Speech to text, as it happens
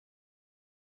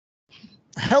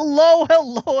Hello,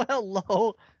 hello,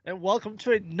 hello, and welcome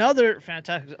to another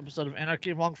fantastic episode of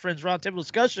Anarchy Among Friends Roundtable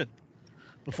discussion.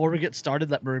 Before we get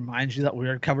started, let me remind you that we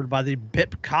are covered by the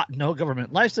BIPCOT no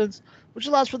government license, which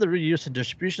allows for the reuse and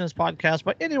distribution of this podcast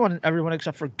by anyone and everyone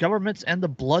except for governments and the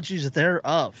bludgies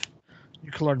thereof.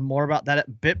 You can learn more about that at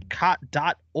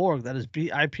bipcot.org. That is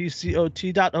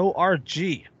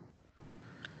BIPCOT.org.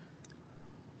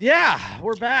 Yeah,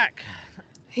 we're back.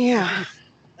 Yeah.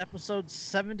 Episode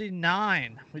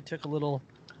 79. We took a little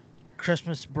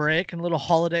Christmas break and a little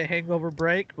holiday hangover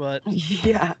break, but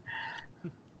Yeah.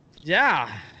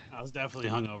 I was definitely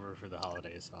hungover for the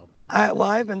holidays. So.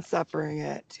 I've been suffering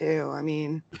it too. I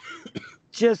mean,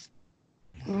 just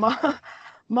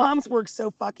moms work so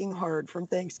fucking hard from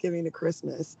Thanksgiving to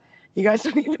Christmas. You guys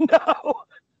don't even know.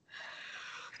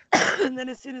 And then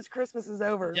as soon as Christmas is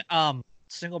over. Yeah,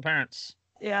 single parents.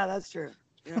 Yeah, that's true.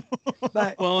 Yeah.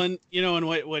 But well, and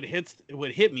what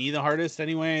hit me the hardest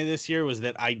anyway this year was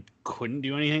that I couldn't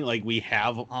do anything. Like, we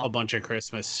have a bunch of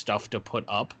Christmas stuff to put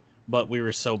up, but we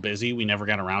were so busy we never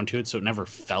got around to it, so it never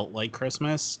felt like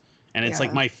Christmas. And it's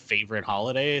like my favorite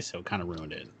holiday, so it kind of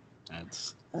ruined it. That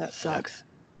sucks.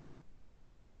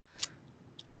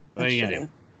 What are you gonna do?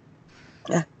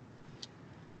 Yeah.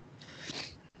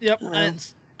 Yep.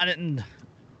 I didn't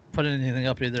put anything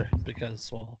up either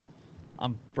because, well,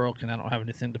 I'm broke and I don't have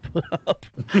anything to put up.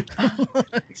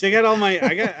 So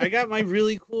I got my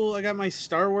really cool. I got my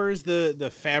Star Wars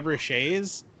the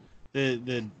Fabergés,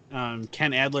 the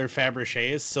Ken Adler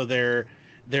Fabergés. So they're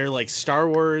like Star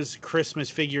Wars Christmas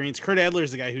figurines. Kurt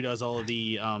Adler's the guy who does all of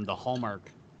the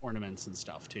Hallmark ornaments and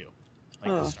stuff too,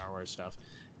 like the Star Wars stuff.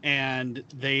 And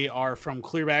they are from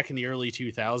clear back in the early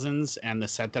 2000s, and the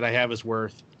set that I have is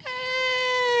worth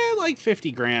like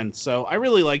 $50,000. So I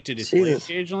really like to display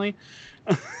occasionally.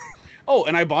 Oh,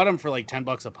 and I bought them for like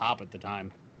 $10 a pop at the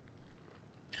time.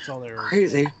 That's all they were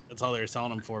crazy. That's all they were selling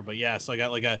them for. But yeah, so I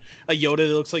got like a Yoda that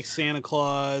looks like Santa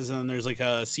Claus, and then there's like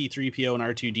a C-3PO and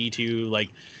R2-D2 like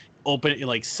open,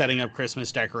 like setting up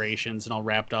Christmas decorations and all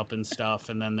wrapped up and stuff.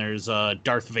 And then there's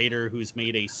Darth Vader who's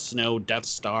made a snow Death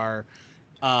Star.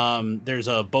 There's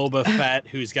a Boba Fett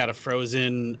who's got a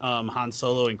frozen Han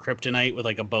Solo and Kryptonite with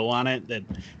like a bow on it that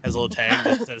has a little tag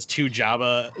that says to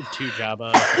Jabba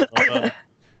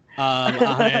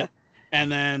on it.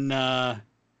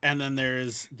 And then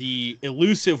there's the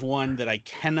elusive one that I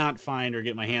cannot find or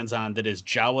get my hands on that is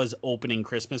Jawa's opening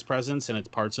Christmas presents, and it's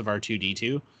parts of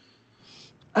R2-D2.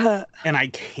 And I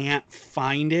can't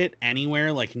find it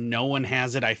anywhere. Like, no one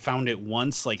has it. I found it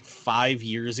once like 5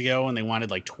 years ago, and they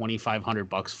wanted like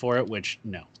 $2,500 for it, which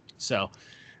no. So,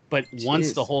 but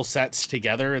once the whole set's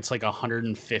together, it's like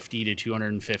 150 to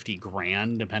 250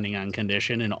 grand, depending on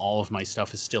condition, and all of my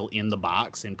stuff is still in the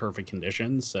box in perfect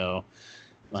condition. So,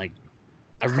 like,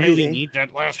 I really need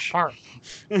that last part.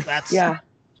 That's I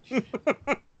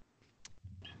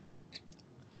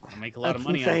make a lot of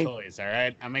money on toys, all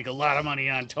right? I make a lot of money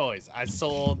on toys. I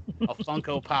sold a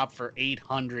Funko Pop for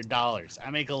 $800. I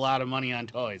make a lot of money on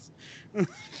toys.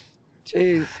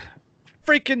 Jeez.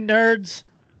 Freaking nerds.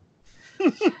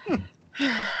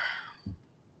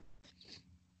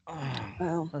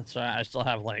 Well, that's right. I still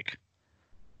have like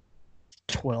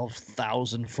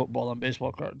 12,000 football and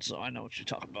baseball cards, so I know what you're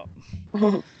talking about.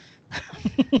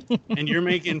 And you're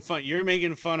making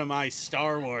fun of my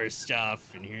Star Wars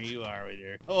stuff, and here you are with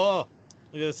your look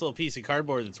at this little piece of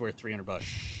cardboard that's worth $300.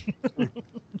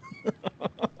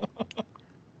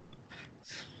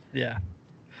 Yeah.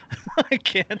 I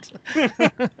can't.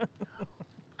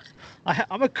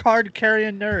 I'm a card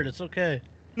carrying nerd. It's okay.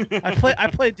 I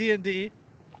play D&D.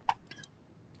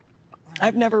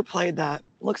 I've never played that.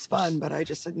 Looks fun, but I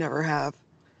just never have.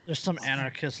 There's some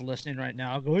anarchists listening right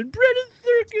now going, bread and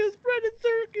circus, bread and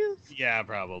circus. Yeah,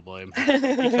 probably.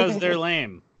 Because they're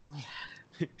lame.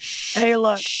 Hey,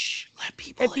 look. Let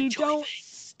people if you don't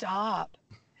stop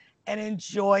and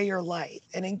enjoy your life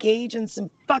and engage in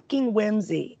some fucking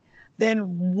whimsy, then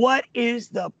what is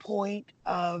the point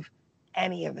of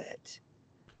any of it?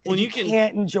 Well, you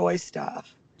can't enjoy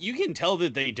stuff. You can tell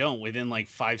that they don't within like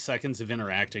 5 seconds of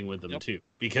interacting with them too,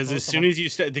 because as soon as you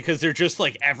start, because they're just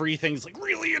like everything's like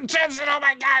really intense and oh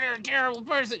my god, you're a terrible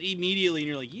person immediately, and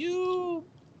you're like you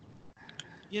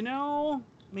know,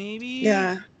 maybe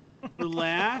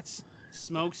relax,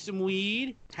 smoke some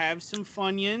weed, have some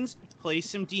Funyuns, play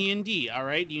some D&D. All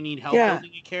right, you need help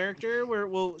building a character?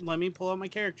 Let me pull out my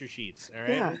character sheets. All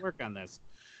right, we'll work on this.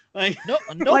 Like, no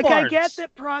like bards. I get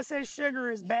that processed sugar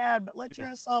is bad, but let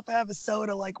yourself have a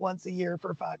soda like once a year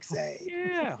for fuck's sake.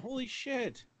 Yeah, holy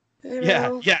shit. You Yeah,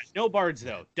 know? yeah, no bards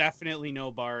though. Definitely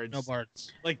no bards. No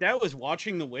bards. Like that was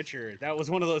watching The Witcher. That was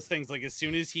one of those things. Like as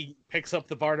soon as he picks up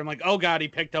the bard, I'm like, oh god, he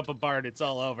picked up a bard. It's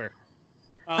all over.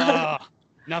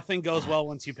 Nothing goes well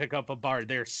once you pick up a bard.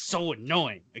 They're so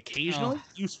annoying. Occasionally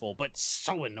useful, but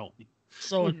so annoying.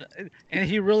 So and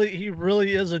he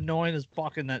really is annoying as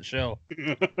fuck in that show.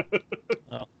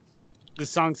 The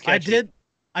song's catchy.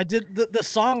 I did the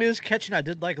song is catchy. I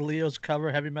did like Leo's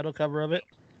cover, heavy metal cover of it.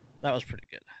 That was pretty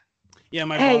good. Yeah,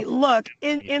 my Hey, boss- look,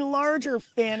 in larger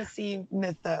fantasy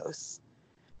mythos,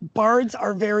 bards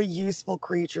are very useful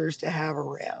creatures to have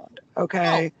around.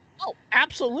 Okay. Oh,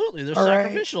 absolutely. They're All right.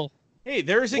 sacrificial. Hey,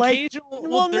 there's Like- occasional.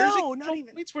 well, there's no, not occasional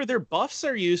even. points where their buffs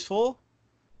are useful.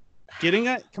 Getting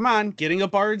a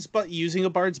bard's using a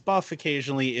bard's buff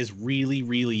occasionally is really,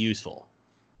 really useful.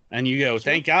 And you go,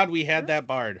 thank God we had that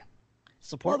bard.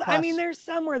 Support Well, class. I mean, there's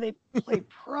some where they play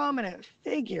prominent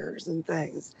figures and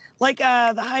things, like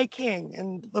the High King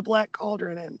and the Black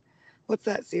Cauldron and what's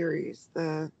that series?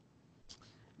 I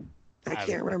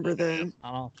can't remember the.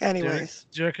 I don't know. Anyways,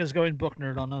 Derek is going book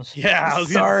nerd on us. Yeah, I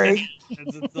was gonna sorry. say,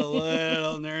 it's a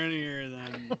little nerdier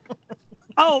than.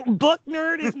 Oh, book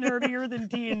nerd is nerdier than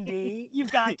D&D.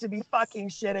 You've got to be fucking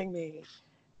shitting me.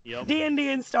 Yep. D&D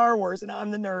and Star Wars, and I'm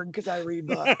the nerd because I read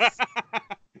books.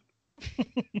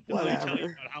 Let me tell you Whatever.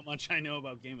 about how much I know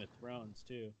about Game of Thrones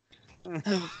too.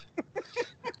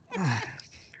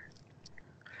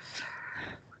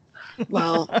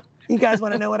 Well, you guys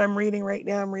want to know what I'm reading right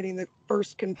now? I'm reading The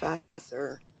First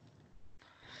Confessor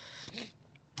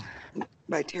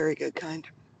by Terry Goodkind.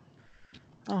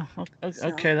 Oh,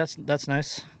 okay. That's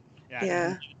nice.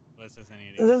 Yeah. Unless there's any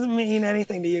It doesn't mean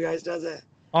anything to you guys, does it?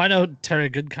 Oh, I know who Terry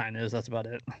Goodkind is. That's about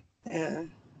it. Yeah.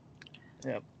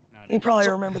 Yep. You probably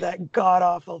remember that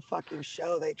god-awful fucking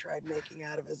show they tried making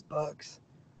out of his books.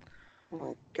 Oh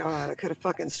my god, I could have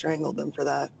fucking strangled them for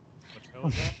that. What show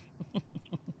was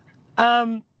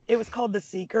that? It was called The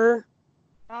Seeker.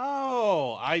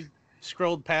 Oh, I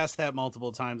scrolled past that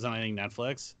multiple times on I think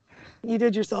Netflix. You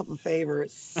did yourself a favor.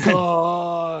 It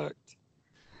sucked.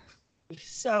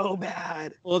 So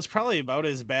bad. Well, it's probably about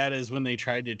as bad as when they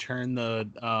tried to turn the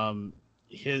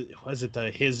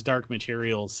his Dark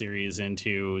Material series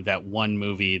into that one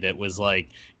movie that was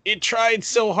like it tried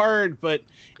so hard, but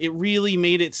it really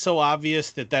made it so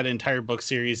obvious that entire book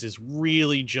series is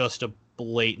really just a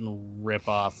blatant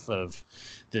ripoff of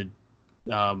the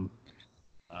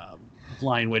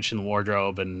Blind Witch in the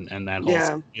Wardrobe and that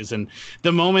whole series. And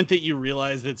the moment that you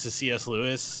realize it's a C.S.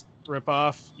 Lewis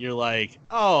ripoff, you're like,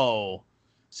 oh,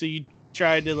 so you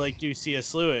tried to like do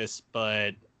C.S. Lewis,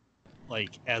 but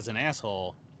like as an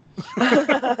asshole,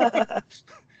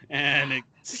 and it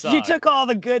sucked. You took all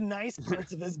the good, nice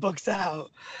parts of his books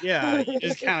out. You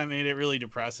just kind of made it really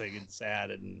depressing and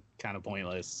sad and kind of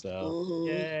pointless. So, Mhm.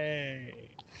 yay!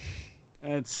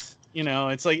 That's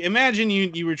it's like imagine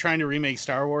you were trying to remake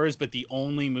Star Wars, but the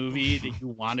only movie that you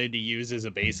wanted to use as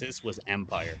a basis was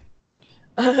Empire.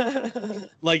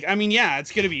 Like, I mean, yeah,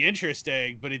 it's gonna be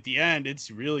interesting, but at the end,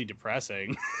 it's really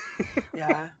depressing.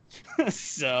 Yeah.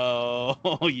 So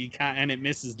you can't, and it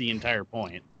misses the entire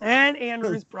point. And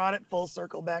Andrews brought it full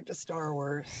circle back to Star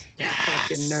Wars. Yes.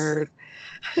 Fucking nerd.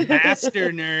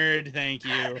 Master nerd, thank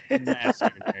you,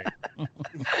 master nerd.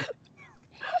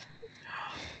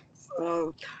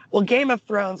 Well, Game of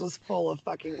Thrones was full of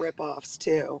fucking ripoffs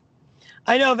too.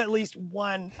 I know of at least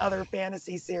one other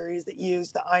fantasy series that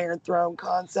used the Iron Throne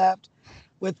concept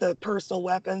with the personal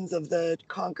weapons of the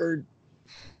conquered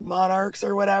monarchs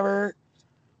or whatever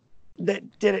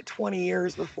that did it 20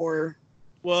 years before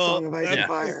Song of Ice and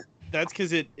Fire. That's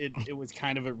because it was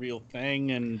kind of a real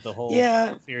thing, and the whole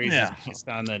series is based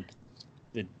on the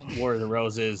War of the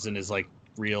Roses and is like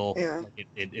real. Yeah. Like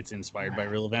it's inspired by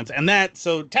real events, and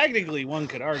so technically one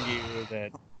could argue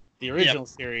that the original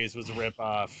series was a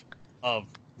ripoff of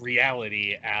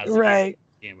reality as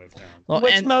Game of Thrones. Well,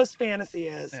 which most fantasy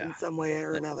is in some way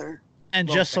or and, another. And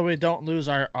just so we don't lose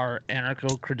our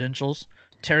anarcho credentials,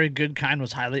 Terry Goodkind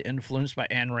was highly influenced by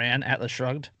Ayn Rand, Atlas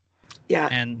Shrugged. Yeah.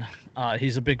 And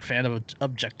he's a big fan of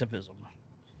objectivism.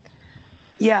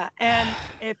 Yeah, and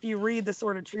if you read the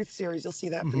Sword of Truth series, you'll see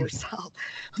that for yourself.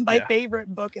 My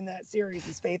favorite book in that series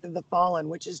is Faith of the Fallen,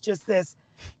 which is just this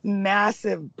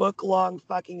massive book-long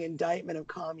fucking indictment of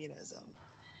communism.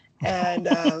 And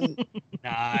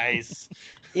nice.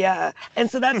 Yeah,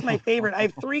 and so that's my favorite. I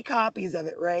have 3 copies of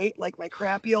it, right? Like my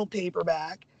crappy old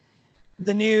paperback,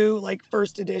 the new like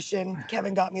first edition.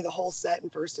 Kevin got me the whole set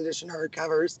in first edition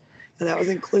hardcovers, and that was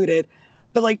included.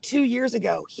 But like 2 years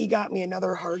ago, he got me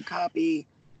another hard copy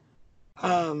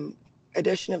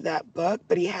edition of that book,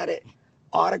 but he had it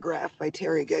autographed by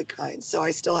Terry Goodkind. So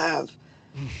I still have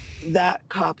that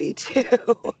copy too.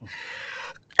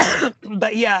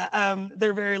 But yeah,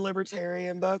 they're very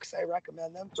libertarian books. I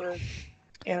recommend them for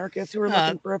anarchists who are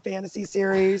looking for a fantasy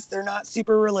series. They're not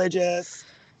super religious.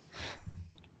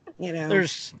 You know,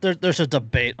 there's a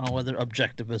debate on whether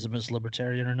objectivism is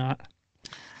libertarian or not.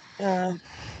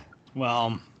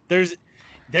 Well, there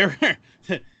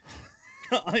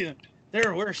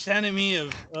are worse enemy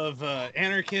of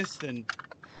anarchists than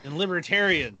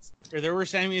libertarians, or there are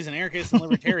worse enemies than anarchists and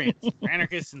libertarians, or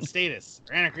anarchists and statists,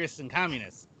 or anarchists and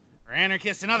communists, or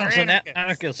anarchists and other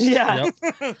anarchists. Yeah,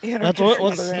 yep. That's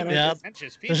what's yeah.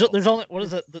 There's only what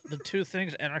is it? The two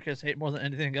things anarchists hate more than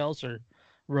anything else are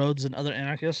roads and other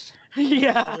anarchists.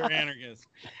 Yeah, other anarchists.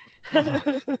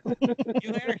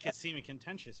 You anarchists seem a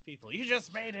contentious people. You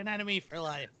just made an enemy for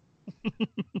life.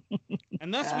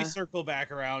 And thus we circle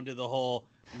back around to the whole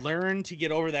learn to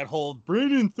get over that whole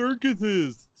Brandon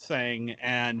Circuses thing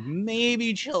and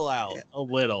maybe chill out a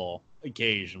little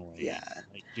occasionally. Yeah.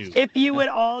 Like, dude. If you would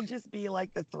all just be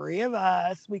like the three of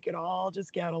us, we could all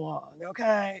just get along,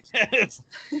 okay?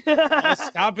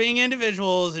 Stop being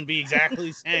individuals and be exactly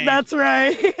the same. That's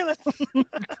right.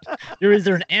 You're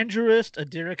either an Andrewist, a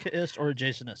Diricaist, or a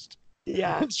Jasonist.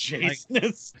 Yeah.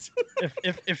 Jasonist.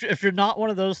 If you're not one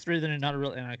of those three, then you're not a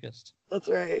real anarchist. That's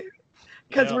right.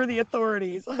 Because we're the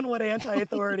authorities on what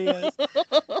anti-authority is.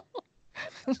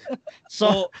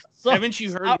 So haven't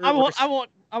you heard?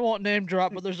 I won't name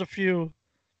drop, but there's a few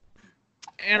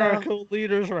anarcho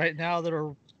leaders right now that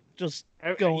are just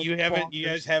going. You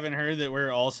guys haven't heard that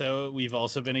we've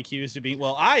also been accused of being,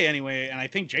 well, I anyway, and I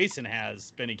think Jason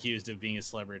has been accused of being a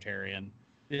celebritarian.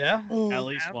 Yeah, at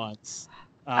least once.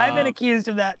 I've been accused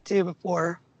of that too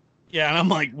before. Yeah, and I'm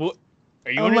like, what?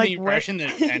 Are you under the impression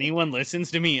that anyone listens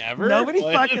to me ever? Nobody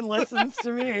fucking listens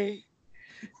to me.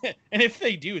 And if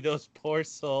they do, those poor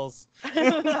souls.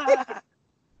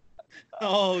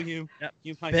 Oh, you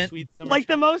my sweet summer. Like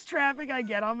the most traffic I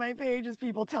get on my page is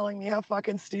people telling me how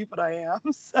fucking stupid I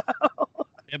am. So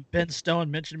yeah, Ben Stone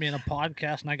mentioned me in a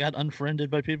podcast and I got unfriended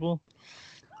by people.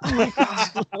 Oh my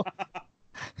God.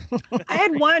 I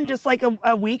had one just like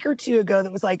a week or two ago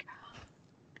that was like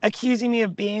accusing me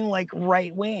of being like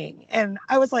right wing. And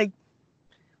I was like,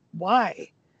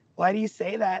 why? Why do you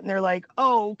say that? And they're like,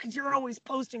 oh, because you're always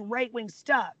posting right wing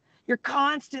stuff. You're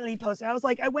constantly posting. I was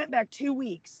like, I went back 2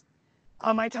 weeks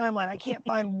on my timeline. I can't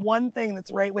find one thing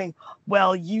that's right wing.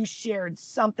 Well, you shared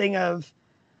something of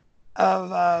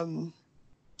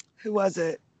who was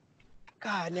it?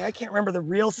 God, now I can't remember the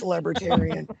real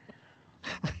celebritarian.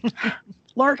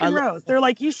 Larkin Rose. They're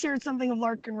like, you shared something of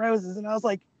Larkin Rose's. And I was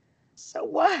like, so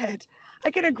what? I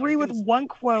can agree with one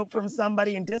quote from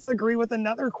somebody and disagree with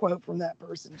another quote from that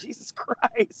person. Jesus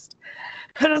Christ.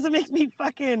 That doesn't make me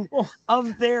fucking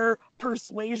of their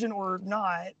persuasion or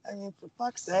not. I mean, for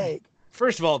fuck's sake.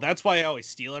 First of all, that's why I always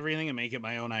steal everything and make it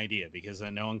my own idea, because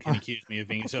then no one can accuse me of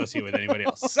being associated with anybody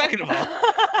else. Second of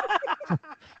all,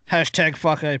 hashtag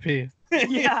fuck IP.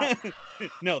 Yeah.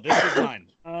 No, this is mine.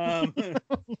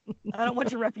 I don't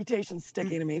want your reputation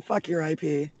sticking to me. Fuck your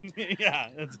IP. Yeah,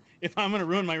 if I'm gonna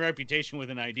ruin my reputation with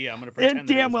an idea, I'm gonna pretend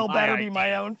it damn well better idea. Be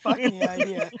my own fucking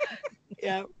idea.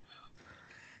 Yeah.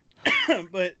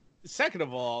 But second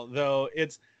of all, though,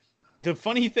 it's the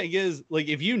funny thing is, like,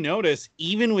 if you notice,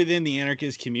 even within the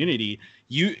anarchist community,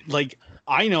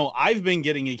 I know I've been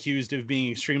getting accused of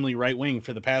being extremely right wing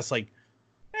for the past like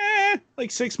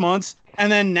 6 months.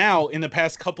 And then now, in the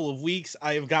past couple of weeks,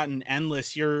 I have gotten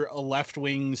endless, you're a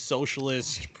left-wing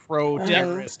socialist,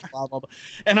 pro-terrorist, blah, blah, blah.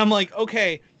 And I'm like,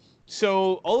 okay,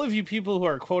 so all of you people who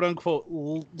are quote-unquote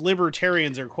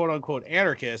libertarians or quote-unquote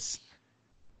anarchists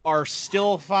are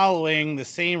still following the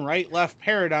same right-left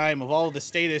paradigm of all of the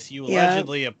status you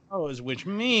allegedly oppose, which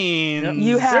means...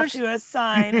 You have to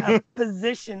assign a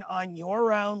position on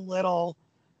your own little...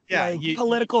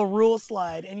 political rule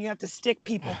slide, and you have to stick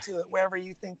people to it wherever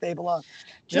you think they belong.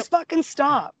 Just fucking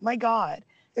stop. My God.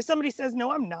 If somebody says,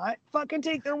 no, I'm not, fucking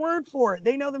take their word for it.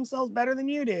 They know themselves better than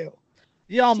you do.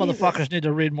 Y'all motherfuckers need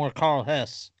to read more Carl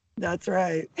Hess. That's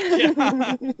right.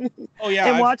 Yeah. Oh, yeah.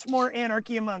 And watch more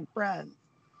Anarchy Among Friends.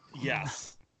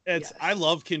 Yes. I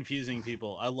love confusing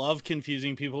people. I love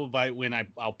confusing people by when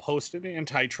I'll post an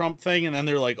anti-Trump thing and then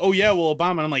they're like, oh yeah, well,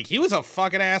 Obama. And I'm like, he was a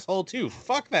fucking asshole too.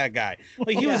 Fuck that guy.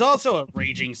 Like, he was also a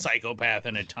raging psychopath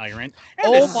and a tyrant.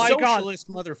 And a socialist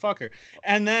motherfucker.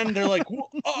 And then they're like,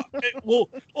 well,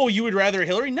 you would rather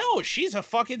Hillary? No, she's a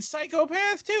fucking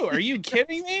psychopath too. Are you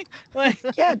kidding me? Like,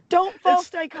 yeah, don't false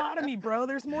dichotomy, bro.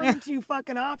 There's more than two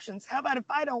fucking options. How about if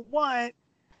I don't want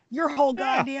your whole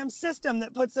goddamn system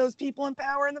that puts those people in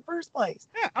power in the first place?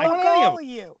 Yeah, I don't want all of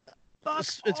you. Fuck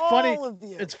it's all funny. of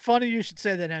you. It's funny you should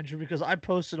say that, Andrew, because I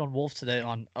posted on Wolf today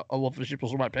on a Wolf and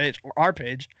Sheeples my page or our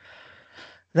page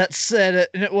that said it,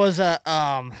 and it was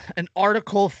an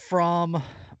article from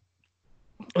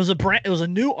it was a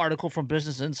new article from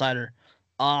Business Insider,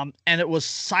 and it was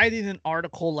citing an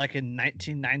article like in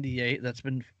 1998 that's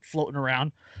been floating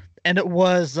around, and it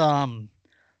was an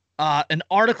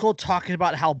article talking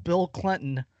about how Bill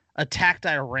Clinton attacked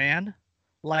Iran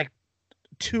like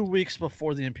 2 weeks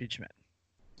before the impeachment.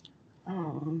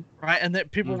 Right, and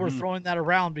that people were throwing that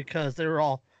around because they were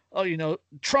all, oh,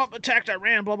 Trump attacked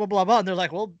Iran, blah blah blah blah, and they're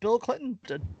like, well, Bill Clinton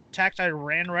attacked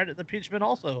Iran right at the impeachment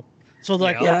also. So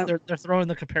they're throwing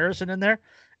the comparison in there,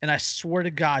 and I swear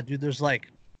to God, dude, there's like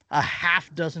a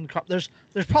half dozen. There's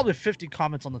probably 50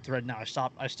 comments on the thread now.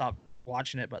 I stopped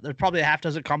watching it, but there's probably a half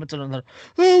dozen comments on the.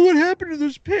 Oh, what happened to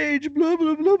this page? Blah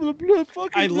blah blah blah blah.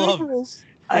 Fucking liberals.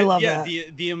 I love that.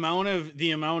 the amount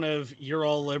of you're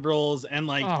all liberals and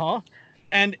like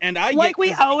and I like get,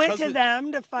 we owe it to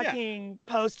them to fucking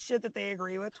post shit that they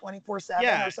agree with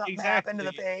 24/7 or something happened to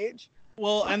the page.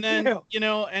 Well, and then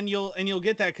and you'll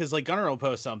get that because like Gunnar will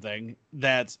post something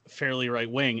that's fairly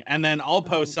right wing, and then I'll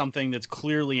post something that's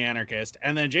clearly anarchist,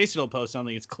 and then Jason will post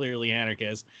something that's clearly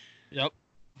anarchist. Yep.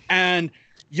 And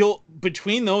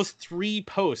between those three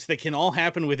posts that can all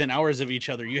happen within hours of each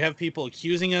other, you have people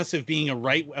accusing us of being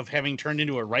of having turned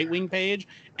into a right wing page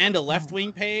and a left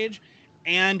wing page,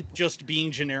 and just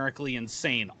being generically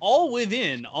insane.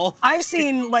 I've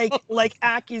seen like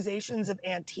accusations of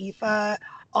Antifa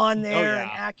on there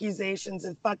and accusations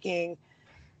of fucking,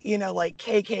 like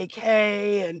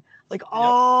KKK and like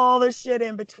all the shit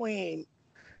in between.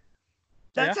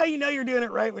 That's how you know you're doing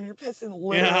it right, when you're pissing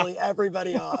literally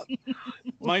everybody off.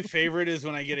 My favorite is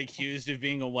when I get accused of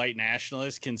being a white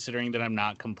nationalist, considering that I'm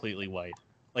not completely white.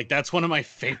 Like, that's one of my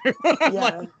favorite.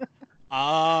 Okay.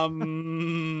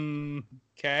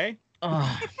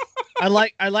 I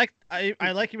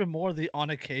like even more the on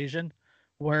occasion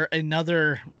where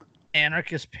another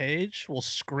anarchist page will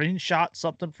screenshot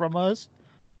something from us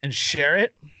and share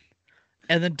it,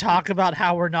 and then talk about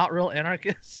how we're not real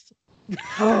anarchists.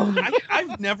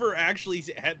 I've never actually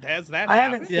has that. I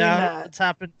haven't seen that. It's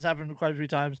happened quite a few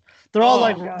times. They're all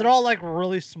like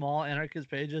really small anarchist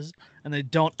pages, and they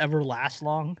don't ever last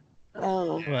long.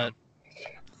 Oh, but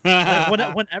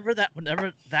like, whenever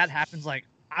that happens, like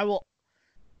I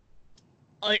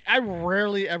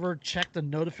rarely ever check the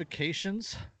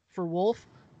notifications for Wolf,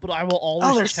 but I will always.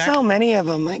 Oh, there's so many of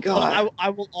them. My God. I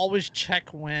will always check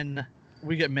when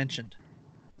we get mentioned.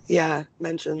 Yeah,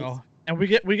 mentioned. And we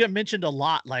get mentioned a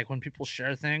lot, like when people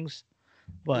share things,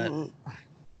 but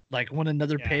like when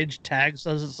another page tags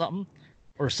us or something,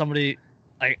 or somebody,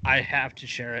 I have to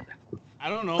share it. I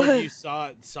don't know if you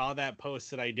saw that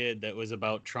post that I did that was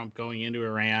about Trump going into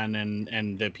Iran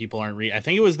and that people aren't reading. I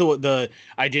think it was the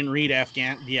I didn't read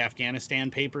the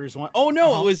Afghanistan papers one. Oh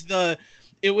no, it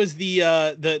was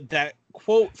that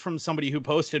quote from somebody who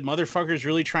posted, "Motherfuckers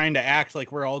really trying to act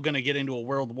like we're all going to get into a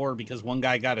world war because one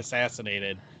guy got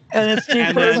assassinated." And it's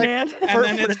Ferdinand. And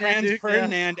then it's Franz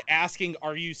Ferdinand asking,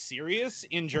 "Are you serious?"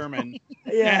 in German.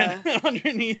 Yeah. And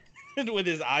underneath with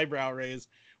his eyebrow raised,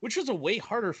 which was a way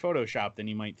harder Photoshop than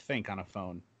you might think on a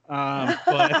phone.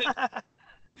 But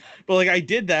like I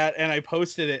did that and I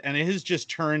posted it, and it has just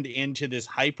turned into this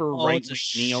hyper right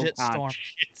neocon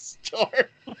shitstorm.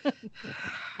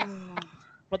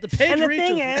 But the page and the reaches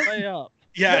thing is, way up.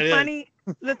 Yeah,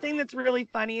 the thing that's really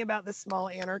funny about the small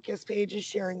anarchist pages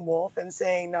sharing Wolf and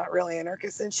saying not really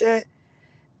anarchist and shit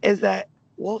is that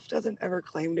Wolf doesn't ever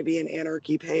claim to be an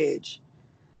anarchy page.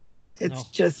 It's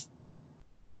just,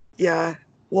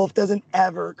 Wolf doesn't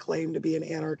ever claim to be an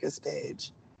anarchist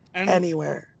page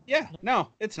anywhere. Yeah, no,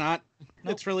 it's not.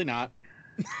 Nope. It's really not.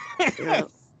 Yeah.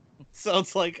 So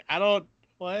it's like,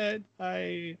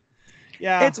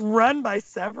 It's run by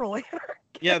several anarchists.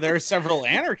 Yeah, there are several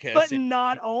anarchists. But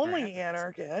not only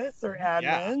anarchists or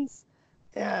admins.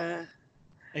 Yeah.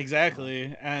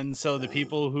 Exactly. And so the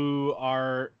people who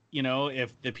are,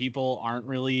 if the people aren't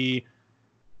really,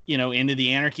 into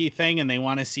the anarchy thing and they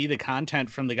want to see the content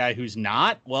from the guy who's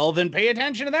not, well, then pay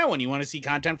attention to that one. You want to see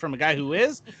content from a guy who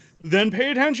is, then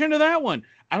pay attention to that one.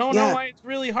 I don't know why it's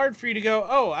really hard for you to go,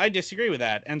 oh, I disagree with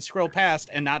that, and scroll past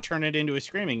and not turn it into a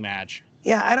screaming match.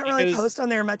 Yeah, I don't really post on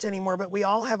there much anymore, but we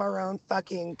all have our own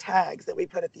fucking tags that we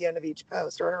put at the end of each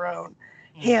post, or our own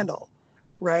handle,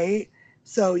 right?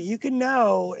 So you can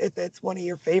know if it's one of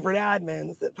your favorite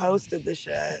admins that posted the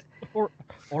shit. Or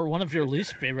one of your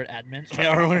least favorite admins.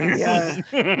 Yeah.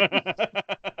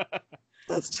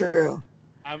 That's true.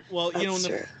 Well,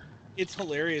 it's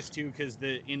hilarious too, because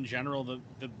in general, the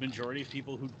majority of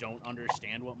people who don't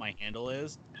understand what my handle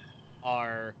is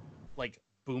are like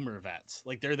boomer vets.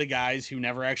 Like they're the guys who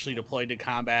never actually deployed to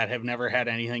combat, have never had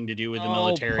anything to do with the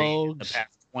military in the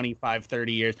past 25,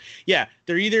 30 years. Yeah,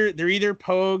 they're either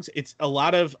pogues. It's a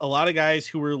lot of guys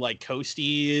who were like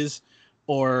coasties,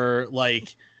 or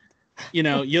like, you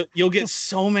know, you'll get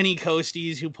so many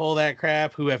coasties who pull that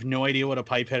crap who have no idea what a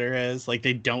pipe hitter is. Like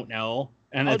they don't know.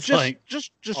 And it's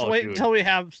just wait until we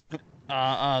have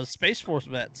Space Force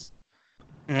vets.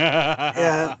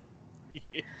 Yeah.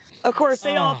 Of course,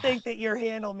 they all think that your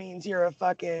handle means you're a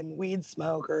fucking weed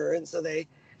smoker, and so they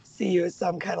see you as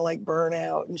some kind of like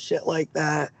burnout and shit like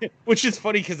that. Which is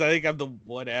funny because I think I'm the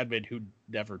one admin who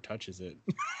never touches it.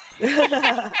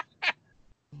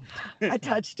 I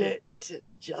touched it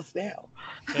just now.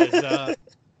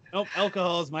 Nope,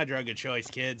 alcohol is my drug of choice,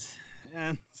 kids.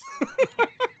 And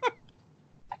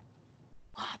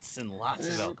lots and lots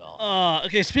of alcohol.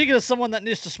 Okay, speaking of someone that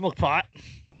needs to smoke pot.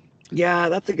 Yeah,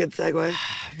 that's a good segue.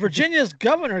 Virginia's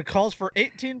governor calls for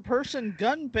 18-person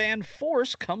gun ban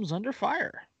force comes under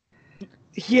fire.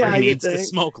 Yeah, he needs to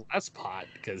smoke less pot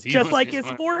because just like his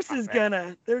force is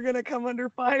they're gonna come under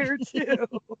fire too.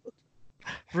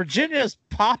 Virginia's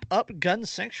pop-up gun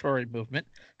sanctuary movement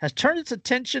has turned its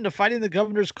attention to fighting the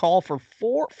governor's call for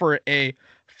a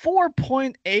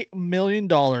 $4.8 million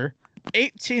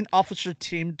 18-officer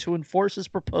team to enforce his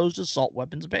proposed assault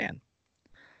weapons ban.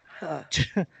 Huh.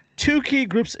 Two key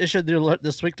groups issued the alert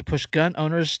this week to push gun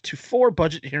owners to 4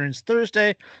 budget hearings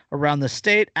Thursday around the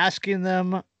state, asking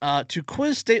them to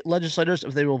quiz state legislators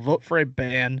if they will vote for a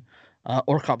ban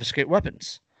or confiscate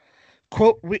weapons.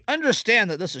 Quote, "We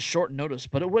understand that this is short notice,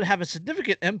 but it would have a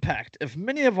significant impact if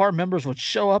many of our members would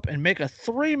show up and make a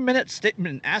 3-minute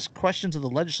statement and ask questions of the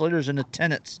legislators in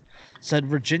attendance," said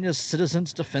Virginia's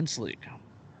Citizens Defense League.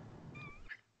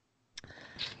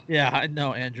 Yeah, I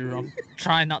know, Andrew. I'm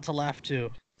trying not to laugh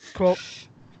too. Quote,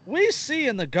 "We see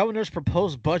in the governor's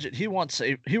proposed budget he wants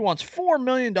 $4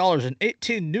 million and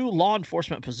 18 new law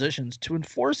enforcement positions to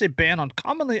enforce a ban on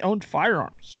commonly owned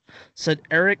firearms," said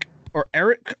Eric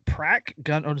Prack,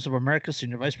 Gun Owners of America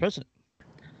Senior Vice President.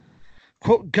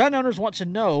 Quote, "Gun owners want to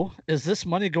know, is this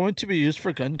money going to be used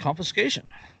for gun confiscation?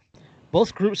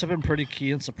 Both groups have been pretty key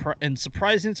in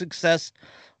surprising success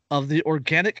of the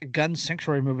organic gun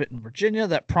sanctuary movement in Virginia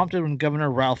that prompted when Governor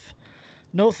Ralph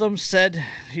Northam said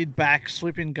he'd back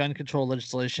sweeping gun control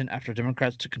legislation after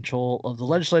Democrats took control of the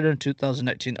legislature in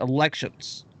 2019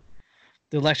 elections.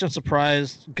 The election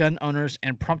surprised gun owners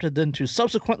and prompted them to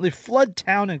subsequently flood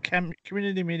town and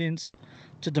community meetings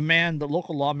to demand that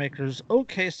local lawmakers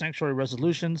okay sanctuary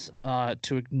resolutions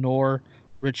to ignore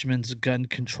Richmond's gun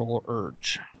control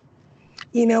urge.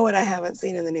 You know what I haven't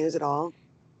seen in the news at all?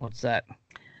 What's that?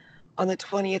 On the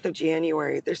 20th of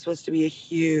January, there's supposed to be a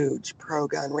huge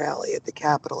pro-gun rally at the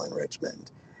Capitol in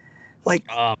Richmond. Like,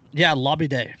 yeah, lobby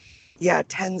day. Yeah,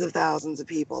 tens of thousands of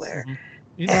people there.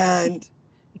 Mm-hmm. And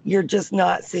you're just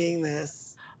not seeing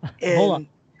this. Hold on.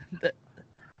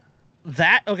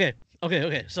 Okay.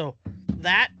 So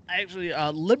that actually,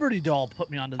 Liberty Doll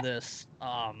put me onto this.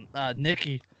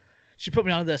 Nikki, she put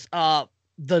me onto this.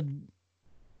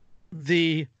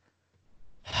 The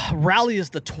rally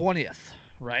is the 20th,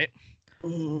 right?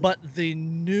 Mm-hmm. But the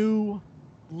new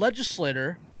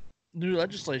legislation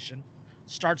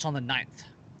starts on the 9th.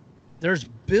 There's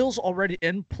bills already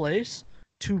in place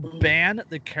to ban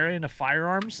the carrying of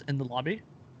firearms in the lobby,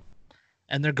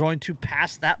 and they're going to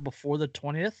pass that before the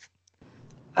 20th.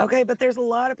 Okay, but there's a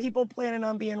lot of people planning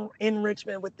on being in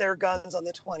Richmond with their guns on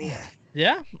the 20th.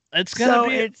 Yeah, it's gonna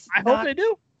be. I hope they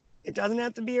do. It doesn't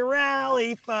have to be a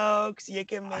rally, folks. You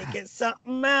can make it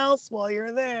something else while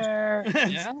you're there.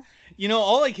 Yeah. You know,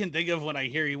 all I can think of when I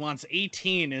hear he wants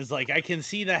 18 is like, I can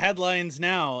see the headlines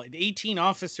now. 18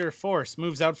 officer force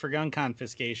moves out for gun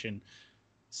confiscation.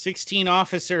 16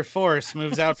 officer force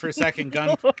moves out for second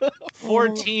gun.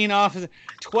 14 officer.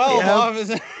 12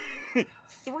 officer.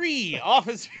 3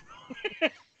 officer.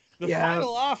 The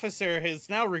final officer is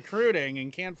now recruiting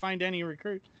and can't find any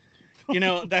recruits. You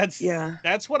know, that's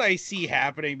what I see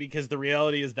happening, because the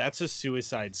reality is that's a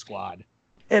suicide squad.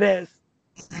 It is.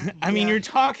 I mean, you're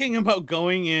talking about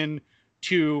going in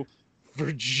to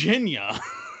Virginia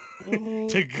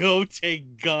to go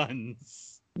take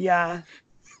guns. Yeah.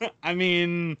 I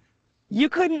mean, you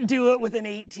couldn't do it with an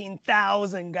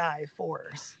 18,000 guy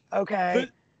force. Okay.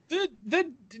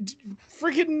 The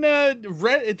freaking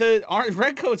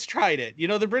redcoats tried it. You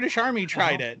know, the British Army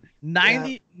tried it.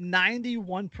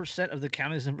 91% of the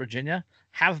counties in Virginia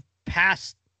have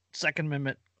passed Second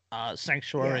Amendment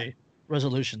sanctuary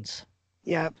resolutions.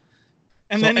 Yep.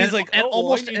 And then he's like,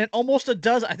 almost a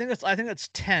dozen. I think it's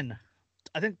 10.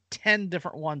 I think 10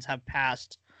 different ones have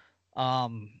passed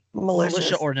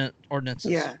Malicious.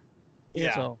 ordinances. Yeah.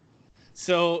 Yeah.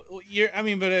 So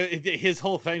his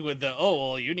whole thing with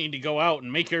you need to go out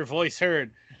and make your voice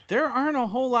heard. There aren't a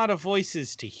whole lot of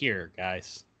voices to hear,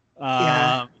 guys.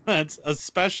 That's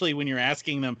especially when you're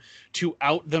asking them to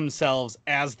out themselves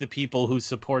as the people who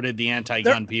supported the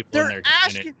anti-gun people in their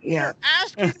community. They're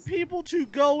asking people to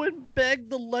go and beg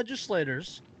the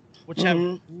legislators, which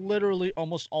have literally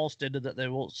almost all stated that they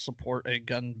will support a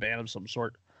gun ban of some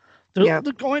sort. They're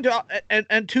going to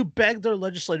and to beg their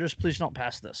legislators, please don't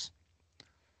pass this.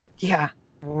 Yeah.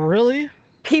 Really?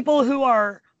 People who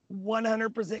are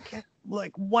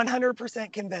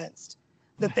 100% convinced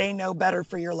that they know better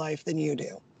for your life than you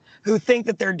do, who think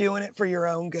that they're doing it for your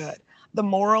own good. The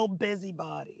moral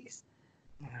busybodies.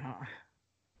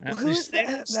 Who's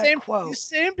that quote? These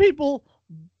same people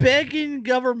begging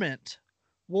government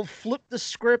will flip the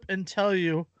script and tell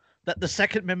you that the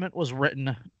Second Amendment was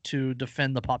written to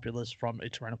defend the populace from a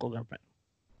tyrannical government.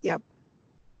 Yep.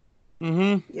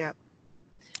 Mm-hmm. Yep.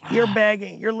 You're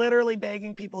begging. You're literally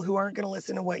begging people who aren't going to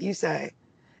listen to what you say,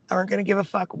 aren't going to give a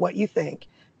fuck what you think.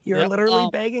 You're literally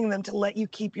begging them to let you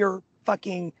keep your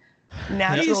fucking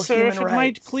natural human rights. It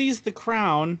might please the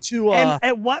crown. And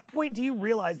at what point do you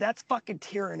realize that's fucking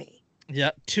tyranny? Yeah.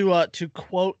 To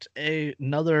quote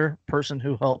another person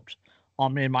who helped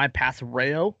on me in my path,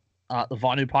 Rayo, the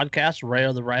Vonu podcast,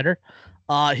 Rayo the writer,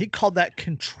 he called that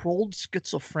controlled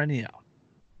schizophrenia.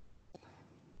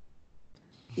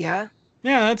 Yeah.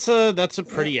 Yeah, that's a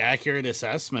pretty accurate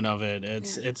assessment of it.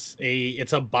 It's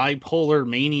a bipolar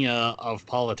mania of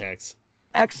politics.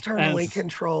 Externally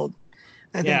controlled,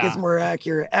 I think is more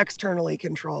accurate. Externally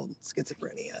controlled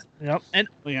schizophrenia. Yep. And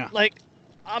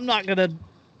I'm not gonna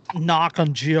knock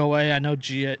on GOA. I know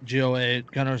GOA,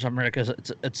 Gunners of America,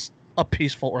 it's a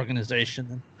peaceful organization.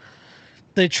 And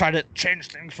they try to change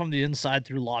things from the inside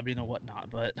through lobbying and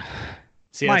whatnot. But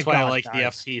that's why I like the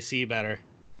FTC better.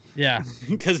 Yeah,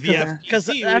 because the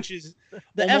FPC, which is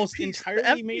almost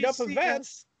entirely made up of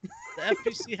vets, the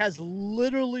FPC has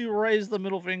literally raised the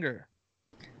middle finger.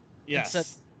 Yes, said,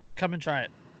 come and try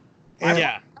it.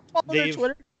 Yeah, I follow their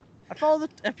Twitter. I follow the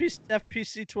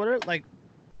FPC Twitter. Like,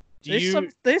 they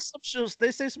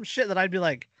say some shit that I'd be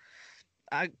like,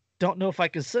 I don't know if I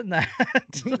can send that.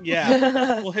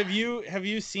 Yeah. Well, have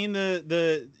you seen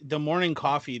the morning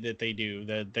coffee that they do,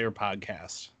 their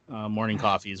podcast? Morning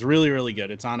coffee is really, really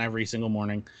good. It's on every single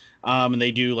morning. And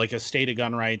they do like a state of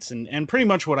gun rights and pretty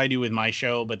much what I do with my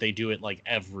show, but they do it like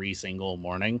every single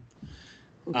morning.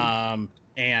 And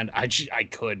I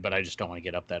could, but I just don't want to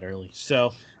get up that early.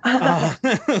 So,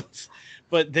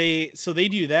 but they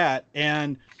do that.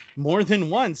 And more than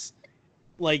once,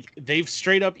 like they've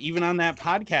straight up, even on that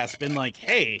podcast, been like,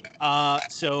 hey,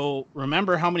 so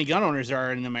remember how many gun owners there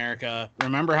are in America?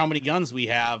 Remember how many guns we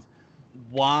have?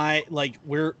 Why, like,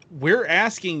 we're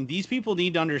asking, these people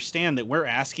need to understand that we're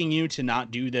asking you to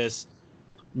not do this,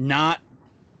 not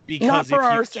because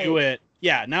if you do it,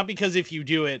 not because if you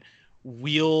do it,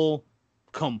 we'll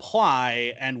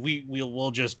comply and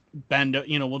we'll just bend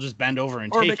over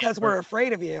and take it. Or because we're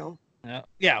afraid of you.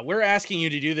 Yeah, we're asking you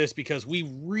to do this because we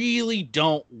really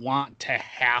don't want to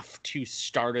have to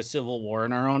start a civil war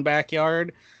in our own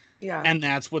backyard. Yeah. And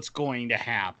that's what's going to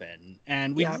happen.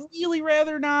 And we'd really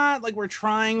rather not. Like, we're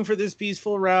trying for this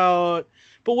peaceful route.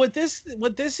 But what this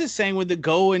is saying with the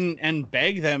go and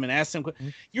beg them and ask them,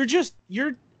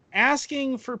 you're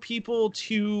asking for people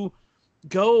to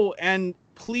go and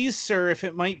please, sir, if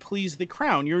it might please the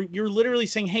crown. You're literally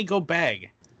saying, hey, go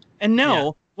beg. And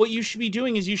what you should be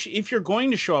doing is if you're going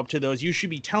to show up to those, you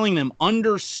should be telling them,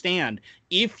 understand,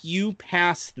 if you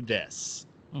pass this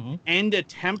and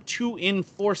attempt to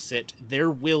enforce it,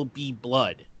 there will be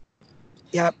blood.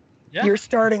 Yep. You're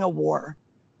starting a war.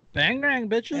 Bang, bang,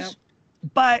 bitches. Yep.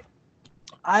 But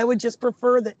I would just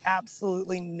prefer that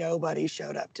absolutely nobody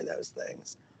showed up to those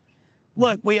things.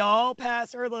 Look, we all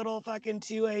pass our little fucking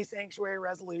 2A sanctuary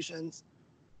resolutions.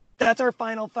 That's our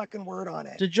final fucking word on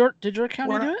it. Did your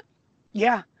county do it?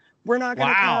 Yeah. We're not going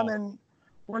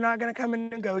to come and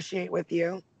negotiate with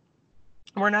you.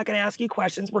 We're not going to ask you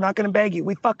questions. We're not going to beg you.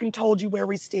 We fucking told you where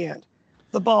we stand.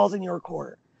 The ball's in your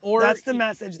court. That's the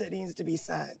message that needs to be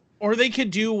sent. Or they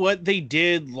could do what they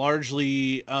did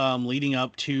largely leading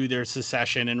up to their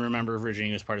secession. And remember,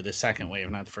 Virginia was part of the second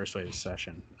wave, not the first wave of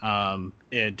secession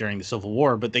during the Civil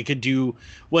War. But they could do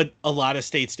what a lot of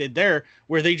states did there,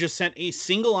 where they just sent a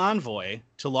single envoy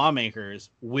to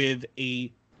lawmakers with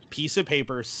a piece of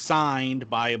paper signed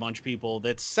by a bunch of people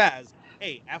that says,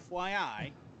 hey,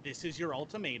 FYI, this is your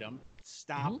ultimatum.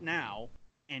 Stop now.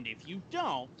 And if you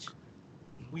don't,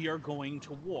 we are going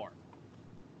to war.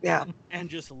 Yeah. And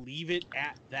just leave it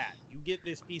at that. You get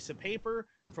this piece of paper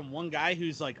from one guy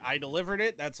who's like, I delivered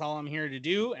it. That's all I'm here to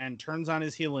do. And turns on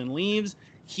his heel and leaves.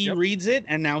 He reads it.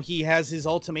 And now he has his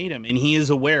ultimatum. And he is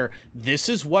aware. This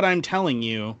is what I'm telling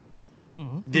you.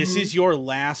 This is your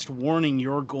last warning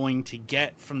you're going to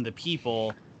get from the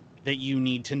people that you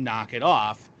need to knock it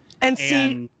off. And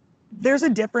see, there's a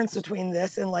difference between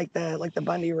this and like the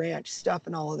Bundy Ranch stuff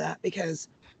and all of that, because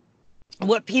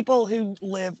what people who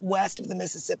live west of the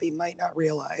Mississippi might not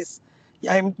realize,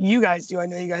 you guys do, I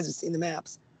know you guys have seen the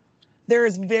maps, there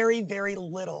is very, very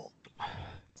little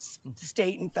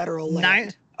state and federal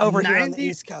land over here on the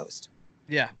East Coast.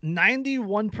 Yeah,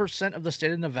 91% of the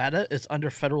state of Nevada is under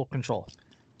federal control.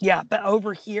 Yeah, but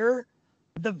over here,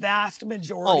 the vast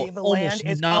majority of the land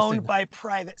is owned by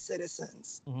private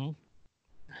citizens. Oh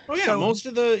yeah, so, most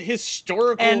of the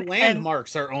historical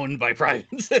landmarks are owned by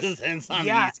private citizens on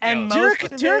the East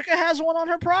Coast. Terica has one on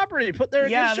her property. Put there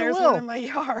against your will. Yeah, there's one in my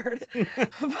yard.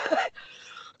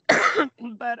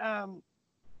 but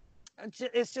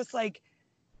it's just like,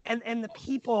 and the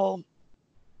people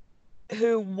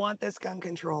who want this gun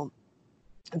control,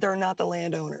 they're not the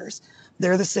landowners.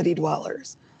 They're the city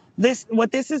dwellers.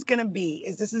 What this is going to be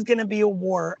a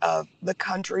war of the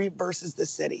country versus the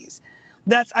cities.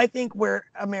 That's, I think, where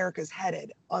America's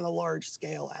headed on a large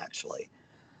scale, actually,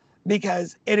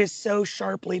 because it is so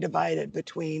sharply divided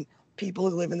between people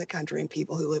who live in the country and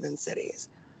people who live in cities.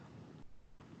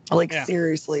 Like,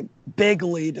 seriously,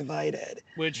 bigly divided.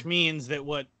 Which means that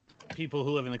what people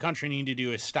who live in the country need to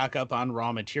do is stock up on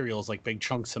raw materials like big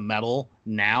chunks of metal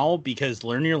now, because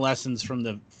learn your lessons from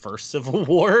the first Civil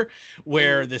War,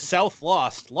 where the South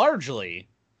lost largely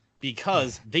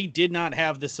because they did not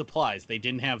have the supplies. They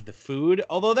didn't have the food,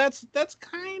 although that's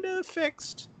kind of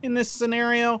fixed in this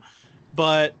scenario,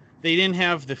 but they didn't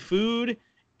have the food,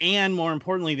 and more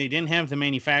importantly, they didn't have the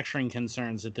manufacturing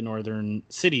concerns that the northern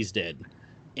cities did.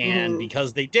 And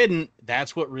because they didn't,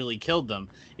 that's what really killed them.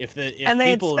 If they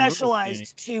had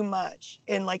specialized too much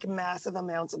in like massive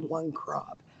amounts of one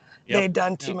crop. They had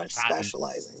done too much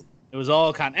specializing. It was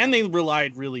all cotton, and they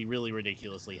relied really, really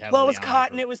ridiculously heavily. Well, it was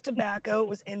cotton, it was tobacco, it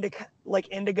was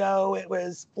indigo, it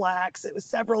was flax, it was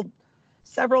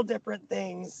several different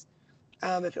things.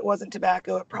 If it wasn't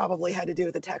tobacco, it probably had to do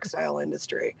with the textile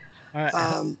industry. All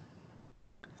right.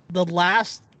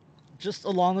 Just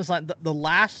along this line, the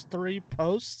last 3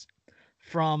 posts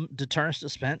from Deterrence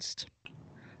Dispensed.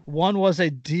 One was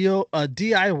a DIY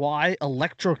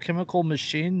electrochemical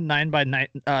machine,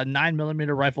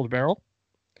 9mm rifled barrel.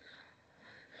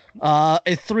 A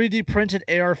 3D printed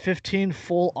AR-15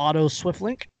 full auto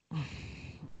Swiftlink,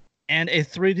 and a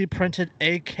 3D printed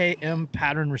AKM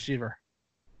pattern receiver.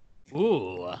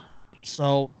 Ooh.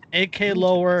 So AK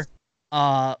lower,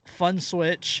 fun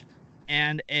switch,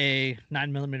 and a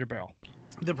 9mm barrel.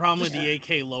 The problem with the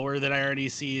AK lower that I already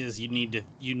see is you need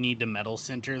to metal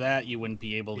sinter that. You wouldn't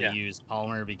be able to use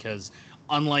polymer, because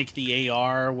unlike the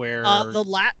AR where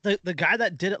the guy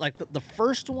that did it, like the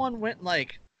first one went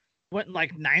like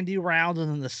 90 rounds, and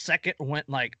then the second went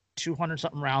like 200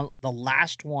 something rounds. The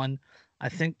last one, I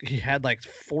think he had like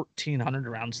 1,400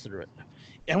 rounds through it.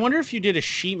 I wonder if you did a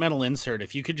sheet metal insert,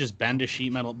 if you could just bend a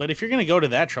sheet metal. But if you're going to go to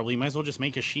that trouble, you might as well just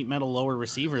make a sheet metal lower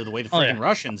receiver the way the freaking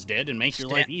Russians did and make your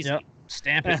life easy. Yep.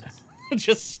 Stamp it.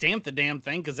 Just stamp the damn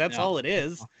thing, because that's all it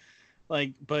is.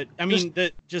 Like, but I mean,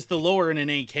 the lower in an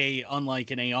AK,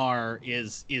 unlike an AR,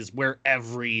 is where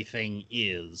everything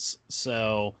is.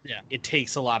 So it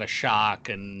takes a lot of shock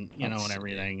and and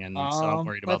everything. And so I'm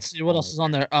worried about. Let's see what else is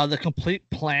on there. The complete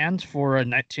plans for a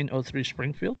 1903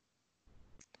 Springfield.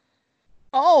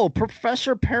 Oh,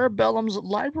 Professor Parabellum's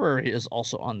library is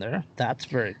also on there. That's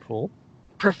very cool.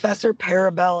 Professor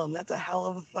Parabellum. That's a hell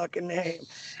of a fucking name.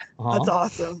 That's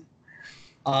awesome.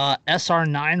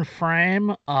 SR9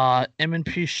 frame,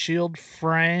 M&P shield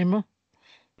frame.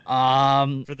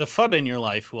 For the fun in your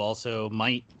life, who also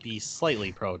might be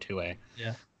slightly pro 2A.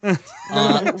 Yeah.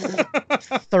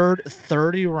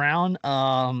 30 round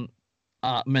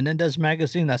Menendez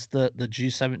magazine. That's the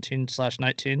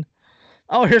G17/19.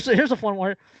 Oh, here's a fun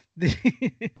one. The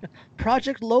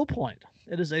Project Low Point.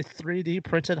 It is a 3D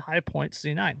printed high point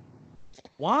C9.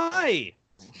 Why?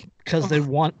 Because they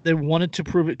wanted to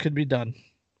prove it could be done.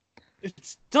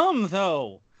 It's dumb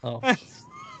though. Oh.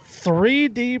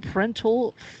 3D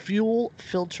printed fuel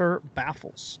filter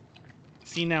baffles.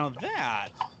 See, now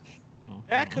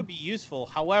that could be useful.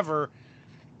 However,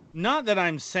 not that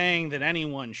I'm saying that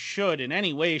anyone should in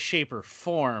any way, shape, or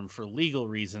form for legal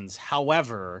reasons.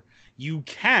 However, you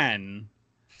can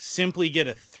simply get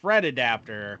a thread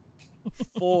adapter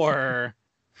for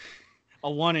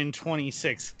a 1 in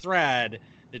 26 thread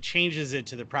that changes it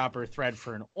to the proper thread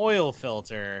for an oil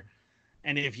filter.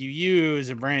 And if you use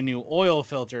a brand new oil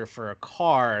filter for a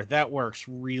car, that works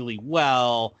really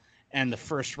well. And the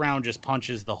first round just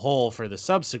punches the hole for the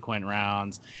subsequent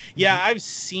rounds. Yeah, I've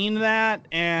seen that.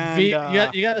 And you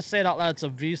got to say it out loud. It's a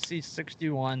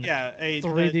VC61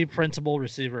 3D printable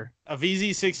receiver. A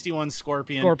VZ61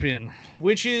 Scorpion.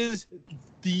 Which is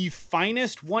the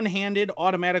finest one-handed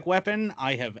automatic weapon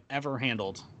I have ever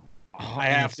handled. I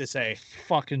have to say,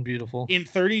 fucking beautiful in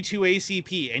 32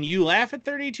 ACP, and you laugh at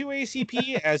 32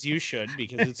 ACP as you should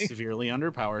because it's severely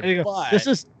underpowered. But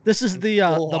this is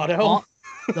the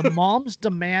Mom's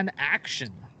Demand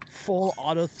Action full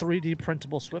auto 3D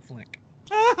printable Swiftlink.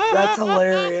 That's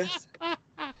hilarious.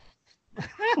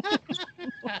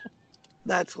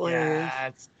 That's hilarious.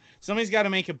 Yeah, somebody's got to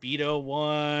make a Beto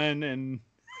one and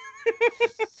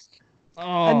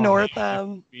a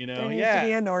Northam. You know, there needs to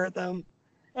be a Northam.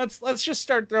 Let's just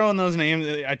start throwing those names,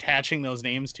 attaching those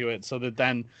names to it, so that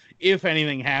then, if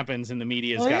anything happens and the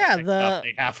media's up,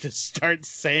 they have to start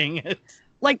saying it.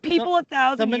 Like people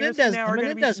 1,000 years from now are going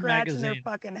to be scratching their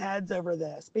fucking heads over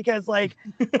this because, like,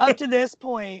 up to this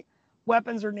point,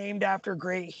 weapons are named after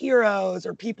great heroes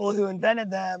or people who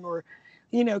invented them or,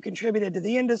 you know, contributed to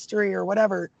the industry or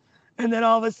whatever, and then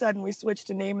all of a sudden we switch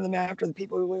to naming them after the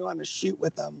people who we want to shoot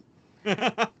with them.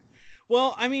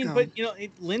 Well, I mean, but you know,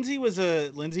 Lindsay was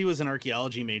an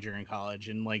archaeology major in college,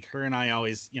 and like her and I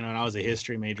always, you know, and I was a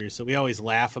history major, so we always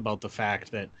laugh about the fact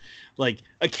that, like,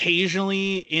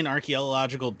 occasionally in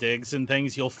archaeological digs and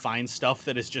things, you'll find stuff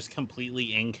that is just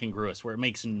completely incongruous, where it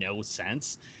makes no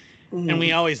sense. And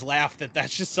we always laugh that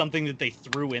that's just something that they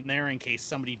threw in there in case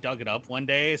somebody dug it up one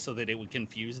day so that it would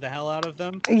confuse the hell out of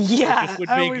them. Yeah,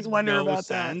 I always wonder about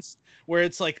that. Where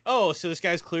it's like, oh, so this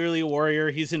guy's clearly a warrior.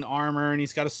 He's in armor and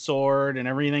he's got a sword and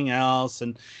everything else.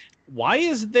 And why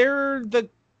is there the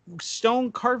stone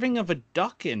carving of a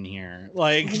duck in here?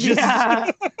 Like, just...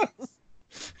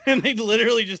 And they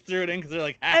literally just threw it in because they're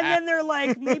like, and then they're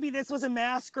like, maybe this was a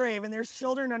mass grave and there's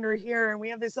children under here and we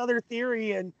have this other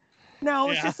theory and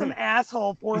no, it's just some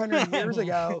asshole 400 years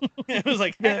ago. It was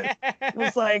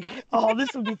like, oh, this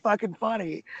would be fucking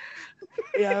funny.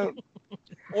 Yeah.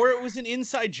 Or it was an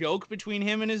inside joke between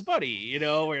him and his buddy, you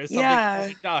know, where something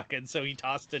was a duck, and so he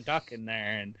tossed a duck in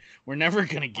there, and we're never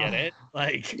gonna get it.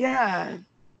 Like, yeah.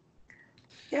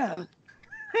 Yeah,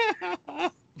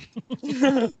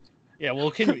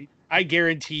 well, I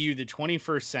guarantee you the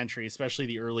 21st century, especially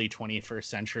the early 21st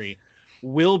century,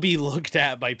 will be looked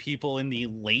at by people in the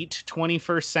late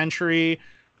 21st century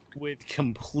with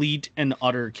complete and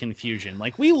utter confusion.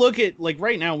 Like, we look at, like,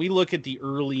 right now, we look at the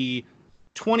early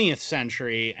 20th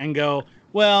century and go,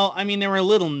 well, I mean, they were a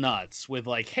little nuts with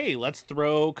like, hey, let's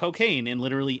throw cocaine in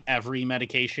literally every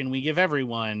medication we give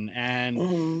everyone.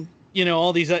 And, you know,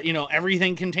 all these, you know,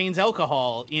 everything contains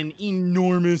alcohol in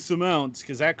enormous amounts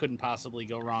because that couldn't possibly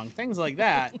go wrong. Things like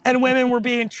that. And women were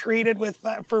being treated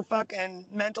for fucking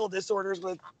mental disorders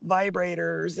with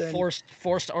vibrators and forced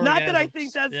orgasms. Not that I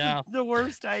think that's the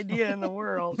worst idea in the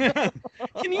world.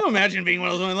 Can you imagine being one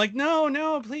of those women like,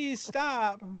 no, please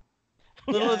stop.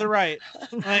 Little of the right.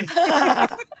 Like,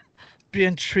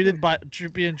 being treated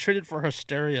for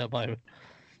hysteria by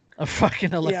a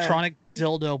fucking electronic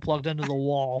dildo plugged into the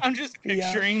wall. I'm just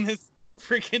picturing this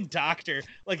freaking doctor,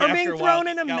 like, or being thrown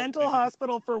in a mental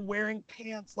hospital for wearing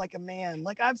pants like a man.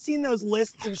 Like, I've seen those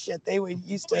lists and shit they would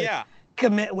used to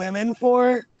commit women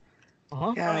for.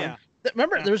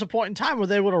 Remember, there was a point in time where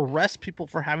they would arrest people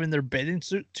for having their bathing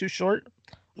suit too short,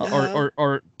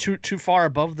 or too far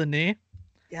above the knee.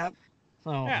 Yep.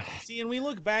 Oh. Yeah. See, and we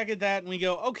look back at that and we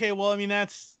go, okay, well, I mean,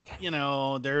 that's, you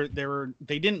know,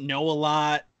 they didn't know a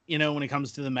lot, you know, when it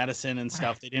comes to the medicine and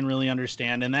stuff. They didn't really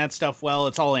understand, and that stuff, well,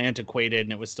 it's all antiquated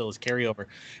and it was still his carryover.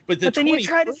 But then you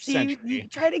try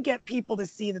to get people to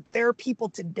see that there are people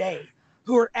today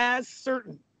who are as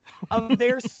certain of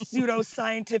their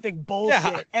pseudoscientific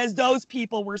bullshit as those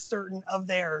people were certain of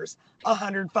theirs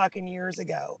 100 fucking years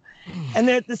ago, and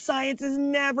that the science is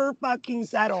never fucking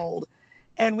settled.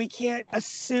 And we can't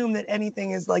assume that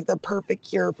anything is like the perfect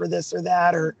cure for this or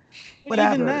that or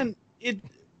whatever. Even then,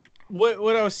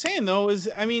 what I was saying though is,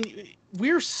 I mean,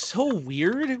 we're so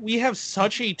weird. We have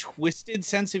such a twisted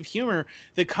sense of humor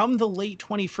that come the late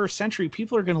 21st century,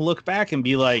 people are going to look back and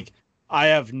be like, I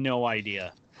have no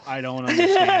idea. I don't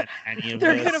understand any of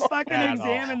They're this. They're going to fucking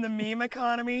examine the meme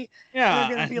economy. Yeah.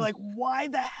 They're going to be like, why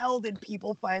the hell did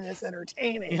people find this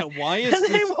entertaining? Yeah, why is this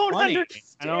they won't funny?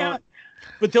 understand.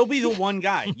 But there'll be the one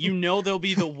guy. There'll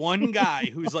be the one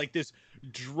guy who's like this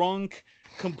drunk,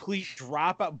 complete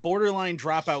borderline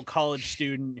dropout college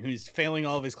student who's failing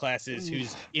all of his classes,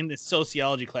 who's in the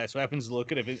sociology class, who happens to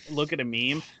look at a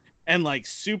meme and like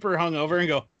super hungover and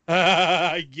go,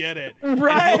 I get it.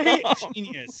 Right.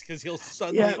 Genius, because he'll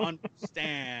suddenly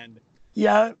understand.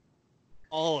 Yeah.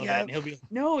 All of it. And he'll be like,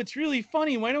 no, it's really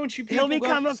funny. Why don't you? He'll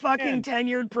become a fucking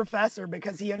tenured professor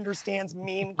because he understands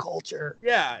meme culture.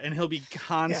 Yeah, and he'll be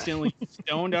constantly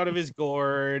stoned out of his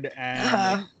gourd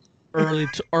and early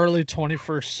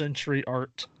 21st century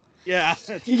art. Yeah.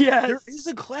 Yes. There is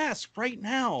a class right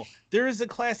now. There is a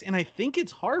class, and I think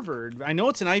it's Harvard. I know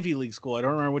it's an Ivy League school. I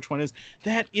don't remember which one it is.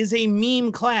 That is a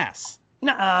meme class.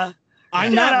 Nuh-uh.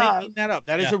 I'm not making that up.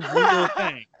 That is a real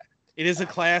thing. It is a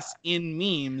class in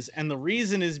memes, and the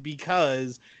reason is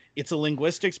because it's a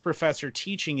linguistics professor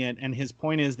teaching it, and his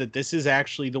point is that this is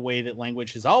actually the way that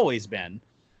language has always been,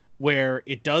 where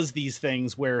it does these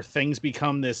things where things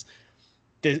become this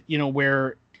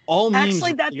where all memes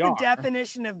actually that's really the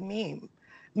definition of meme.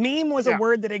 Meme was a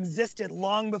word that existed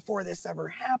long before this ever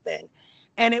happened,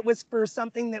 and it was for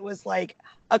something that was like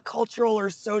a cultural or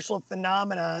social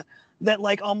phenomena that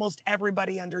like almost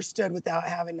everybody understood without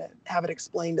having to have it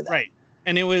explained to them. Right.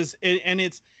 And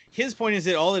it's his point is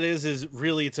that all it is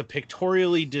really it's a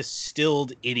pictorially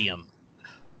distilled idiom.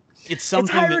 It's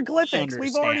something. It's hieroglyphics.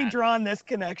 We've already drawn this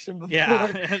connection before.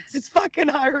 Yeah, it's fucking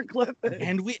hieroglyphics.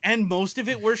 And most of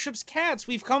it worships cats.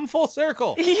 We've come full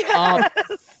circle. Yes.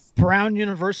 Brown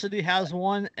University has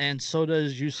one, and so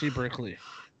does UC Berkeley.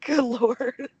 Good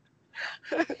Lord.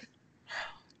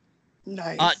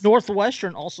 Nice.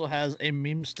 Northwestern also has a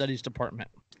meme studies department.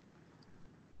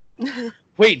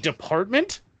 Wait,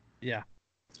 department? Yeah.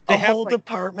 They have whole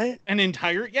department? An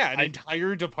entire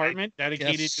department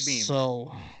dedicated to memes.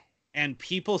 So. And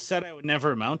people said I would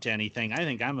never amount to anything. I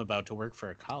think I'm about to work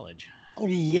for a college. Oh,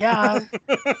 yeah.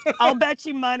 I'll bet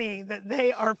you money that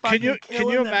they are fucking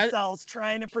killing themselves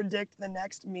trying to predict the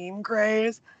next meme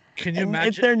craze. Can you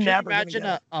imagine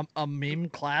a meme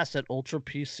class at Ultra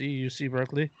PC UC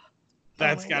Berkeley?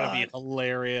 That's gotta be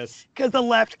hilarious. Because the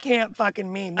left can't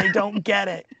fucking meme. They don't get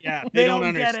it. Yeah, they don't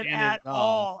understand get it at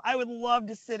all. I would love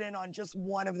to sit in on just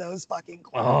one of those fucking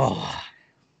classes.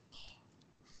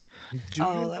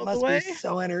 That must be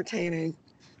so entertaining.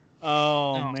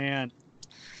 Oh man.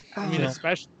 I mean,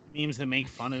 especially memes that make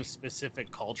fun of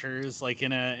specific cultures, like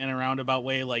in a roundabout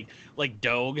way, like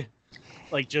Doge,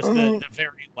 like just the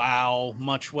very wow,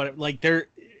 much what like they're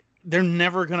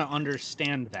never gonna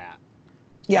understand that.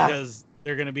 Yeah. Because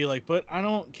they're going to be like, but I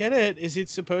don't get it. Is it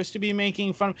supposed to be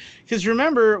making fun? Because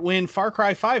remember when Far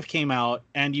Cry 5 came out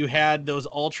and you had those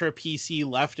ultra PC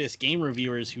leftist game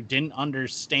reviewers who didn't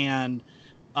understand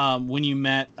when you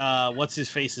met what's his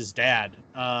face's dad.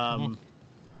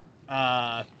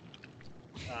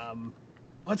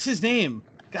 What's his name?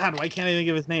 God, why can't I think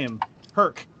of his name?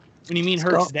 Herc. When you meet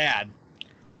Herc's dad.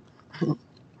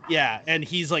 Yeah, and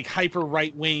he's like hyper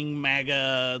right-wing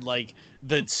MAGA, like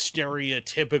the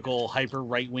stereotypical hyper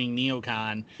right-wing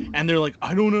neocon, and they're like,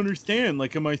 I don't understand.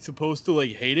 Like, am I supposed to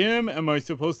like hate him? Am I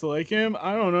supposed to like him?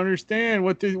 I don't understand.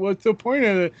 What's the point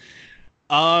of it?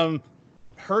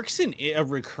 Herc's a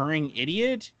recurring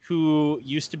idiot who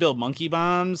used to build monkey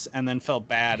bombs and then felt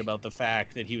bad about the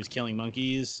fact that he was killing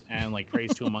monkeys and like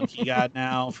prays to a monkey god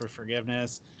now for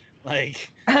forgiveness.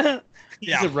 Like,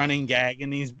 he's a running gag in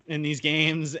these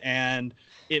games, and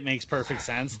it makes perfect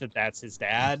sense that that's his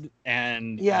dad,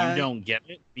 and you don't get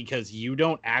it because you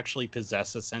don't actually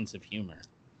possess a sense of humor.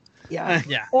 Yeah.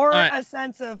 Yeah. Or a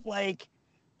sense of like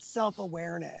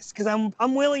self-awareness, because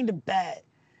I'm willing to bet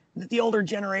that the older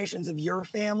generations of your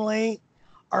family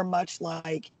are much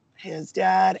like his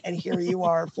dad, and here you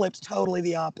are flipped totally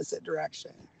the opposite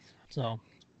direction. So, all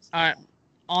right.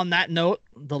 On that note,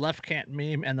 the left can't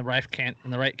meme and the right can't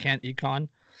econ.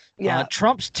 Yeah.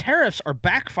 Trump's tariffs are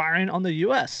backfiring on the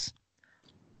U.S.,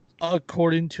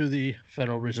 according to the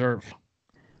Federal Reserve.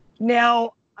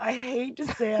 Now, I hate to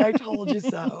say I told you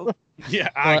so. Yeah,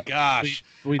 gosh.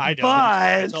 I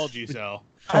told you so.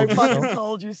 I fucking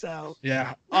told you so.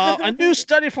 Yeah. A new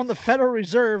study from the Federal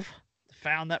Reserve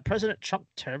found that President Trump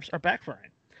tariffs are backfiring.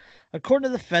 According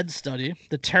to the Fed study,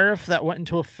 the tariff that went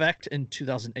into effect in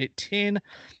 2018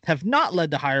 have not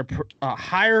led to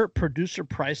higher producer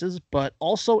prices, but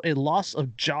also a loss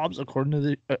of jobs, according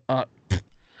to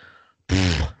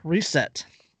the reset.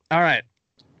 All right.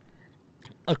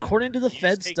 According to the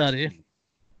Fed study,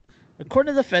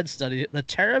 the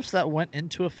tariffs that went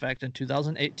into effect in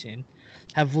 2018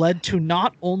 have led to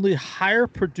not only higher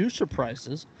producer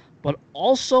prices, but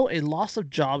also a loss of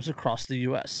jobs across the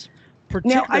U.S.,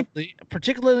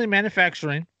 particularly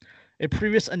manufacturing, A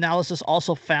previous analysis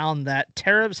also found that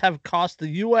tariffs have cost the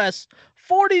U.S.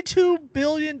 $42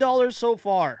 billion so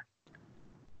far.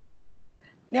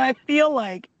 Now, I feel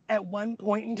like at one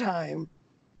point in time,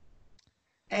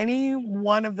 any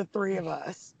one of the three of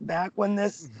us, back when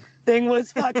this thing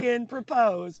was fucking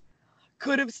proposed,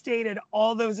 could have stated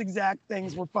all those exact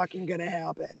things were fucking going to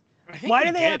happen. Why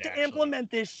do they have to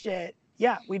implement this shit?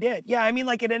 Yeah, we did. Yeah, I mean,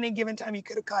 like at any given time, you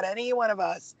could have caught any one of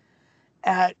us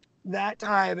at that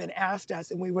time and asked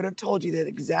us, and we would have told you that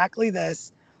exactly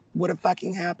this would have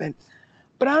fucking happened.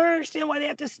 But I don't understand why they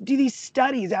have to do these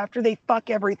studies after they fuck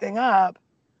everything up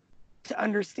to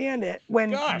understand it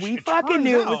when we fucking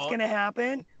knew it was going to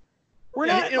happen. We're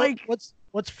not like...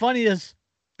 What's funny is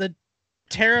the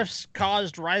tariffs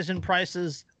caused rise in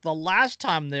prices the last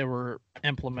time they were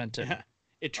implemented. Yeah.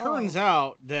 It turns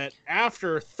out that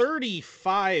after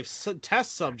 35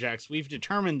 test subjects, we've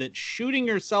determined that shooting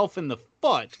yourself in the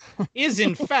foot is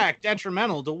in fact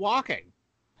detrimental to walking.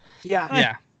 Yeah.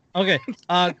 Yeah. Okay.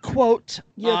 Quote,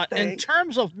 in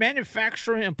terms of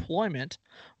manufacturing employment,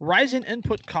 rising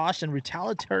input costs and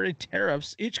retaliatory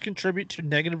tariffs each contribute to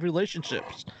negative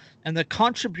relationships, and the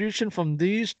contribution from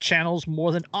these channels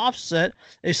more than offset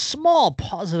a small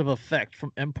positive effect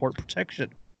from import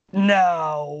protection.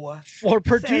 No. For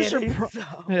producer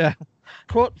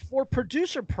quote, for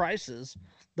producer prices,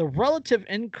 the relative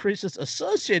increases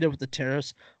associated with the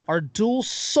tariffs are due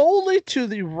solely to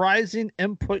the rising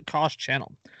input cost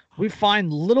channel. We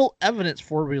find little evidence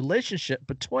for a relationship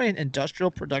between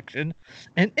industrial production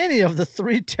and any of the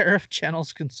three tariff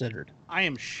channels considered. I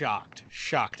am shocked.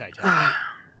 Shocked, I tell you.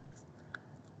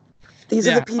 These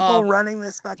are the people running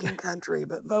this fucking country,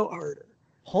 but vote harder.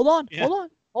 Hold on.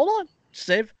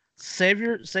 Save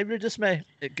your dismay.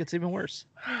 It gets even worse.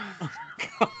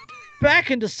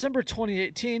 Back in December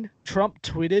 2018, Trump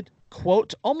tweeted,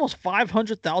 quote, almost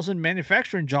 500,000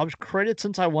 manufacturing jobs created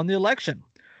since I won the election.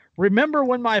 Remember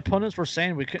when my opponents were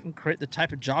saying we couldn't create the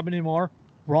type of job anymore?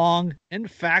 Wrong. In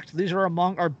fact, these are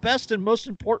among our best and most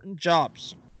important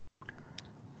jobs.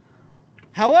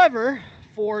 However,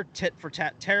 for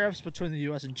tit-for-tat tariffs between the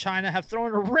U.S. and China have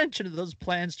thrown a wrench into those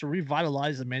plans to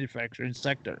revitalize the manufacturing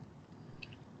sector.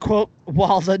 Quote,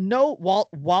 while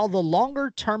the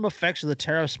longer-term effects of the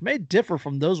tariffs may differ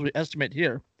from those we estimate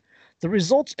here, the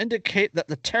results indicate that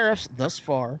the tariffs thus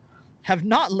far have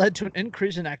not led to an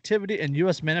increase in activity in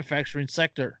U.S. manufacturing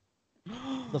sector,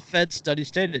 the Fed study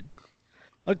stated.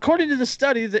 According to the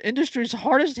study, the industries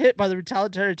hardest hit by the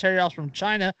retaliatory tariffs from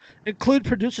China include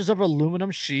producers of aluminum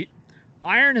sheet,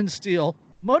 iron and steel,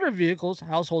 motor vehicles,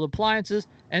 household appliances,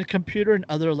 and computer and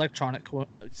other electronic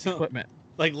equipment.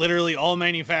 Like literally all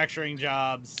manufacturing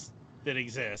jobs that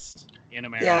exist in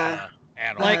America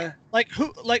at all.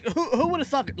 Who would have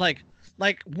thought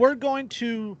like we're going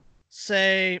to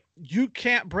say you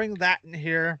can't bring that in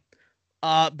here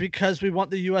because we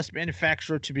want the US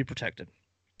manufacturer to be protected.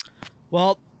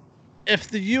 Well, if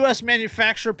the US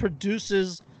manufacturer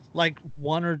produces like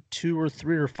 1 or 2 or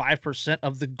 3 or 5%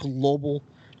 of the global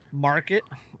market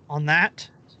on that,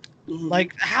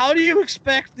 like how do you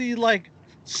expect the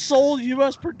sole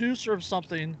U.S. producer of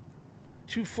something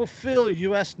to fulfill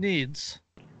U.S. needs?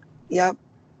 Yep.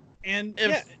 And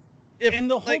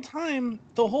the whole time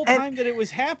that it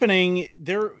was happening,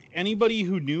 anybody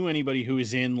who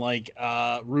is in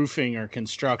roofing or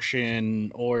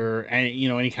construction or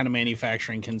any kind of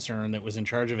manufacturing concern that was in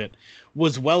charge of it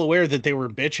was well aware that they were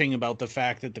bitching about the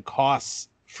fact that the costs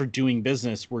for doing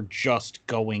business were just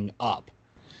going up.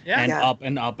 Up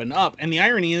and up and up. And the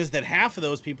irony is that half of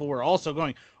those people were also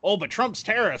going, oh, but Trump's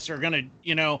tariffs are going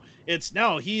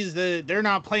to, they're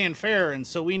not playing fair. And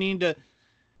so we need to.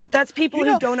 That's people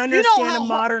who don't understand a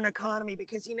modern economy,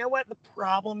 because you know what the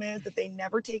problem is that they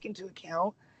never take into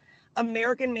account?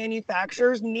 American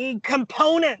manufacturers need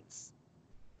components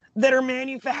that are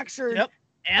manufactured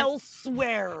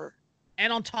elsewhere.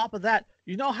 And on top of that,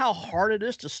 you know how hard it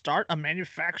is to start a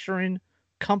manufacturing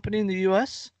company in the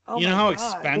U.S.? Oh, you know how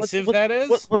expensive that is?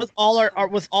 With all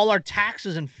our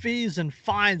taxes and fees and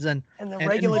fines and the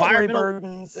regulatory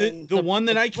burdens. The one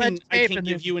that I can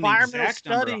give you an exact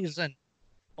number.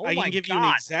 I can give you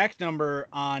an exact number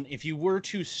on if you were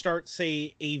to start,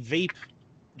 say, a vape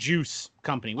juice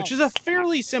company, which is a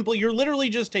fairly simple. You're literally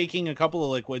just taking a couple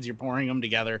of liquids, you're pouring them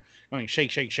together, going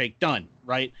shake, shake, shake, done,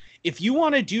 right? If you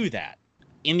want to do that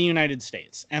in the United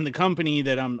States, and the company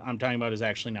that I'm talking about is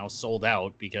actually now sold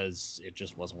out because it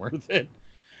just wasn't worth it.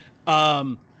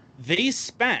 They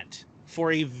spent,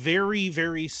 for a very,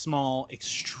 very small,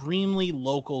 extremely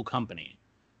local company,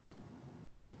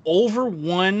 over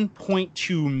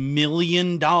 $1.2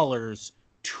 million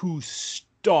to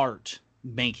start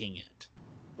making it.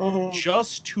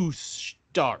 just to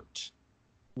start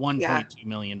 $1.2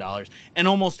 million. And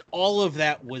almost all of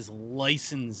that was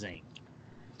licensing.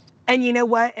 And you know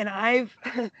what? And I've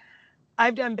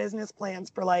done business plans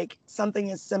for like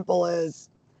something as simple as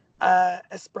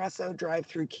espresso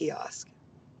drive-through kiosk,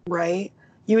 right?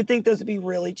 You would think those would be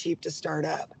really cheap to start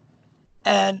up.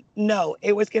 And no,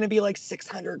 it was going to be like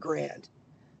 600 grand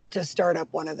to start up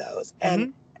one of those.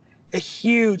 And a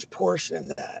huge portion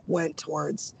of that went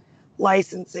towards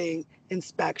licensing,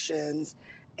 inspections,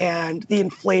 and the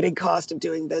inflated cost of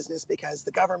doing business because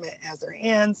the government has their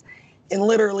hands in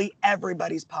literally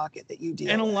everybody's pocket that you deal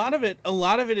with. And a lot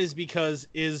of it is because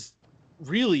the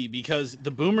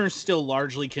boomers still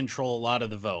largely control a lot of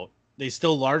the vote. They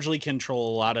still largely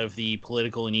control a lot of the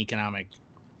political and economic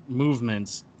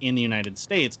movements in the United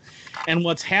States. And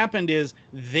what's happened is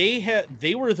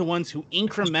they were the ones who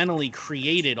incrementally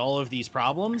created all of these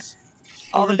problems.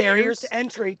 All the barriers to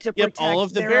entry to protect all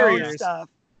of the their barriers. own stuff.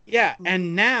 Yeah,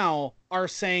 and now are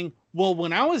saying, well,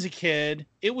 when I was a kid,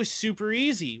 it was super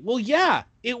easy. Well, yeah,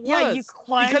 it was. Yeah, you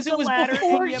climbed because the it was ladder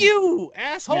before you,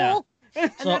 asshole. Yeah.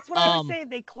 And So, that's what I was saying.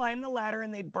 They climbed the ladder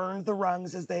and they burned the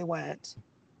rungs as they went.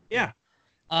 Yeah.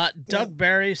 Doug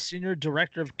Barry, Senior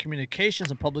Director of Communications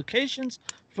and Publications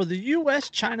for the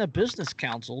U.S.-China Business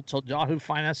Council, told Yahoo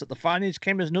Finance that the findings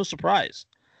came as no surprise.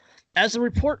 As the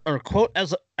report, or quote,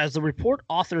 as the report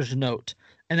authors note,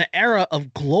 in an era of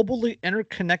globally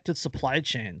interconnected supply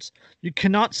chains, you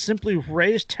cannot simply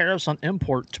raise tariffs on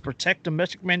import to protect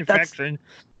domestic manufacturing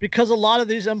because a lot of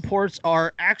these imports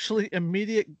are actually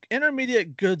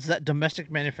intermediate goods that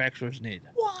domestic manufacturers need.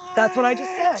 What? That's what I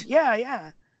just said.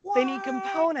 Yeah. What? They need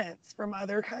components from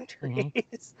other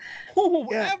countries.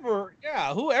 Whoever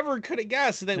could have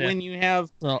guessed that when you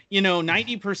have,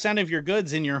 90% of your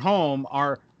goods in your home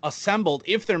are assembled,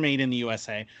 if they're made in the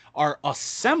USA, are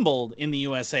assembled in the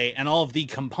USA, and all of the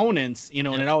components, and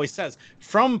it always says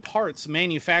from parts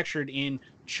manufactured in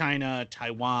China,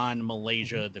 Taiwan,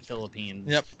 Malaysia, the Philippines.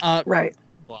 Yep. Right.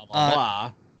 Blah, blah,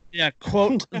 blah. Yeah,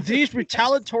 quote, these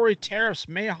retaliatory tariffs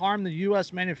may harm the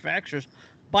U.S. manufacturers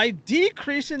by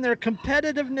decreasing their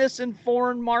competitiveness in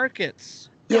foreign markets.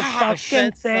 You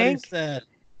fucking think?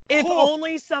 If Oh.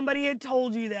 only somebody had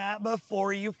told you that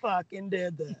before you fucking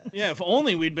did this. Yeah, if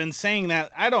only we'd been saying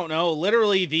that, I don't know,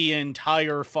 literally the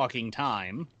entire fucking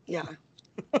time. Yeah.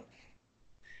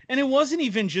 And it wasn't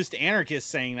even just anarchists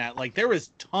saying that. Like, there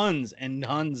was tons and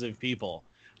tons of people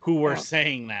who were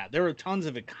saying that. There were tons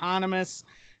of economists.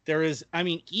 There is,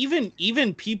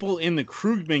 even people in the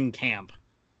Krugman camp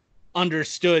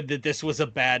understood that this was a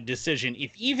bad decision.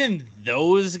 If even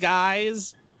those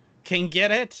guys can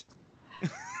get it.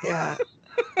 Yeah.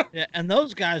 Yeah, and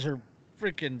those guys are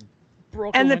freaking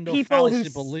broken and the window people fallacy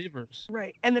believers.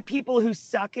 Right. And the people who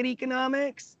suck at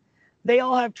economics, they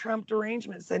all have Trump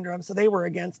derangement syndrome, so they were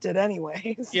against it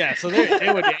anyways. Yeah, so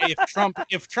they would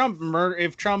if Trump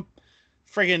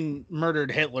friggin'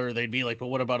 murdered Hitler, they'd be like, but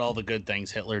what about all the good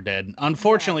things Hitler did?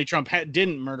 Unfortunately, Trump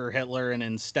didn't murder Hitler, and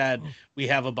instead we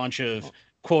have a bunch of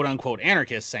quote unquote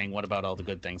anarchists saying, what about all the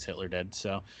good things Hitler did?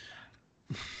 So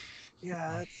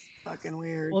yeah, that's fucking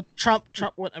weird. Well, Trump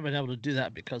wouldn't have been able to do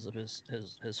that because of his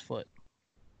foot.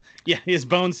 Yeah, his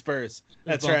bone spurs.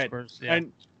 That's right. Spurs, yeah.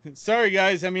 Sorry,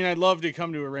 guys. I'd love to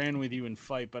come to Iran with you and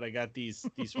fight, but I got these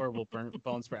horrible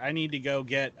bone spurs. I need to go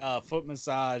get foot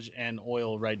massage and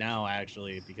oil right now,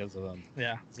 actually, because of them.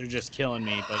 Yeah, they're just killing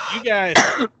me. But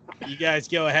you guys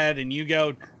go ahead and you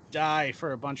go die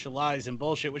for a bunch of lies and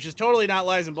bullshit, which is totally not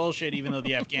lies and bullshit, even though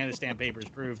the Afghanistan papers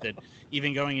prove that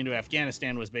even going into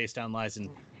Afghanistan was based on lies and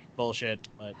bullshit.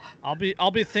 But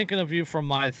I'll be thinking of you from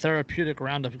my therapeutic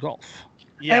round of golf.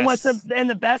 Yes. And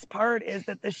the best part is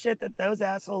that the shit that those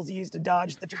assholes use to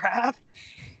dodge the draft,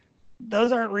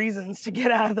 those aren't reasons to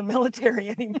get out of the military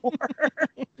anymore.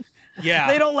 Yeah.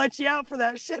 They don't let you out for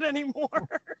that shit anymore.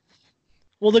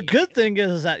 Well, the good thing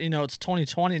is that, it's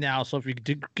 2020 now, so if you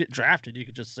did get drafted, you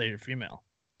could just say you're female.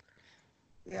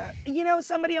 Yeah.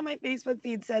 Somebody on my Facebook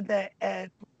feed said that a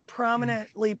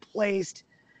prominently placed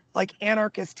like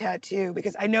anarchist tattoo,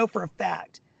 because I know for a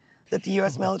fact that the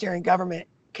U.S. military and government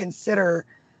consider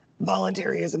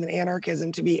voluntarism and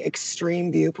anarchism to be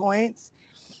extreme viewpoints,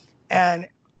 and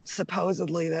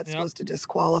supposedly that's supposed to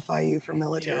disqualify you from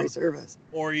military service.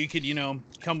 Or you could,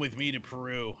 come with me to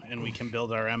Peru and we can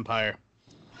build our empire.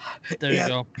 There you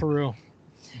go, Peru.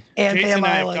 And Jason and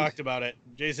I Island. have talked about it.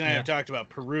 Jason and I have talked about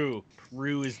Peru.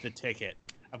 Peru is the ticket.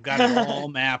 I've got it all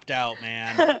mapped out,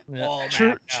 man. All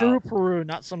true out. Peru,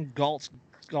 not some Gulch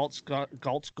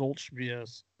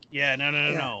BS. Yeah,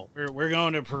 no. We're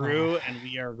going to Peru, and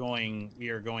we are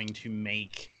going to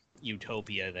make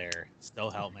utopia there. Still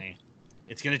help me.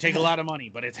 It's going to take a lot of money,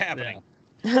 but it's happening.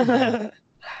 Yeah.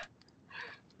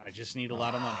 I just need a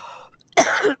lot of money.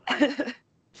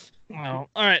 Oh,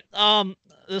 all right.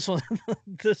 This one,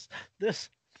 this.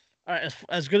 All right,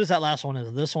 as good as that last one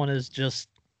is, this one is just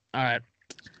all right.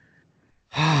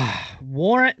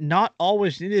 Warrant not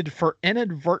always needed for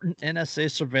inadvertent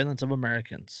NSA surveillance of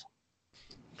Americans.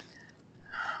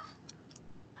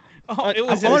 Oh, it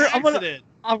was I'm an gonna- accident.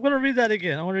 I'm gonna read that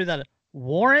again.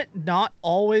 Warrant not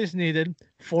always needed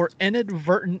for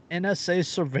inadvertent NSA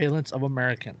surveillance of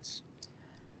Americans.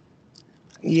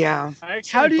 Yeah. I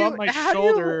actually bumped my how do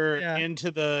shoulder you- yeah.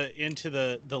 into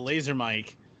the laser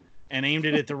mic and aimed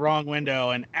it at the wrong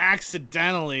window and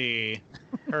accidentally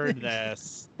heard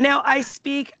this. Now I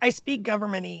speak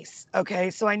governmentese, okay?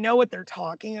 So I know what they're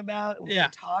talking about. What Yeah.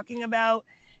 they're talking about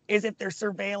is if they're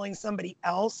surveilling somebody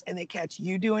else and they catch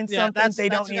you doing Yeah, something, they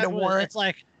don't need a exactly what it is.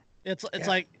 warrant. It's Yeah.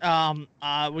 like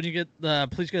when you get the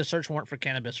police get a search warrant for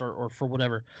cannabis or for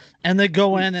whatever, and they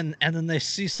go in and then they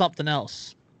see something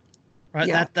else, right?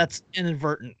 Yeah. That's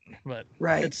inadvertent, but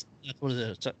Right. that's what it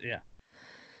is. So, yeah,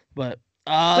 but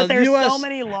But the there's US, so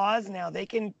many laws now. They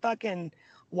can fucking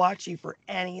watch you for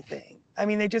anything. I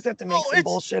mean, they just have to make some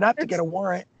bullshit up to get a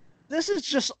warrant. This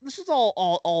is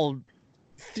all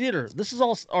theater. This is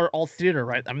all theater,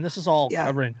 right? I mean, this is all Yeah.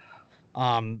 covering.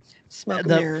 Smoke and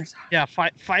the- mirrors. Yeah,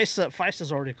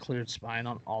 FISA's already cleared spying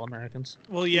on all Americans.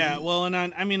 Well, yeah. Well, and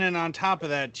on top of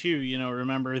that too,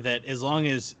 remember that as long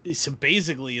as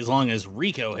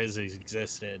RICO has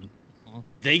existed,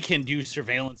 they can do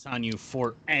surveillance on you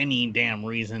for any damn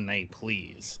reason they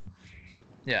please.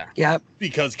 Yeah. Yep.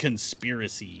 Because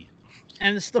conspiracy.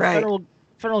 And it's the Right. federal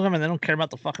government. They don't care about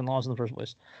the fucking laws in the first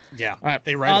place. Yeah. All right.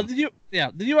 They write 'em. The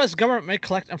U.S. government may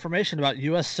collect information about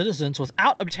U.S. citizens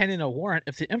without obtaining a warrant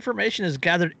if the information is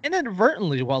gathered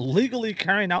inadvertently while legally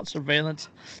carrying out surveillance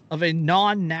of a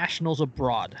non-nationals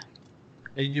abroad.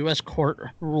 A U.S. court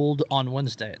ruled on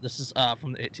Wednesday. This is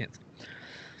from the 18th.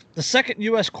 The Second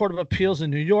U.S. Court of Appeals in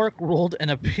New York ruled an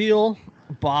appeal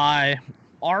by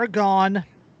Argonne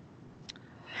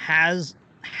Hasbadrami,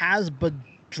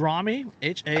 Hasbajrami.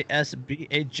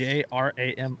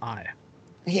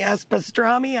 He has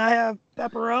pastrami. I have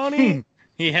pepperoni.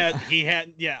 He had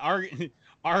Argon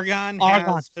Argonne.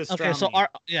 has pastrami. Okay,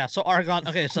 so Argonne.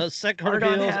 Okay, so Second Court of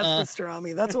Argonne Appeals has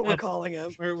pastrami. That's what we're calling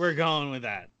him. We're going with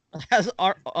that. has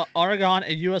Argonne,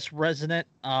 a U.S. resident,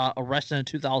 arrested in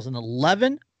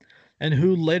 2011, and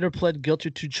who later pled guilty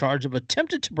to charge of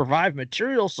attempted to provide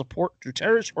material support to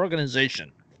terrorist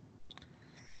organization.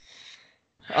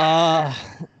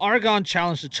 Argonne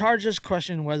challenged the charges,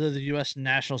 questioning whether the U.S.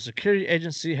 National Security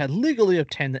Agency had legally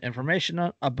obtained the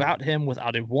information about him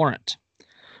without a warrant.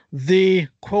 The,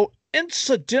 quote,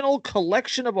 incidental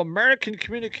collection of American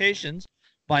communications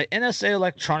by NSA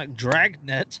electronic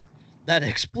dragnet that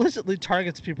explicitly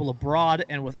targets people abroad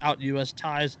and without U.S.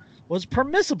 ties was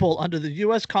permissible under the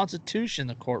U.S. Constitution,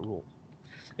 the court ruled.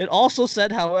 It also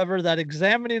said, however, that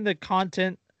examining the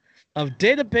content of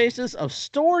databases of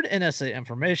stored NSA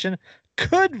information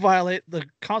could violate the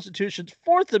Constitution's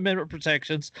Fourth Amendment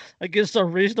protections against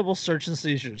unreasonable search and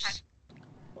seizures.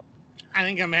 I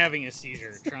think I'm having a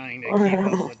seizure trying to keep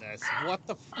up with this. What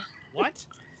the what?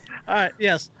 All right,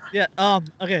 yes. Yeah,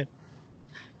 okay.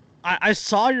 I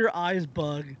saw your eyes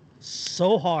bug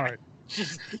so hard.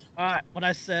 All right, when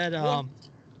I said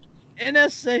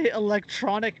NSA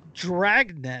electronic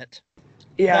dragnet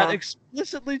Yeah. that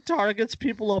explicitly targets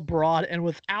people abroad and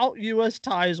without U.S.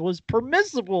 ties was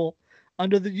permissible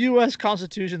under the U.S.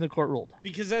 Constitution, the court ruled.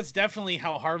 Because that's definitely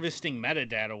how harvesting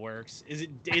metadata works.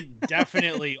 It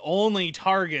definitely only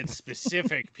targets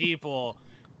specific people,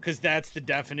 because that's the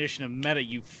definition of meta.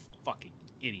 You fucking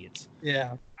idiots.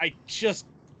 Yeah. I just,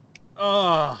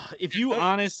 if you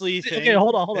honestly think. Okay,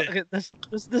 hold on. Okay, this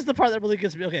is the part that really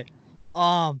gets me. Okay,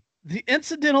 the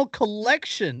incidental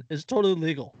collection is totally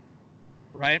legal,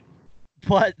 right?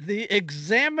 But the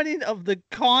examining of the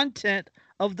content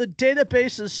of the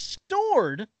databases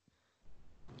stored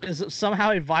is it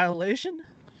somehow a violation?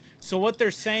 So what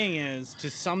they're saying is, to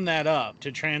sum that up,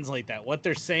 to translate that, what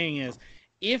they're saying is,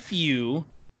 if you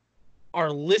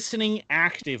are listening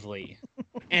actively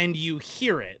and you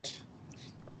hear it,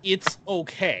 it's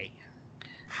okay.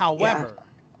 However,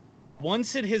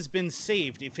 once it has been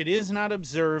saved, if it is not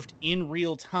observed in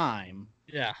real time,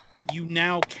 Yeah. you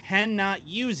now cannot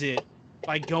use it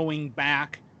by going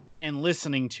back and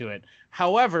listening to it.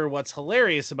 However, what's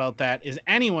hilarious about that is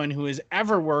anyone who has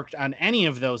ever worked on any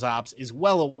of those ops is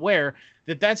well aware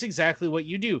that that's exactly what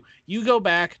you do. You go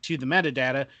back to the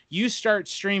metadata, you start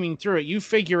streaming through it, you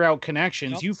figure out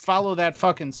connections, you follow that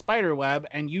fucking spider web,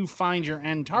 and you find your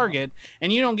end target,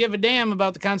 and you don't give a damn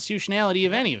about the constitutionality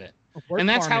of any of it. And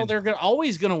that's how they're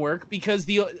always going to work, because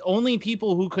the only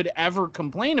people who could ever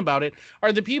complain about it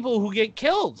are the people who get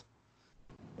killed.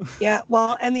 Yeah,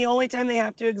 well, and the only time they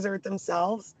have to exert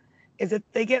themselves is if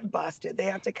they get busted. They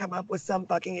have to come up with some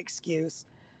fucking excuse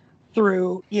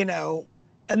through,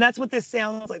 and that's what this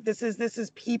sounds like. This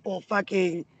is people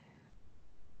fucking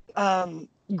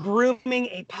grooming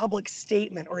a public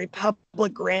statement or a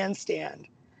public grandstand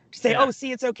to say, "Oh,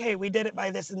 see, it's okay. We did it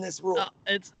by this and this rule."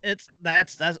 That's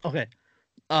okay.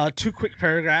 2 quick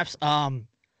paragraphs.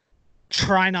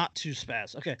 Try not to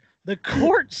spaz. Okay. The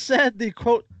court said the,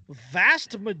 quote,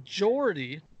 vast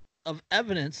majority of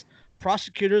evidence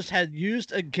prosecutors had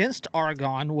used against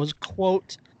Argonne was,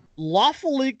 quote,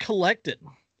 lawfully collected,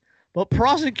 but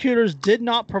prosecutors did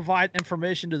not provide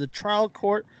information to the trial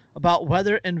court about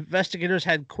whether investigators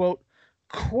had, quote,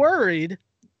 queried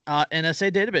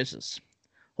NSA databases.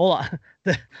 Hold on.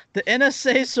 The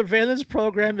NSA surveillance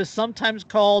program is sometimes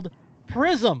called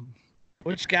PRISM,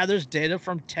 which gathers data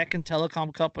from tech and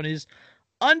telecom companies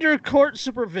under court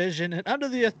supervision and under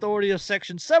the authority of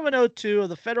Section 702 of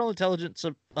the Federal Intelligence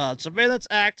Surveillance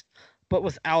Act, but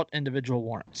without individual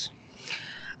warrants.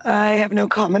 I have no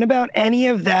comment about any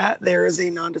of that. There is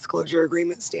a non-disclosure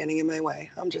agreement standing in my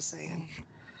way. I'm just saying.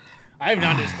 I have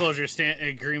non-disclosure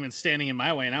agreements standing in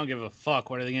my way, and I don't give a fuck.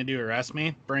 What are they going to do? Arrest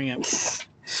me? Bring it.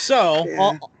 So,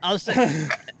 yeah. I'll say,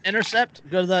 Intercept.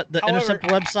 Go to the Intercept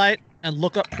website and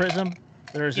look up PRISM.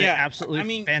 There's an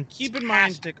absolutely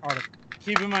fantastic article.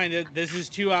 Keep in mind that this is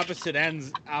two opposite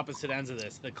ends of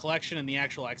this. The collection and the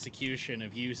actual execution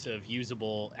of use of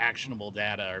usable, actionable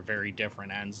data are very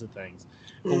different ends of things.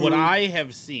 But what I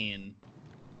have seen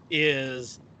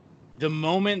is the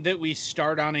moment that we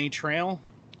start on a trail,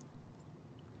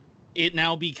 it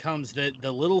now becomes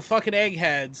the little fucking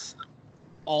eggheads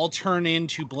all turn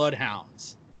into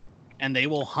bloodhounds. And they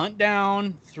will hunt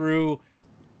down through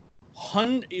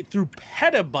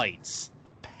petabytes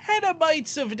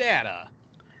of data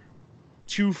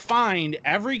to find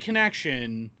every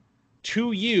connection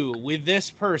to you with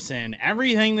this person,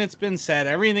 everything that's been said,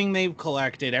 everything they've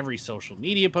collected, every social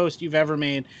media post you've ever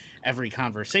made, every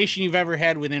conversation you've ever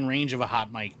had within range of a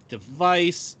hot mic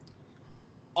device,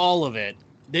 all of it.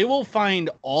 They will find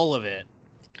all of it,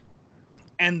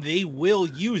 and they will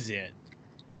use it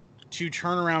to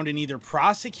turn around and either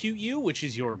prosecute you, which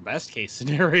is your best case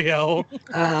scenario,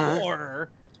 or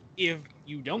if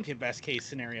you don't get best case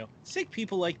scenario, sick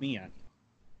people like me on.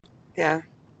 Yeah.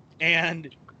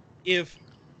 And if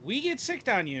we get sicked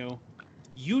on you,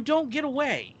 you don't get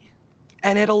away.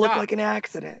 And it'll look like an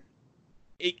accident.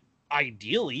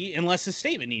 Ideally, unless a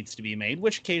statement needs to be made,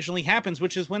 which occasionally happens,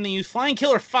 which is when they use flying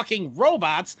killer fucking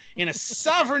robots in a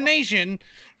sovereign nation.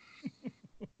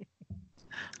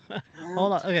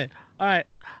 Hold on. Okay. All right.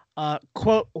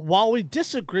 Quote, while we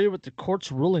disagree with the court's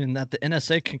ruling that the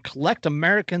NSA can collect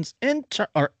Americans'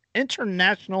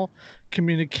 international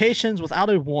communications without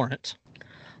a warrant,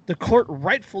 the court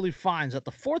rightfully finds that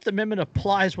the Fourth Amendment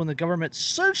applies when the government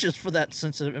searches for that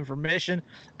sensitive information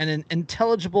in an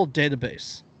intelligible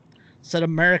database, said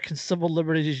American Civil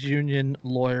Liberties Union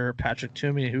lawyer Patrick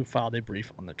Toomey, who filed a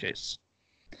brief on the case.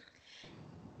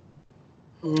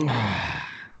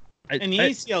 And the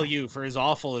ACLU, for as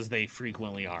awful as they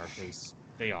frequently are, because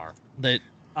they are. They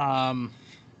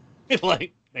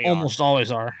almost always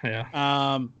are,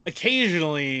 yeah.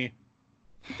 Occasionally,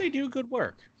 they do good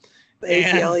work. The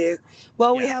ACLU.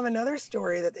 Well, we have another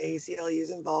story that the ACLU is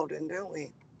involved in, don't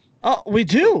we? Oh, we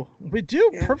do. We do.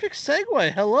 Yeah. Perfect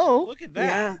segue. Hello. Look at that.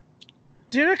 Yeah.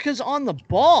 Derek is on the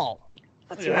ball.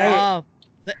 That's right.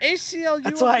 The ACLU.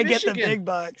 That's why I get the big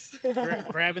bucks.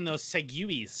 Grabbing those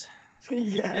segues.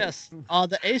 Yes.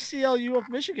 The ACLU of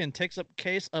Michigan takes up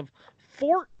case of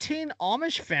 14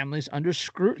 Amish families under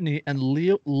scrutiny in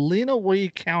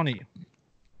Lenawee County.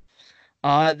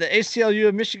 The ACLU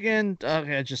of Michigan.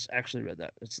 Okay, I just actually read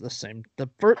that. It's the same.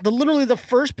 Literally the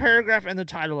first paragraph and the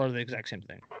title are the exact same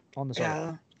thing on this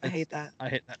article. I hate that. I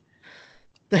hate that.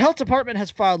 The health department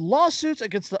has filed lawsuits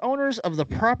against the owners of the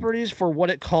properties for what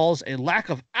it calls a lack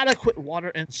of adequate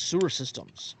water and sewer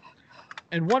systems.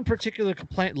 And one particular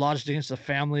complaint lodged against the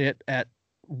family at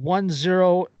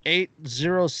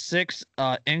 10806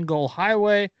 Engel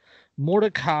Highway,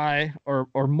 Mordecai.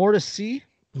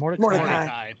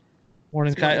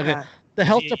 Okay. The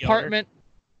health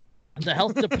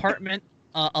department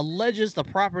alleges the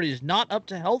property is not up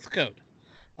to health code.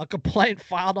 A complaint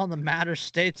filed on the matter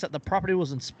states that the property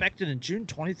was inspected in June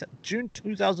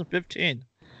 2015.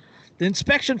 The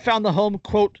inspection found the home,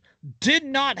 quote, did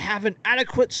not have an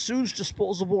adequate sewage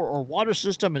disposal or water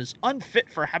system and is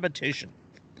unfit for habitation.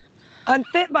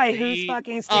 Unfit by whose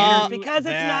fucking standards? Because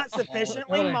it's not hold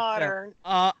sufficiently on. modern.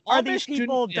 Are these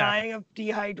people dying of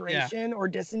dehydration or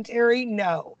dysentery?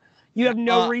 No. You have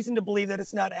no reason to believe that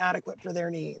it's not adequate for their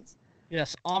needs.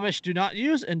 Yes, Amish do not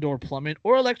use indoor plumbing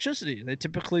or electricity. They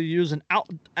typically use an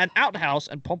outhouse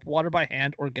and pump water by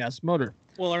hand or gas motor.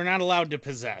 Well, are not allowed to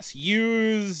possess.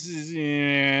 Use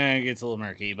gets a little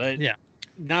murky, but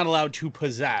not allowed to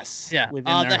possess. Yeah.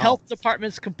 The health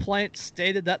department's complaint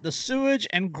stated that the sewage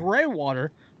and gray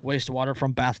water, wastewater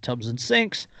from bathtubs and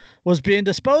sinks, was being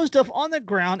disposed of on the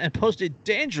ground and posed a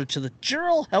danger to the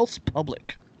general health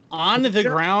public. On the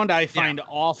ground, I find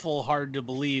awful hard to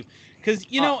believe. Because,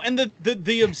 you know, and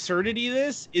the absurdity of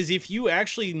this is if you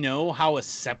actually know how a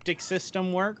septic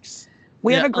system works.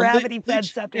 We have a gravity-fed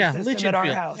septic system at our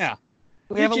house. Yeah.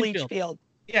 We have a leach field.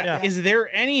 Yeah. Is there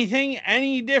anything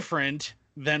any different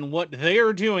than what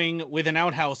they're doing with an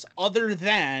outhouse other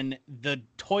than the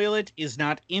toilet is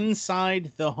not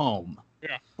inside the home?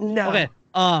 Yeah. No. Okay.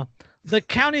 The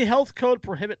county health code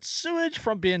prohibits sewage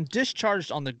from being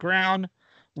discharged on the ground.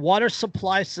 Water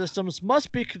supply systems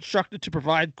must be constructed to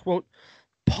provide, quote,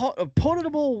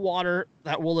 potable water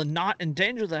that will not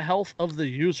endanger the health of the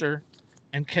user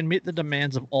and can meet the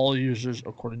demands of all users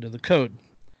according to the code.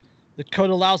 The code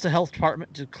allows the health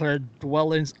department to declare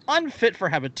dwellings unfit for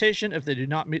habitation if they do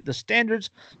not meet the standards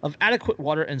of adequate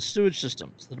water and sewage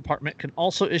systems. The department can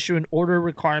also issue an order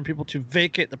requiring people to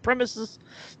vacate the premises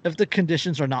if the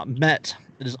conditions are not met.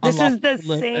 It is unlawful.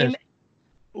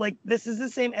 This is the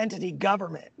same entity,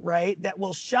 government, right? That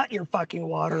will shut your fucking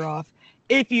water off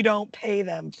if you don't pay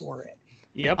them for it.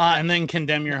 Yep, and then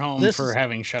condemn your home for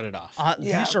having shut it off.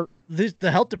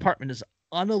 The health department is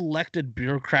unelected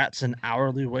bureaucrats and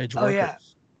hourly wage workers. Oh yeah,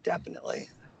 definitely.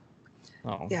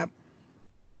 Oh. Yep.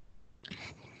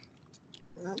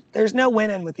 There's no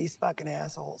winning with these fucking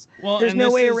assholes. Well, there's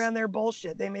no way around their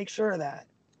bullshit. They make sure of that.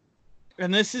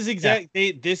 And this is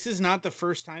this is not the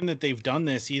first time that they've done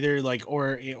this either,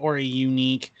 or a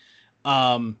unique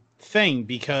thing,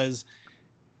 because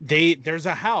there's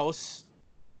a house.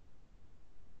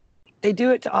 They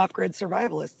do it to off-grid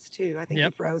survivalists too. I think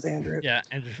you froze, Andrew. Yeah,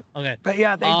 Andrew. Okay. But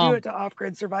yeah, they do it to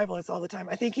off-grid survivalists all the time.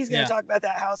 I think he's going to talk about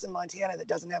that house in Montana that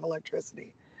doesn't have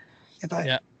electricity.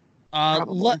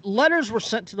 Letters were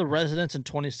sent to the residents in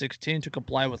 2016 to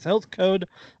comply with health code,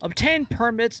 obtain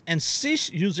permits, and cease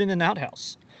using an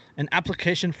outhouse. An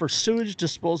application for sewage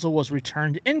disposal was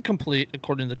returned incomplete,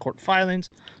 according to the court filings.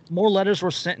 More letters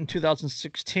were sent in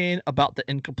 2016 about the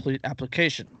incomplete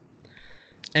application.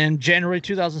 In January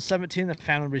 2017, the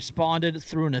family responded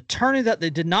through an attorney that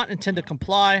they did not intend to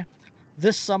comply.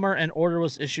 This summer, an order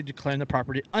was issued declaring the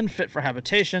property unfit for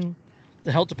habitation.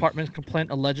 The health department's complaint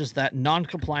alleges that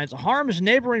non-compliance harms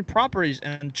neighboring properties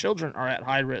and children are at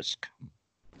high risk.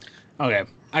 Okay,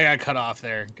 I got cut off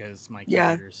there because my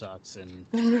computer sucks in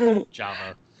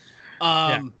Java.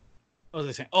 What was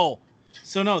I saying? Oh,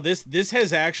 so no, this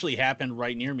has actually happened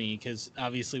right near me because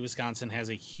obviously Wisconsin has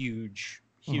a huge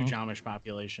Amish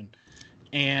population,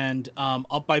 and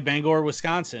up by Bangor,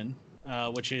 Wisconsin,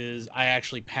 which is I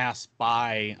actually pass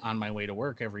by on my way to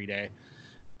work every day.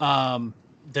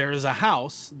 There is a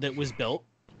house that was built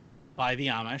by the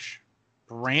Amish,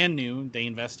 brand new. They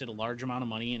invested a large amount of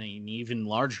money and an even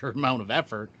larger amount of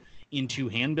effort into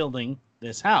hand building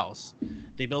this house.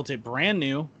 They built it brand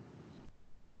new,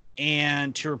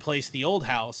 and to replace the old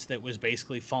house that was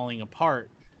basically falling apart,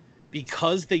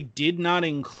 because they did not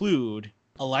include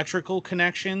electrical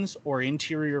connections or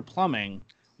interior plumbing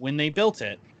when they built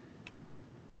it,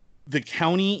 the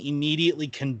county immediately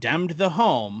condemned the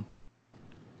home,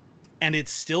 and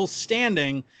it's still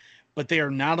standing, but they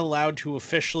are not allowed to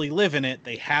officially live in it.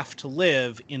 They have to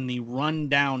live in the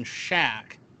rundown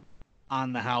shack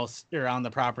on the house or on the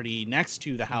property next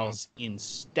to the house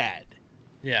instead.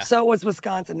 Yeah. So it was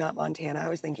Wisconsin, not Montana. I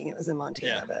was thinking it was in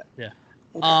Montana, but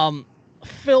okay.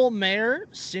 Phil Mayer,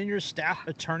 senior staff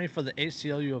attorney for the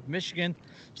ACLU of Michigan,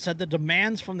 said the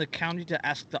demands from the county to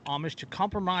ask the Amish to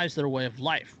compromise their way of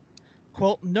life.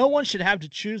 Quote, no one should have to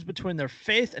choose between their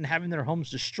faith and having their homes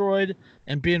destroyed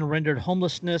and being rendered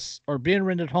homeless,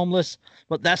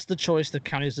 but that's the choice the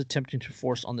county is attempting to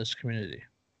force on this community.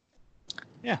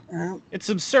 Yeah, it's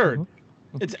absurd.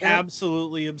 It's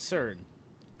absolutely absurd.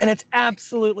 And it's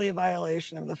absolutely a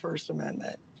violation of the First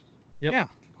Amendment. Yep. Yeah.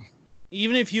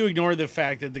 even if you ignore the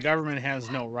fact that the government has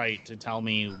no right to tell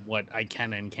me what I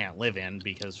can and can't live in,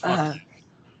 because fuck you.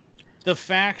 The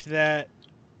fact that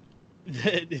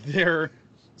they're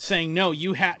saying no,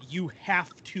 you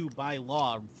have to by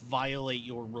law violate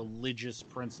your religious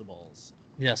principles.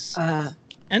 Yes.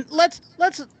 And let's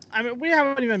I mean, we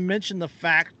haven't even mentioned the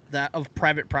fact that of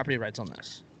private property rights on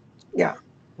this. Yeah.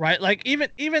 Right? Like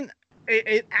even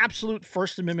a absolute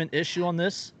First Amendment issue on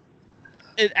this,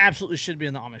 it absolutely should be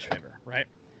in the Amish favor, right?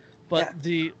 But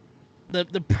the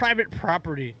private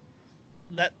property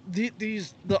that the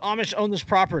Amish own this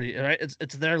property, right?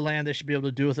 It's their land. They should be able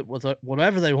to do with it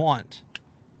whatever they want.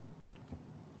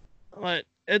 But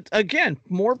it again,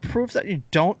 more proof that you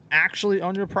don't actually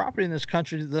own your property in this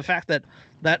country. The fact that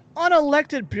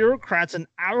unelected bureaucrats and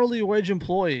hourly wage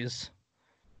employees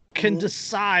can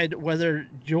decide whether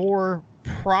your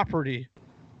property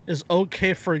is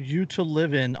okay for you to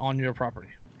live in on your property.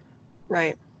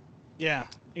 Right. Yeah,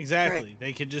 exactly. Right.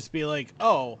 They could just be like,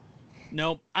 oh,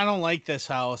 nope, I don't like this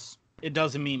house. It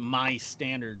doesn't meet my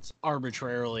standards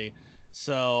arbitrarily.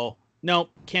 So, nope,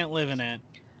 can't live in it.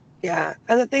 Yeah.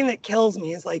 And the thing that kills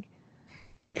me is like,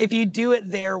 if you do it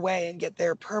their way and get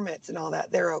their permits and all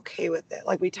that, they're okay with it.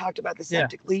 Like we talked about the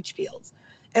septic leach fields.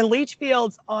 And leach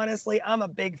fields, honestly, I'm a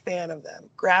big fan of them.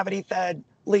 Gravity-fed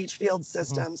leach field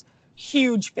systems,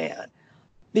 huge fan.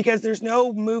 Because there's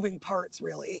no moving parts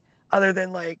really, other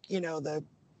than like, you know, the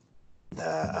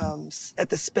at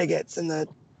the spigots and the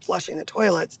flushing the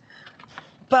toilets.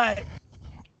 But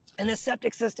in the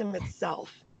septic system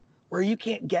itself, where you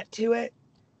can't get to it,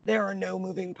 there are no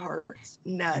moving parts,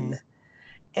 none.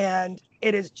 And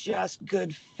it is just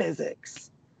good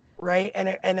physics, right?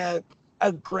 And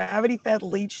a gravity-fed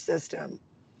leach system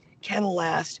can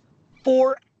last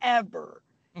forever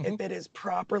if it is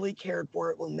properly cared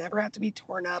for. It will never have to be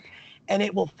torn up, and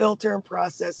it will filter and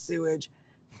process sewage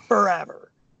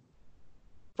forever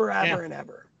and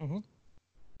ever.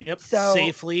 Yep. So,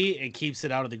 safely. It keeps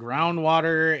it out of the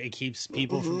groundwater. It keeps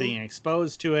people from being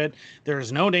exposed to it. There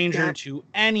is no danger to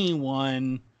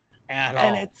anyone at all.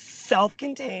 And it's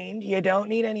self-contained. You don't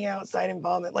need any outside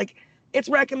involvement. Like it's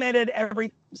recommended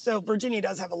so Virginia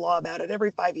does have a law about it. Every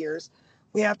 5 years,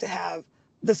 we have to have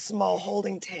the small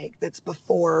holding tank that's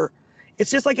before.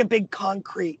 It's just like a big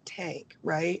concrete tank,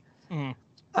 right?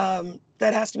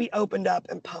 That has to be opened up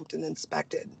and pumped and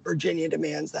inspected. Virginia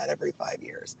demands that every 5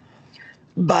 years.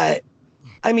 But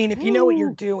I mean, if you know what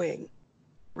you're doing,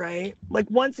 right?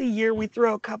 Like once a year, we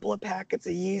throw a couple of packets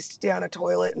of yeast down a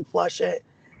toilet and flush it.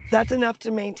 That's enough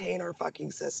to maintain our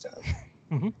fucking system.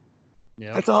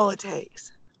 Yeah, that's all it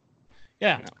takes.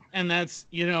 Yeah, and that's,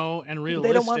 you know, and realistically,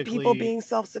 they don't want people being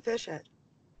self-sufficient.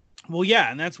 Well, yeah,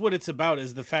 and that's what it's about,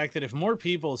 is the fact that if more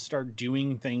people start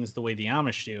doing things the way the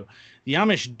Amish do, the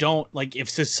Amish don't, like, if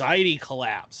society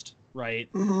collapsed, right,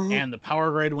 and the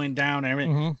power grid went down,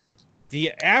 everything,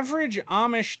 the average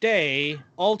Amish day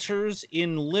alters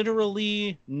in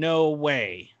literally no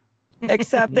way.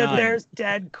 Except that there's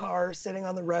dead cars sitting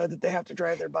on the road that they have to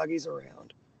drive their buggies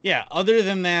around. Yeah, other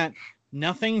than that,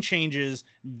 nothing changes.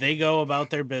 They go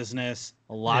about their business.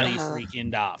 A lot of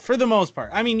freaking off for the most part.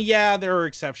 I mean, yeah, there are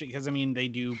exceptions because, I mean, they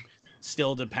do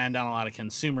still depend on a lot of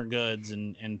consumer goods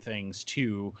and things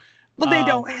too. But they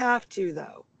don't have to,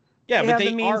 though. Yeah, they but have they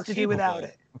the means are to do without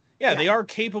it. Yeah, they are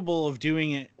capable of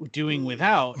doing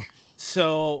without.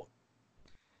 So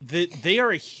they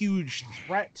are a huge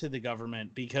threat to the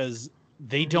government because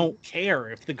they don't care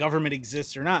if the government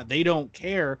exists or not. They don't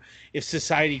care if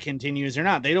society continues or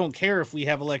not. They don't care if we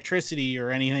have electricity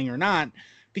or anything or not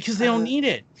because they don't need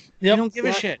it. They don't give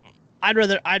a shit. I'd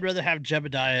rather have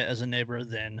Jebediah as a neighbor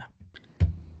than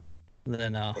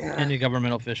any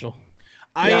government official.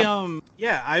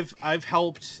 I've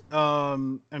helped. I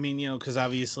mean, you know, because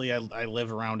obviously I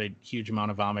live around a huge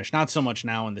amount of Amish. Not so much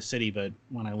now in the city, but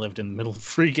when I lived in the middle of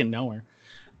freaking nowhere.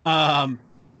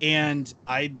 And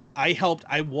I helped.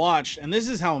 I watched, and this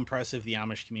is how impressive the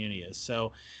Amish community is.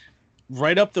 So,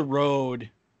 right up the road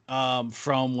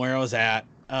from where I was at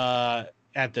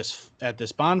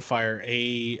this bonfire,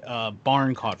 a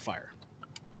barn caught fire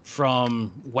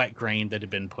from wet grain that had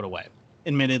been put away.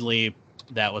 Admittedly,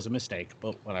 that was a mistake,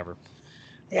 but whatever.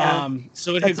 Yeah.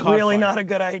 So that's really not a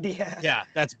good idea. Yeah,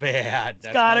 that's bad.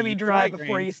 It's got to be dry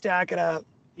before you stack it up.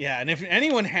 Yeah, and if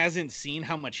anyone hasn't seen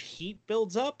how much heat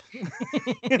builds up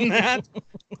in that,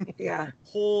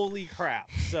 holy crap!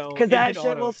 So because that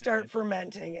shit will start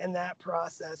fermenting, and that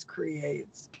process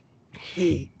creates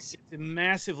heat. It's a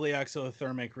massively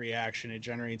exothermic reaction. It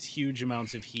generates huge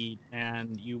amounts of heat,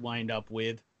 and you wind up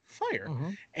with fire.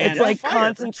 And it's like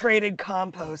concentrated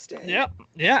composting.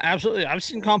 Yeah, absolutely. I've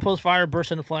seen compost fire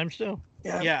burst into flames too.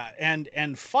 Yeah,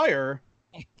 and fire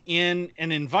in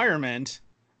an environment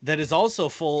that is also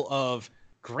full of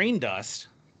grain dust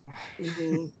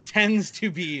tends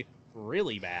to be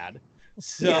really bad.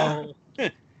 So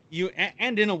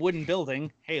and in a wooden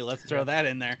building, hey, let's throw that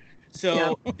in there.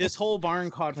 So this whole barn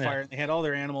caught fire. They had all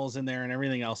their animals in there and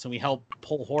everything else, and we helped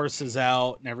pull horses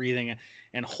out and everything.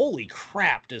 And holy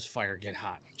crap, does fire get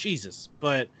hot? Jesus!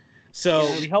 But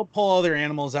so we helped pull all their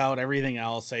animals out, everything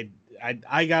else.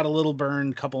 I got a little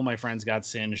burned. A couple of my friends got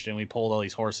singed, and we pulled all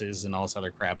these horses and all this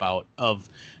other crap out of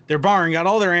their barn. Got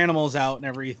all their animals out and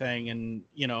everything, and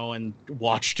and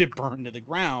watched it burn to the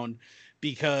ground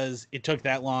because it took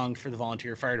that long for the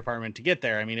volunteer fire department to get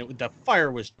there. I mean, the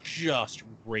fire was just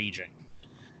raging.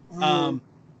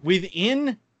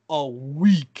 Within a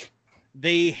week,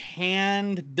 they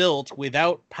hand built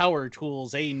without power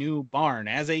tools a new barn.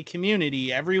 As a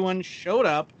community, everyone showed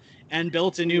up and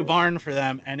built a new barn for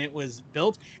them, and it was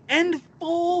built and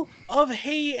full of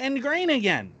hay and grain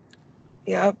again.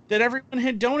 Yep. That everyone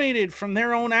had donated from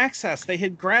their own access. They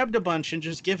had grabbed a bunch and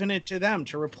just given it to them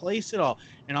to replace it all.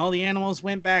 And all the animals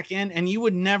went back in, and you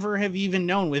would never have even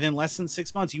known within less than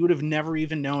 6 months, you would have never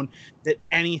even known that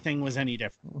anything was any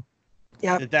different.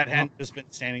 Yeah. That hadn't just been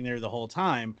standing there the whole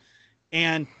time.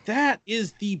 And that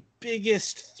is the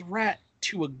biggest threat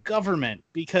to a government,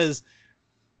 because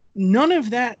none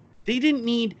of that, they didn't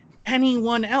need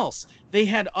anyone else. They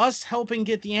had us helping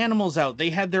get the animals out. They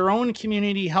had their own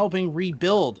community helping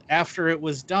rebuild after it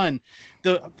was done.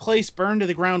 The place burned to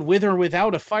the ground with or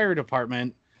without a fire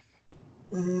department.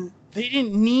 They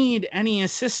didn't need any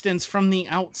assistance from the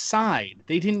outside.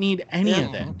 They didn't need any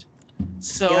of it.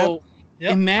 So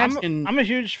imagine. I'm a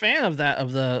huge fan of that.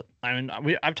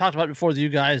 I've talked about it before with you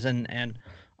guys and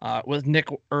with Nick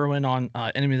Irwin on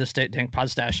Enemy of the State, Dank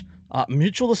Podstash,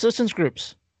 mutual assistance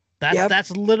groups. That's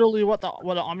literally what an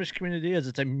Amish community is.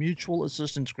 It's a mutual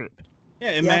assistance group.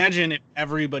 Yeah, imagine if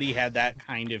everybody had that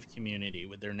kind of community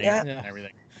with their neighbors and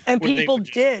everything. And people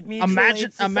did. Imagine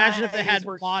if they had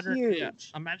modern.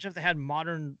 Imagine if they had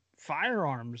modern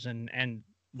firearms and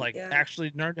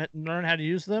actually learn how to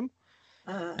use them,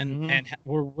 and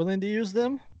were willing to use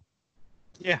them.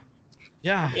 Yeah.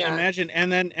 Imagine,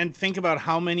 and think about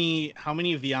how many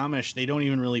of the Amish, they don't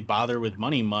even really bother with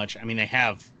money much. I mean, they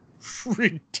have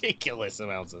ridiculous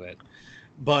amounts of it,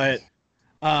 but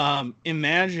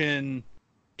imagine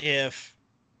if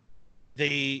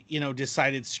they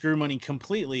decided screw money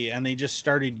completely and they just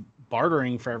started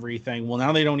bartering for everything. Well,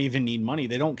 now they don't even need money.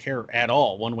 They don't care at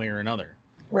all one way or another.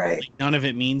 Right. None of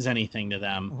it means anything to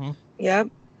them. Yep.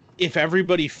 If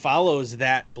everybody follows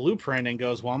that blueprint and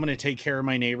goes, well, I'm going to take care of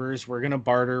my neighbors, we're going to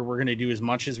barter, we're going to do as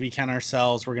much as we can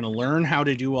ourselves, we're going to learn how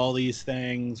to do all these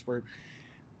things,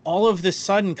 all of this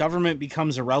sudden government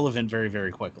becomes irrelevant very,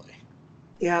 very quickly.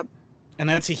 Yep. And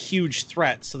that's a huge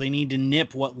threat. So they need to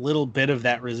nip what little bit of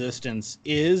that resistance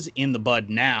is in the bud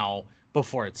now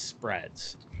before it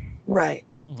spreads. Right.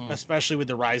 Especially with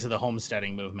the rise of the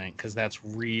homesteading movement, because that's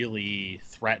really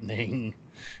threatening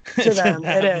to them.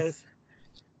 It is.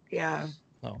 Yeah.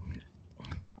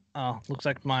 Oh, looks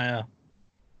like my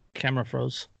camera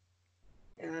froze.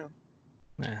 Yeah.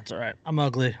 Nah, it's all right. I'm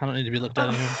ugly. I don't need to be looked at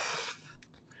anymore.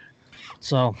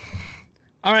 So,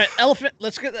 all right, elephant.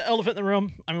 Let's get the elephant in the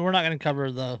room. I mean, we're not going to cover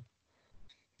the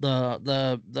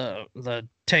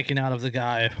taking out of the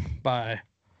guy by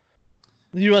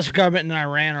the U.S. government in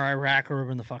Iran or Iraq or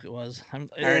wherever the fuck it was. I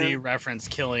already referenced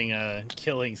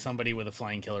killing somebody with a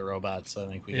flying killer robot. So I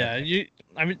think we. Yeah,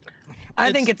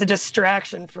 I think it's a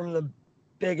distraction from the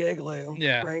big igloo.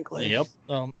 Yeah, frankly. Yep.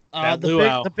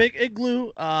 The big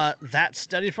igloo. That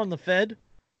study from the Fed,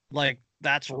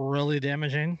 that's really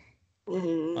damaging.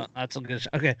 That's a good.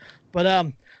 Okay,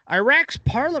 but Iraq's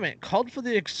parliament called for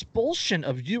the expulsion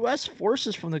of U.S.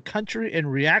 forces from the country in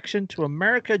reaction to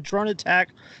America drone attack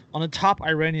on a top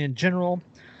Iranian general,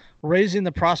 raising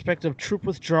the prospect of troop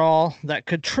withdrawal that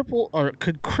could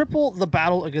cripple the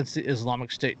battle against the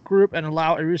Islamic State group and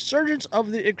allow a resurgence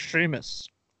of the extremists.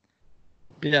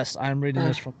 Yes, I'm reading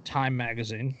this from Time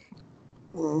magazine.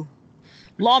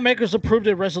 Lawmakers approved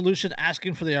a resolution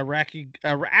asking the Iraqi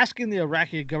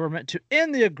government to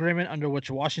end the agreement under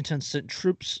which Washington sent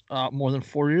troops more than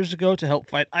 4 years ago to help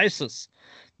fight ISIS.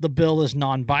 The bill is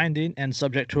non-binding and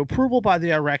subject to approval by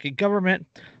the Iraqi government,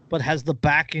 but has the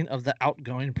backing of the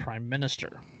outgoing prime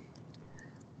minister.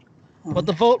 But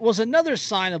the vote was another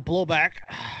sign of blowback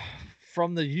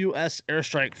from the U.S.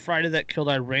 airstrike Friday that killed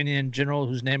Iranian general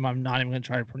whose name I'm not even going to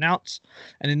try to pronounce,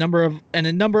 and a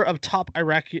number of top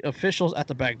Iraqi officials at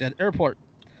the Baghdad airport.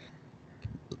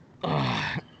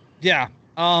 The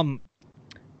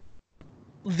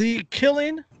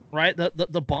killing right?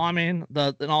 The bombing,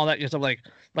 and all that good stuff.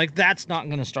 Like that's not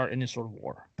going to start any sort of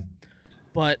war.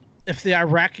 But if the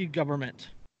Iraqi government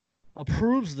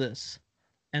approves this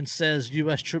and says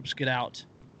U.S. troops get out,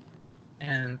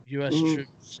 and U.S.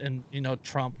 troops and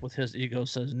Trump with his ego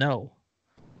says no,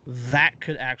 that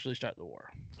could actually start the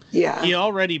war. Yeah, he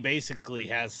already basically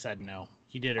has said no.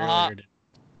 He did earlier.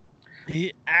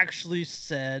 He actually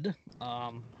said,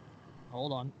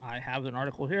 hold on, I have an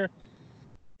article here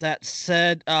that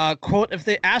said, quote, if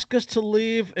they ask us to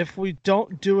leave, if we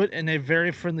don't do it in a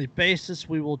very friendly basis,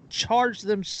 we will charge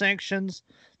them sanctions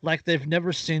like they've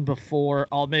never seen before.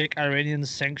 I'll make Iranian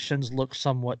sanctions look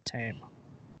somewhat tame.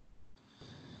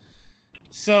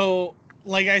 So,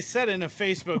 like I said in a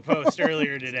Facebook post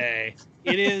earlier today,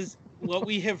 it is what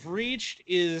we have reached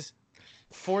is,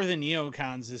 for the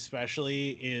neocons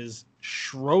especially, is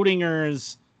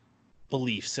Schrodinger's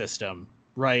belief system,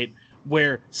 right?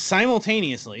 Where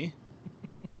simultaneously,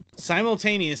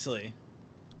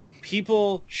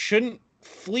 people shouldn't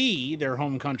flee their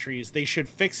home countries. They should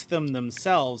fix them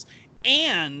themselves,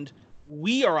 and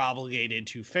we are obligated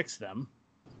to fix them.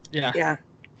 yeah.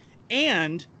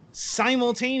 And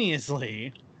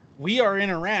simultaneously, we are in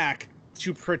Iraq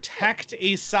to protect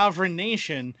a sovereign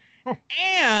nation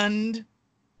and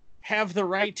have the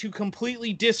right to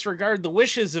completely disregard the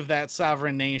wishes of that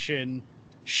sovereign nation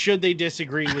should they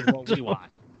disagree with what we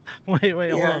want. Wait,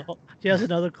 hold on. He has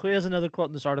another quote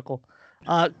in this article.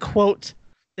 Quote,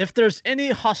 if there's any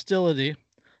hostility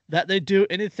that they do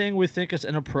anything we think is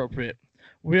inappropriate,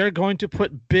 we are going to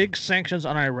put big sanctions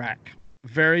on Iraq.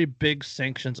 Very big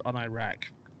sanctions on Iraq.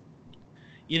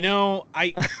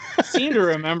 I seem to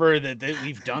remember that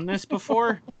we've done this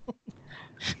before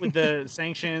with the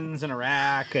sanctions in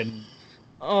Iraq, and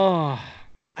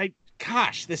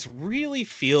this really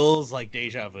feels like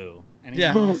deja vu.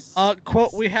 Yeah.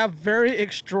 Quote, we have very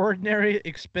extraordinary,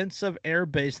 expensive air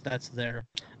base that's there.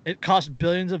 It cost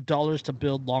billions of dollars to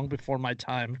build long before my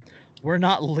time. We're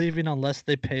not leaving unless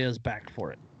they pay us back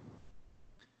for it.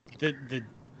 The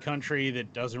country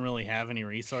that doesn't really have any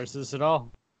resources at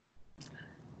all.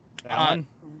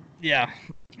 Yeah.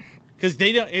 Because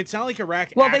they don't. It's not like Iraq.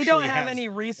 Well, they don't have any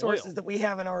resources that we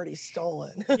haven't already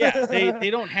stolen. Yeah,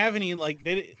 they don't have any.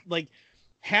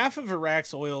 Half of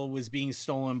Iraq's oil was being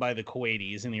stolen by the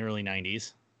Kuwaitis in the early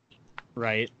 90s,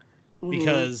 right?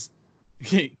 Because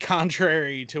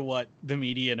contrary to what the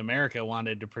media in America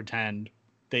wanted to pretend,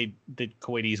 the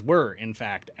Kuwaitis were in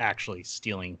fact actually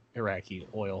stealing Iraqi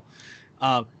oil.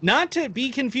 Not to be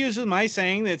confused with my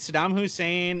saying that Saddam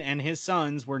Hussein and his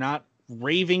sons were not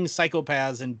raving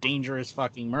psychopaths and dangerous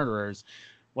fucking murderers.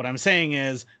 What I'm saying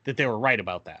is that they were right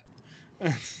about that.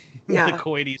 Yeah. The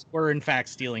Kuwaitis were in fact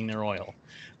stealing their oil.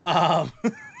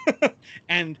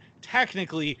 And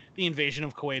technically the invasion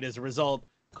of Kuwait as a result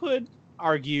could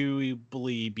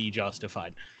arguably be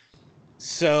justified.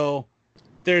 So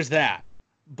there's that.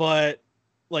 But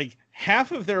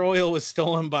half of their oil was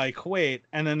stolen by Kuwait,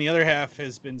 and then the other half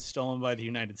has been stolen by the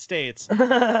United States. They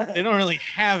don't really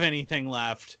have anything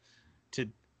left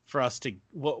for us to.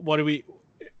 What do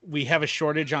we have a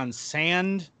shortage on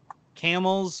sand,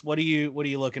 camels? What are you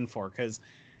looking for? Because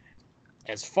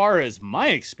as far as my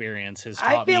experience has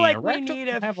taught me, like Iraq we need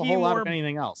doesn't have a whole lot of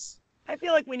anything else. I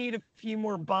feel like we need a few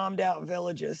more bombed out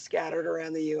villages scattered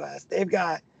around the U.S. They've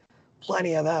got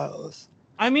plenty of those.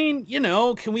 I mean,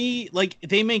 can we,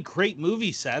 they make great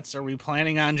movie sets. Are we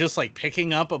planning on just,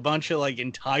 picking up a bunch of,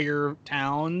 entire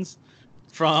towns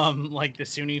from, the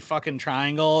Sunni fucking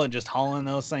triangle and just hauling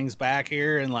those things back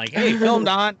here and, hey, filmed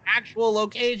on actual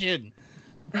location?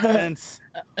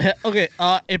 Okay,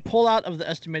 a pullout of the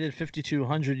estimated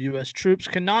 5,200 U.S. troops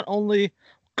could not only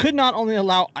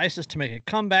allow ISIS to make a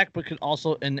comeback, but could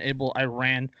also enable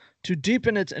Iran to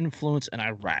deepen its influence in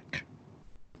Iraq.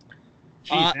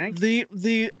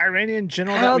 The Iranian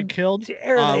general that we killed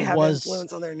was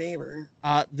influence on their neighbor.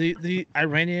 The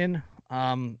Iranian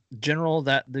general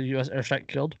that the U.S. airstrike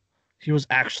killed, he was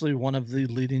actually one of the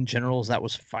leading generals that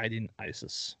was fighting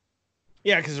ISIS.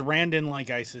 Yeah, because Iran didn't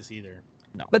like ISIS either.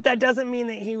 No, but that doesn't mean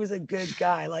that he was a good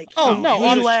guy.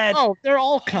 They're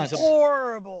all kinds of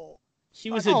horrible.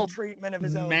 He was a treatment of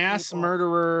his own mass people.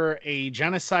 Murderer, a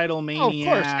genocidal maniac,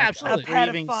 of course, absolutely. A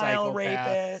pedophile,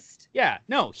 rapist. Yeah,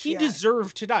 no, he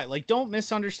deserved to die. Don't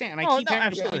misunderstand. I keep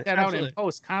having to point that out in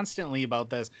posts constantly about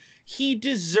this. He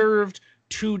deserved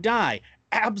to die.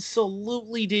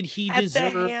 Absolutely, did he deserve to die?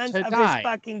 At the hands of his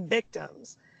fucking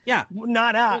victims. Yeah,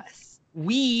 not us.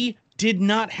 We did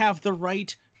not have the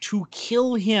right to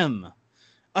kill him.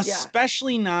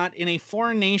 Especially not in a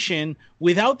foreign nation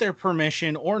without their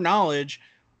permission or knowledge,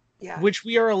 which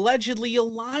we are allegedly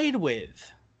allied with.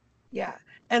 Yeah,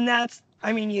 and that's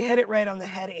I mean, you hit it right on the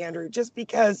head, Andrew. Just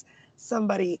because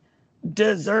somebody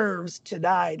deserves to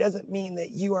die doesn't mean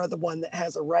that you are the one that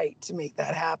has a right to make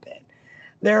that happen.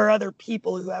 There are other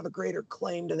people who have a greater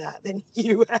claim to that than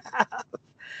you have.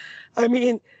 I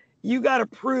mean, you got to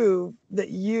prove that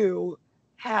you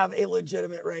have a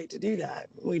legitimate right to do that.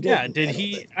 We did. Yeah, did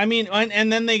he? I mean,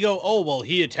 and then they go, oh, well,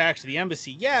 he attacked the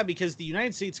embassy. Yeah, because the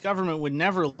United States government would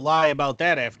never lie about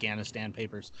that Afghanistan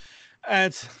papers.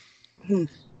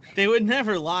 They would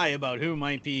never lie about who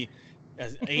might be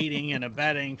aiding and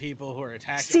abetting people who are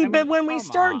attacking. See, but when we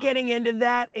start getting into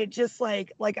that, it just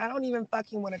like I don't even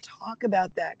fucking want to talk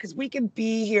about that because we could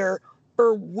be here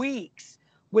for weeks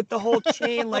with the whole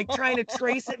chain, like trying to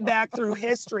trace it back through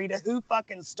history to who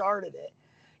fucking started it.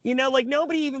 You know, like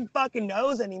nobody even fucking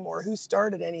knows anymore who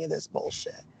started any of this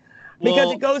bullshit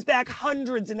because it goes back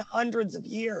hundreds and hundreds of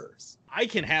years. I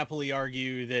can happily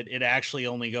argue that it actually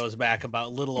only goes back about a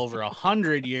little over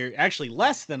 100 years, actually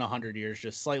less than 100 years,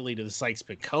 just slightly to the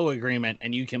Sykes-Picot Agreement,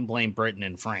 and you can blame Britain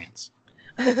and France.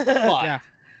 Yeah.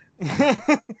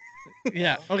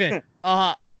 Yeah. Okay.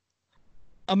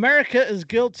 America is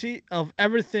guilty of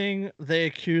everything they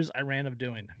accuse Iran of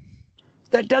doing.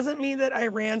 That doesn't mean that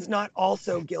Iran's not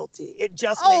also guilty. It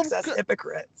just makes us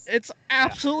hypocrites. It's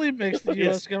absolutely makes the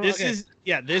U.S. government.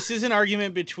 This is an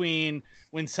argument between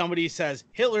when somebody says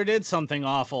Hitler did something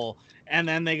awful, and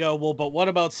then they go, well, but what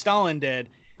about Stalin did?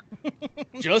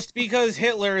 Just because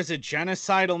Hitler is a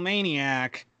genocidal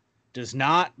maniac does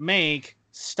not make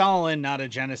Stalin not a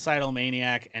genocidal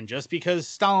maniac, and just because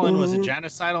Stalin was a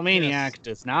genocidal maniac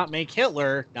does not make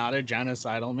Hitler not a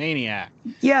genocidal maniac.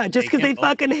 Yeah, just because they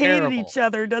fucking hated each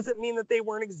other doesn't mean that they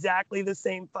weren't exactly the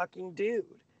same fucking dude.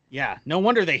 Yeah, no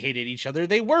wonder they hated each other.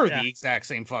 They were the exact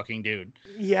same fucking dude.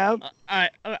 Yeah. I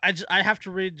have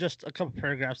to read just a couple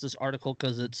paragraphs of this article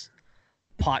because it's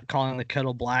pot calling the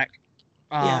kettle black.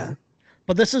 But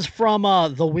this is from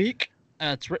The Week.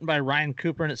 It's written by Ryan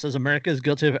Cooper, and it says America is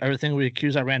guilty of everything we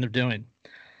accuse Iran of doing.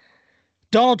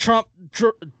 Donald Trump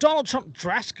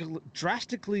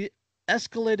drastically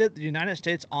escalated the United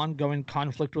States' ongoing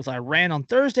conflict with Iran on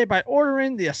Thursday by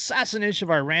ordering the assassination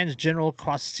of Iran's General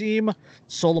Qasem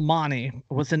Soleimani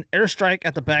with an airstrike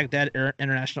at the Baghdad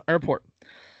International Airport.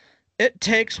 It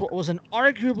takes what was an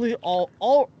arguably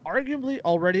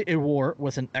already a war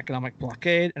with an economic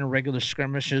blockade and regular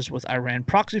skirmishes with Iran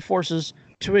proxy forces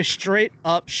to a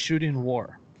straight-up shooting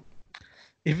war.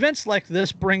 Events like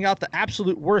this bring out the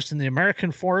absolute worst in the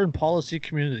American foreign policy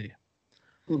community.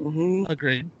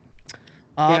 Agreed.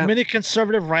 Many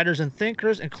conservative writers and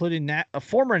thinkers, including a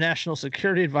former National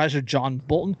Security Advisor John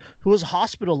Bolton, who was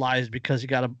hospitalized because he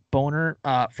got a boner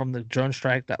from the drone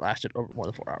strike that lasted over more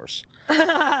than 4 hours.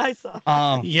 I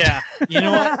saw. Yeah, you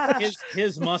know what?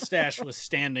 His mustache was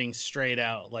standing straight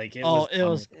out, like it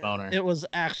was boner. It was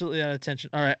absolutely out of tension.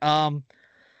 All right.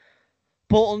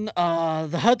 Bolton,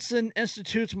 the Hudson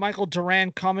Institute's Michael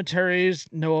Duran commentaries,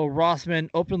 Noah Rothman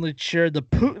openly cheered the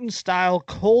Putin-style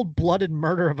cold-blooded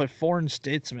murder of a foreign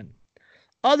statesman.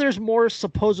 Others, more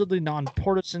supposedly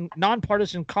nonpartisan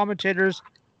commentators,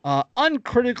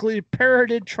 uncritically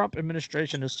parroted Trump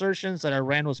administration assertions that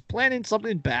Iran was planning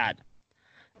something bad.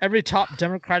 Every top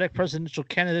Democratic presidential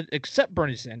candidate except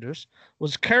Bernie Sanders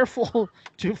was careful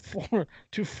to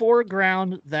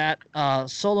foreground that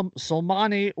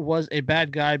Soleimani was a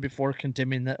bad guy before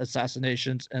condemning the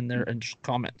assassinations in their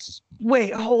comments.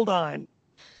 Wait, hold on.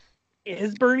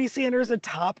 Is Bernie Sanders a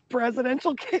top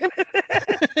presidential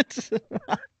candidate?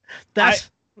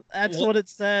 That's what it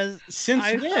says.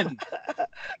 Since when?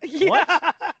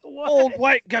 Yeah. What? Old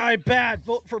white guy bad.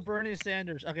 Vote for Bernie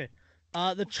Sanders. Okay.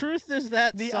 The truth is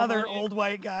that the other old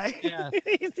white guy. Yeah.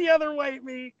 He's the other white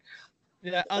meat.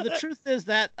 Yeah. The truth is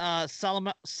that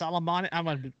Soleimani. I'm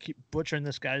gonna keep butchering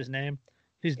this guy's name.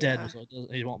 He's dead, so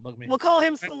he won't bug me. We'll call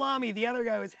him Salami. The other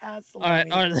guy has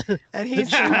Salami. All right. And he's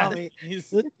Salami.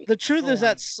 The truth is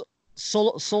that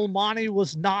Soleimani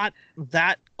was not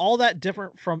all that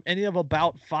different from any of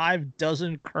about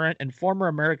 6 current and former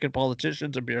American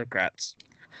politicians and bureaucrats.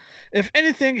 If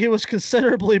anything, he was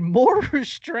considerably more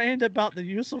restrained about the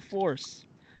use of force.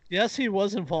 Yes, he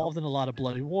was involved in a lot of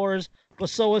bloody wars, but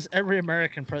so was every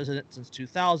American president since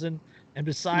 2000. And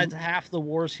besides, half the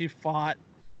wars he fought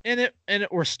in it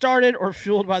were started or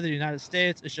fueled by the United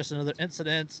States. It's just another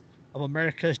incident of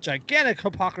America's gigantic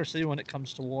hypocrisy when it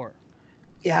comes to war.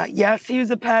 Yeah, yes, he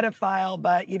was a pedophile,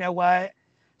 but you know what?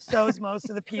 So is most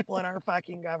of the people in our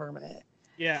fucking government.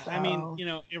 Yeah, so. I mean,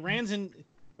 Iran's in...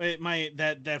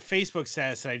 that Facebook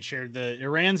status that I shared, the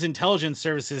Iran's intelligence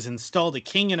services installed a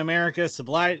king in America,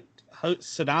 Saddam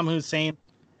Hussein,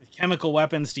 chemical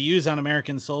weapons to use on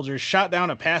American soldiers, shot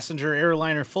down a passenger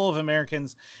airliner full of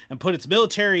Americans, and put its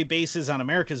military bases on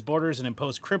America's borders and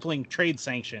imposed crippling trade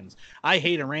sanctions. I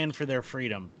hate Iran for their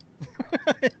freedom.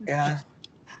 Yeah.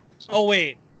 Oh,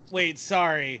 wait,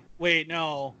 sorry. Wait,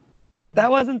 no. That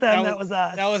wasn't them, that was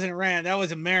us. That wasn't Iran. That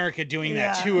was America doing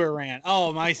that to Iran.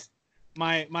 Oh, my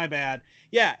bad.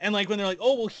 Yeah, and like when they're like,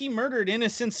 oh, well, he murdered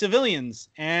innocent civilians,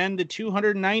 and the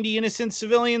 290 innocent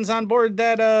civilians on board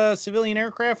that civilian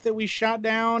aircraft that we shot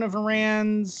down of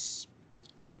Iran's.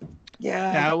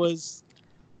 Yeah. That was,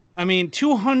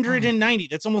 290.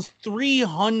 That's almost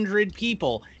 300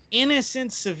 people,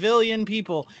 innocent civilian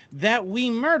people that we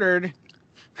murdered.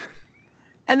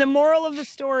 And the moral of the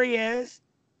story is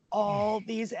all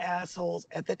these assholes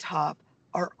at the top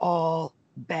are all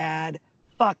bad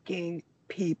fucking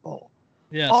people.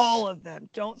 Yes. All of them.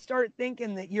 Don't start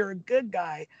thinking that you're a good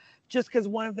guy just because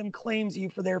one of them claims you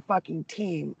for their fucking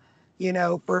team,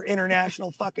 for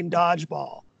international fucking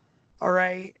dodgeball. All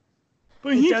right?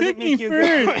 But he picked me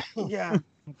first. Yeah.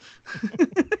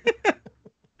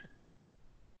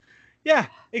 Yeah,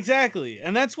 exactly.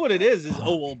 And that's what it is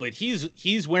oh, well, but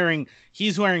he's wearing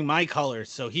my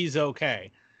colors, so he's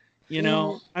okay.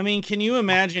 Can you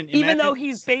imagine? Even though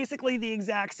he's basically the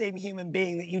exact same human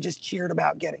being that you just cheered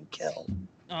about getting killed.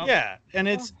 Yeah, and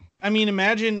it's,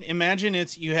 imagine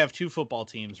it's, you have two football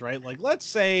teams, right? Like, let's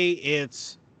say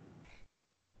it's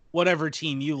whatever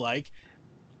team you like,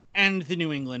 and the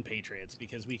New England Patriots,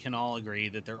 because we can all agree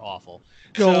that they're awful.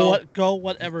 Go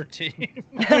whatever team.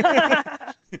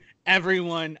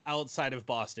 Everyone outside of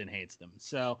Boston hates them.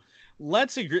 So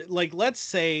let's agree. Like, let's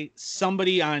say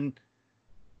somebody on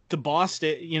the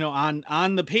Boston,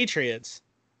 on the Patriots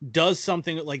does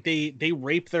something like they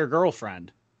rape their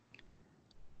girlfriend,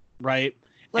 right?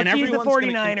 Let's and use the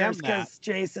everyone's 49ers because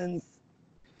Jason's.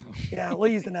 Yeah,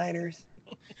 we'll use the Niners.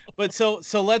 But so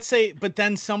let's say, but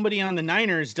then somebody on the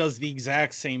Niners does the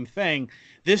exact same thing.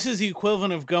 This is the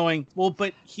equivalent of going, well,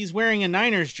 but he's wearing a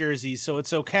Niners jersey, so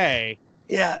it's okay.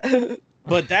 Yeah.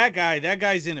 But that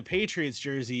guy's in a Patriots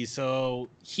jersey, so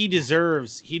he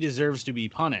deserves to be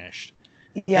punished.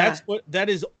 Yeah. That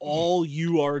is all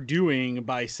you are doing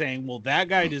by saying, well, that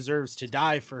guy deserves to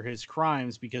die for his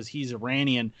crimes because he's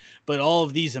Iranian, but all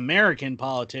of these American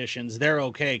politicians, they're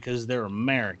okay because they're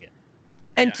American.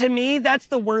 And to me, that's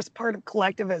the worst part of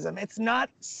collectivism. It's not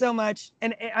so much,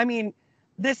 and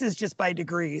this is just by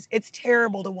degrees. It's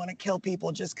terrible to want to kill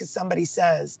people just because somebody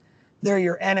says they're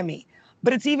your enemy.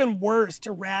 But it's even worse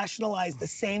to rationalize the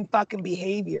same fucking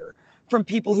behavior from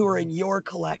people who are in your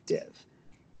collective.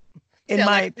 In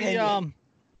my opinion.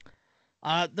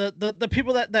 The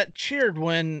people that cheered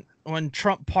when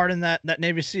Trump pardoned that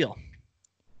Navy SEAL.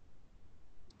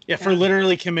 Yeah, for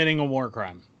literally committing a war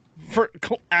crime. For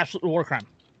absolute war crime.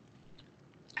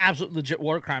 Absolute legit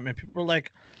war crime. And people were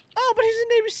like, oh, but he's a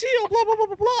Navy SEAL, blah, blah, blah,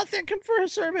 blah, blah. Thank him for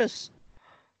his service.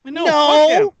 No. Fuck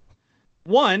him.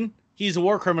 One, he's a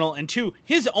war criminal. And two,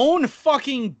 his own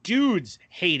fucking dudes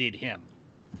hated him.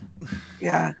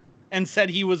 Yeah. And said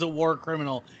he was a war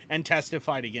criminal and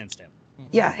testified against him.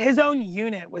 Yeah, his own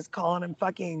unit was calling him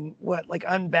fucking,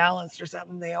 unbalanced or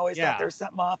something. They always thought there's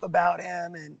something off about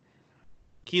him. And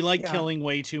he liked killing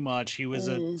way too much. He was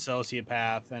a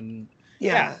sociopath. And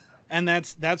and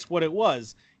that's what it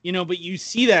was. But you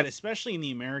see that, especially in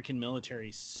the American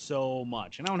military, so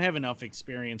much. And I don't have enough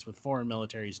experience with foreign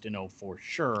militaries to know for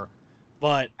sure.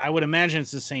 But I would imagine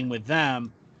it's the same with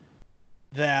them,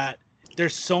 that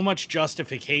there's so much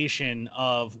justification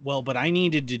of, well, but I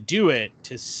needed to do it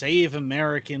to save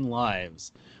American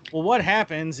lives. Well, what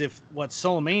happens if what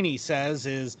Soleimani says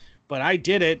is, but I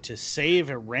did it to save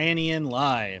Iranian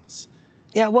lives?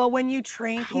 Yeah, well, when you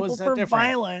train people for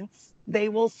violence, they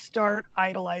will start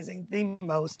idolizing the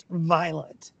most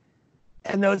violent.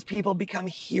 And those people become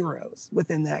heroes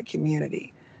within that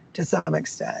community to some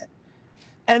extent.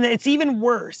 And it's even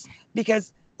worse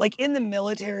because, like, in the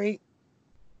military,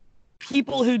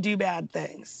 people who do bad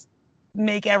things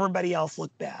make everybody else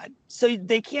look bad. So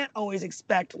they can't always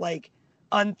expect, like,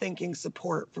 unthinking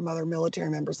support from other military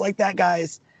members. Like that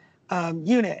guy's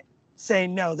unit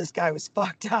saying, no, this guy was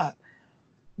fucked up.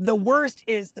 The worst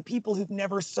is the people who've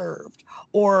never served,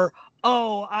 or,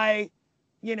 oh, I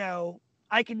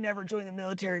could never join the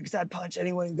military because I'd punch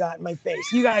anyone who got in my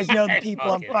face. You guys know the people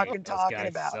I'm fucking talking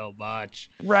about. So much.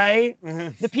 Right?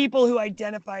 The people who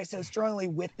identify so strongly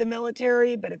with the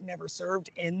military but have never served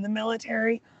in the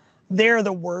military, they're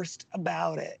the worst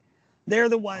about it. They're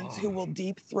the ones who will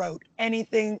deep throat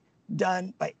anything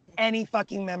done by any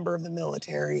fucking member of the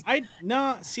military. I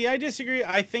disagree.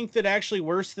 I think that actually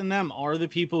worse than them are the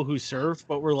people who served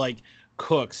but were like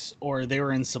cooks or they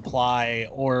were in supply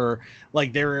or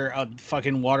like they were a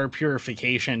fucking water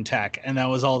purification tech and that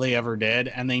was all they ever did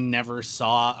and they never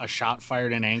saw a shot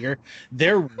fired in anger,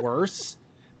 they're worse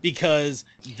because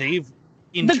they've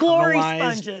The glory internalized.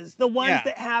 sponges, the ones Yeah.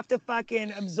 that have to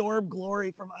fucking absorb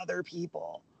glory from other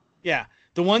people. Yeah.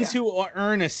 The ones Yeah. who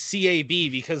earn a CAB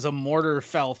because a mortar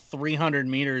fell 300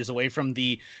 meters away from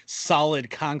the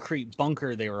solid concrete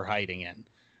bunker they were hiding in.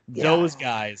 Yeah. Those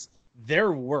guys,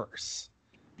 they're worse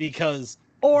because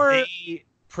Or they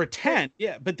pretend,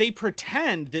 but they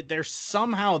pretend that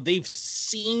they've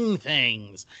seen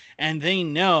things and they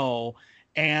know.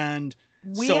 And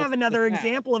we so have another with that-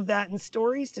 example of that in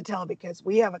stories to tell because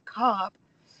we have a cop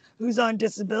who's on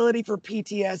disability for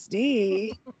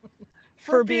PTSD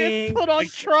for being put on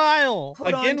trial.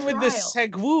 put on again with the trial.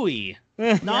 segwooey.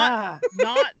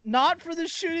 Not for the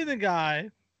shooting the guy.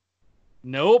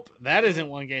 Nope, that isn't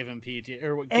one gave him PT.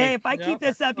 Or what Hey, gave, if I keep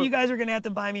this up, you guys are gonna have to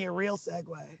buy me a real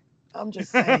Segway. I'm just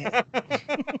saying.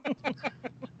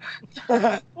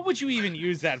 what would you even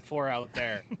use that for out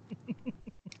there?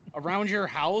 Around your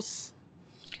house?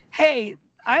 Hey,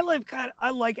 I like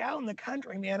out in the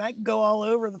country, man. I can go all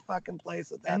over the fucking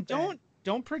place with that. And thing.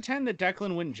 don't pretend that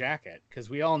Declan wouldn't jack it, because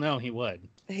we all know he would.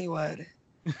 He would.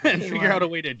 And He figure would. out a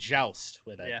way to joust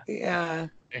with it. Yeah.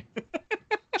 Yeah.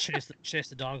 Chase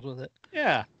the dogs with it.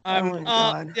 Yeah. Oh my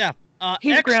God. Yeah.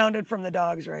 He's grounded from the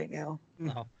dogs right now.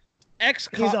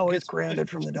 Ex-cop He's always gets grounded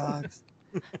from the dogs.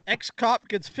 Ex-cop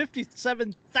gets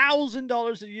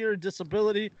 $57,000 a year in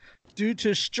disability due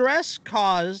to stress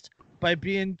caused by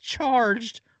being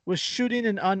charged with shooting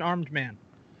an unarmed man.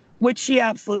 Which she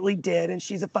absolutely did, and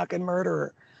she's a fucking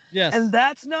murderer. Yes. And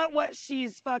that's not what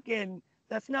she's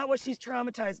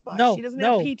traumatized by. No, She doesn't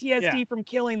no. have PTSD Yeah. from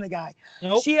killing the guy.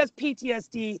 Nope. She has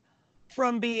PTSD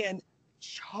from being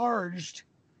charged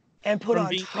and put From on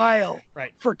being- trial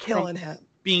Right. for killing him.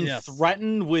 Being Yes.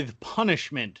 threatened with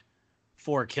punishment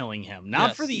for killing him. Not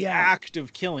Yes. for the Yeah. act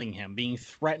of killing him, being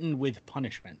threatened with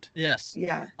punishment. Yes.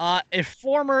 Yeah. A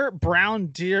former Brown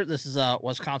Deer, this is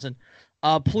Wisconsin,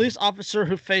 police officer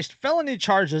who faced felony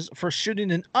charges for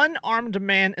shooting an unarmed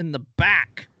man in the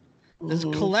back is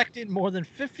Mhm. collecting more than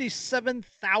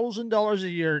 $57,000 a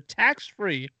year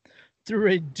tax-free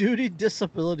through a duty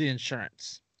disability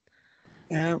insurance.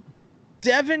 Yeah.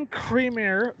 Devin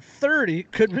Creamier, 30,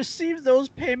 could receive those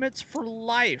payments for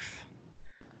life.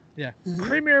 Yeah. Mhm.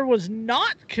 Creamier was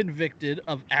not convicted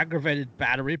of aggravated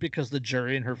battery because the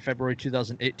jury in her February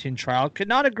 2018 trial could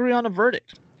not agree on a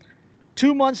verdict.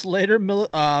 2 months later,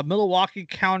 Milwaukee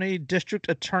County District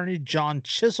Attorney John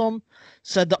Chisholm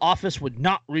said the office would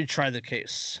not retry the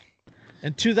case.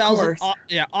 In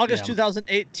August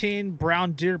 2018,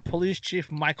 Brown Deer Police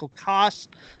Chief Michael Koss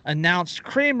announced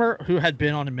Kramer, who had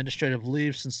been on administrative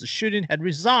leave since the shooting, had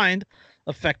resigned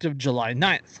effective July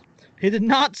 9th. He did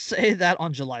not say that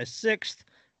on July 6th,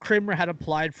 Kramer had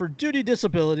applied for duty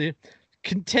disability,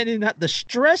 contending that the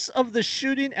stress of the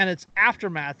shooting and its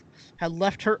aftermath had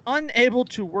left her unable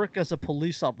to work as a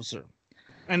police officer.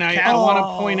 And I want to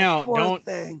point out, poor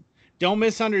thing. don't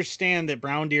misunderstand that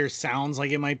Brown Deer sounds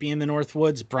like it might be in the North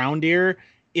Woods. Brown Deer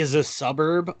is a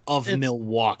suburb of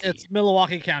Milwaukee. It's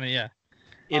Milwaukee County, yeah.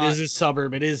 It is a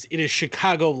suburb. It is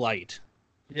Chicago light.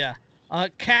 Yeah.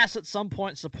 Cass at some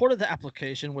point supported the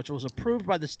application, which was approved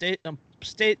by the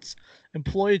state's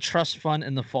Employee Trust Fund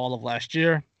in the fall of last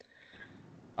year.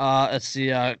 Let's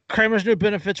see. Kramer's new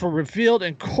benefits were revealed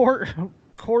in court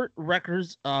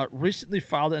records recently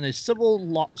filed in a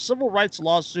civil rights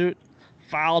lawsuit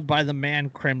filed by the man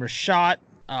Kramer shot.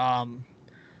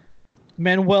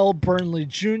 Manuel Burnley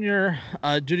Jr.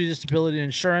 Duty disability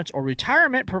insurance or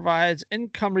retirement provides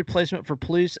income replacement for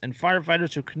police and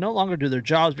firefighters who can no longer do their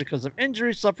jobs because of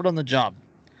injuries suffered on the job.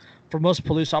 For most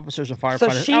police officers and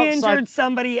firefighters, So she injured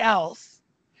somebody else,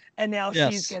 and now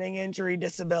she's getting injury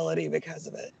disability because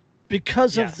of it.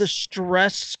 Because of the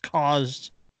stress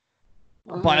caused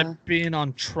by being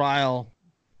on trial,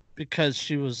 because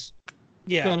she was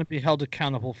going to be held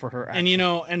accountable for her actions.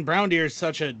 And and Brown Deer is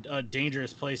such a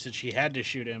dangerous place that she had to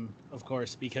shoot him, of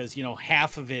course, because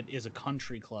half of it is a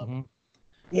country club.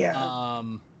 Mm-hmm. Yeah.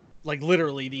 Like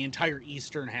literally the entire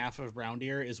eastern half of Brown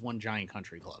Deer is one giant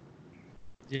country club.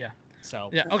 Yeah. So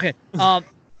yeah, okay.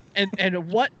 And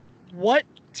what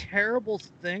terrible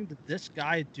thing did this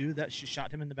guy do that she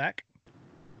shot him in the back?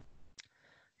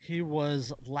 He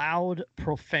was loud,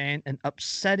 profane, and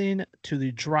upsetting to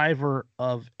the driver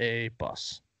of a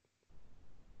bus.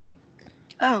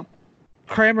 Oh.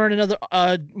 Kramer and another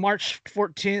March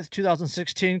 14th,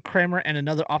 2016, Kramer and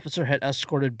another officer had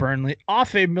escorted Burnley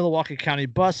off a Milwaukee County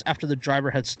bus after the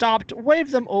driver had stopped,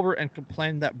 waved them over, and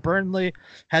complained that Burnley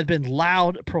had been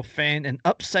loud, profane, and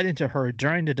upsetting to her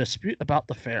during the dispute about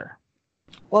the fare.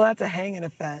 Well, that's a hanging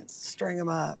offense. String him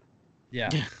up. Yeah.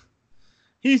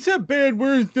 He said bad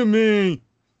words to me.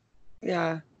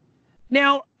 Yeah.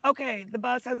 Now, okay, the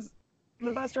bus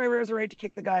driver has a right to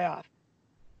kick the guy off.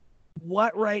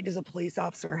 What right does a police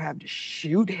officer have to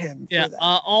shoot him for that?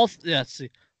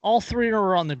 All three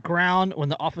were on the ground when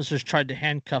the officers tried to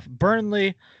handcuff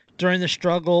Burnley. During the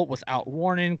struggle, without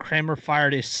warning, Kramer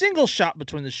fired a single shot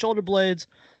between the shoulder blades.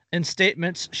 In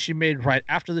statements she made right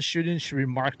after the shooting, she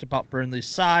remarked about Burnley's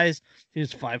size. He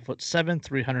is 5'7",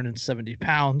 370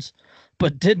 pounds,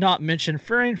 but did not mention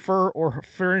fearing for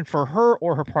her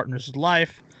or her partner's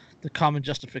life, the common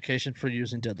justification for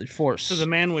using deadly force. So the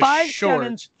man was 5'7",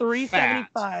 short, 375.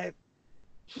 fat.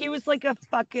 He was like a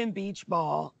fucking beach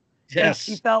ball. Yes.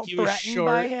 Like she felt He was threatened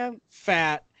short, by him.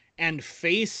 fat, and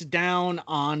face down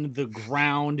on the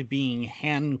ground being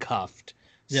handcuffed.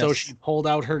 So Yes. she pulled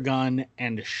out her gun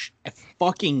and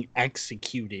fucking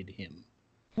executed him.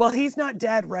 Well, he's not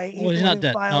dead, right? Well, he's not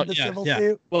dead. Filed No, the yeah, civil yeah.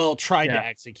 suit. Well, tried to Yeah.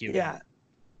 execute him. Yeah.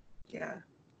 Yeah.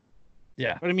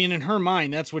 Yeah. But I mean, in her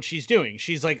mind, that's what she's doing.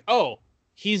 She's like, oh,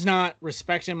 he's not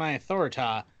respecting my authority.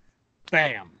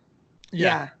 Bam.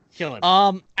 Yeah. Kill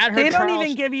him. At her They don't trial,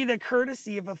 even give you the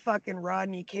courtesy of a fucking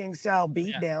Rodney King style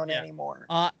beatdown yeah. anymore.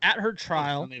 at her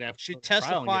trial, Then they'd have to she go to trial and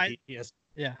testified. get PTSD.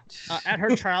 Yeah. At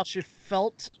her trial,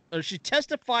 she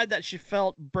testified that she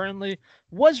felt Burnley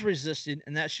was resisting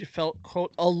and that she felt,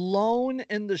 quote, alone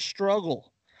in the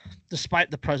struggle,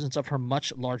 despite the presence of her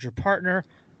much larger partner,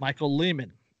 Michael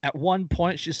Lehman. At one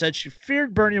point, she said she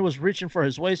feared Burnley was reaching for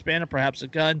his waistband and perhaps a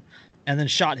gun, and then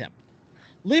shot him.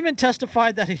 Lehman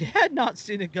testified that he had not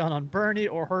seen a gun on Burnley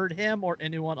or heard him or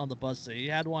anyone on the bus say he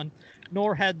had one,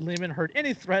 nor had Lehman heard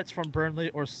any threats from Burnley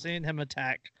or seen him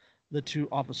attack the two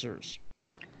officers.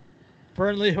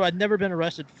 Burnley, who had never been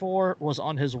arrested for, was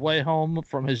on his way home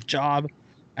from his job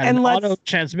at an auto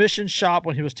transmission shop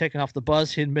when he was taken off the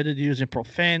bus. He admitted using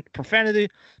profanity,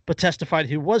 but testified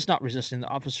he was not resisting the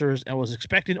officers and was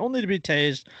expecting only to be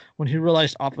tased when he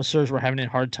realized officers were having a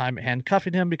hard time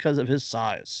handcuffing him because of his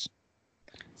size.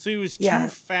 So he was too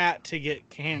fat to get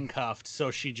handcuffed,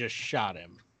 so she just shot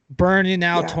him. Burnley,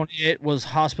 now 28, was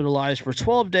hospitalized for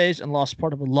 12 days and lost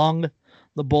part of a lung.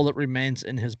 The bullet remains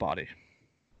in his body.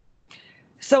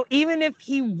 So even if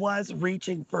he was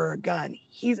reaching for a gun,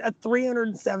 he's a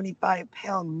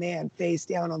 375-pound man face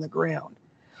down on the ground.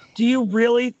 Do you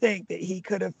really think that he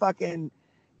could have fucking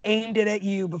aimed it at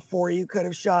you before you could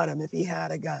have shot him if he had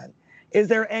a gun? Is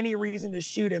there any reason to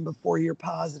shoot him before you're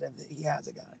positive that he has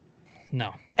a gun?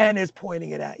 No. And is pointing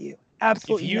it at you?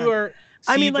 Absolutely. If you are,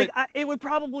 it would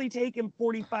probably take him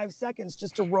 45 seconds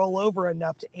just to roll over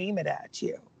enough to aim it at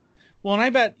you. Well, and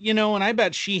I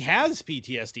bet she has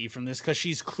PTSD from this because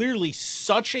she's clearly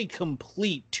such a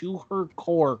complete, to her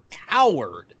core,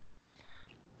 coward.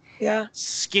 Yeah.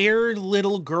 Scared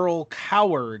little girl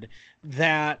coward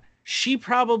that she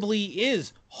probably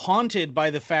is haunted by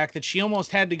the fact that she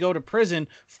almost had to go to prison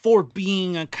for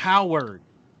being a coward.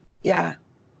 Yeah.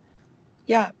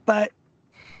 Yeah, but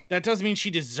that doesn't mean she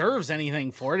deserves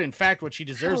anything for it. In fact, what she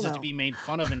deserves is to be made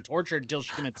fun of and tortured until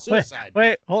she commits suicide.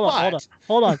 Wait, hold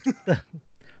on.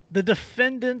 The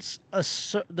defendants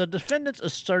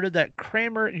asserted that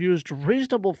Kramer used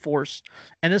reasonable force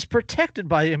and is protected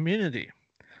by immunity,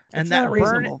 and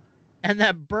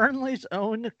that Burnley's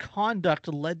own conduct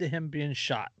led to him being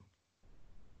shot.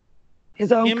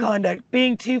 His own conduct,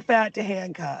 being too fat to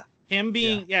handcuff. Him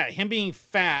being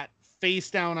fat,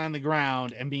 face down on the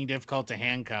ground, and being difficult to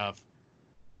handcuff.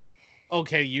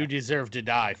 Okay, you deserve to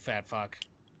die, fat fuck.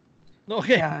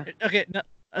 Okay. Yeah. Okay. No,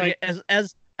 okay.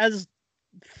 As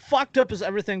fucked up as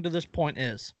everything to this point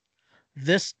is,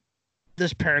 this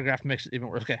paragraph makes it even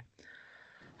worse. Okay.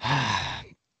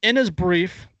 In his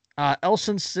brief,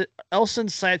 Elson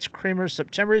cites Kramer's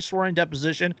September sworn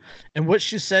deposition, in which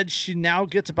she said she now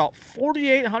gets about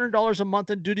 $4,800 a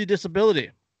month in duty disability.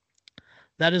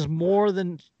 That is more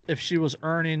than if she was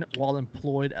earning while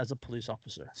employed as a police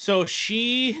officer. So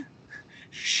she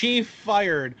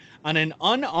fired on an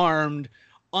unarmed,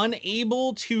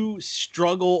 unable to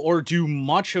struggle or do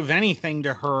much of anything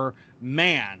to her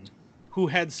man who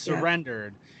had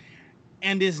surrendered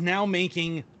and is now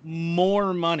making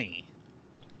more money.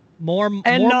 More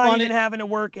not money, even having to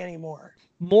work anymore.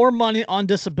 More money on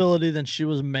disability than she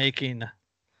was making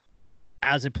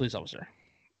as a police officer.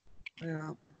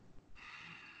 Yeah.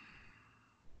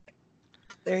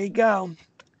 There you go.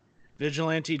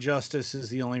 Vigilante justice is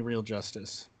the only real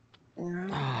justice.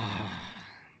 Yeah.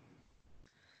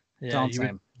 Yeah,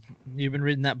 you've been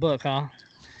reading that book, huh?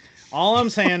 All I'm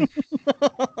saying.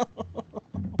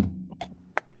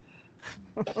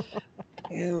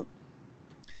 Yeah.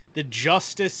 The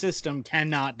justice system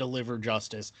cannot deliver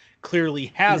justice. Clearly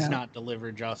has not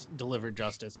delivered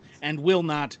justice, and will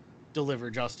not deliver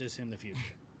justice in the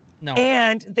future. No.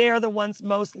 And they are the ones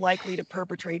most likely to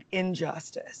perpetrate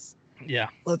injustice. Yeah.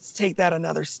 Let's take that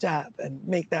another step and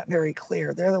make that very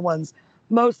clear. They're the ones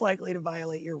most likely to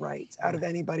violate your rights out of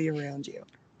anybody around you.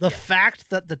 The fact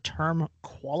that the term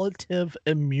qualitative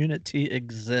immunity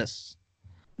exists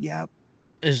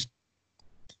is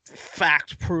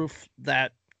fact proof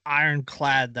that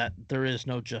ironclad that there is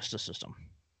no justice system.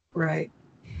 Right.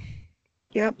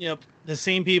 Yep. The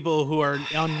same people who are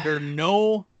under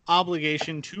no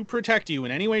obligation to protect you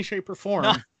in any way, shape, or form.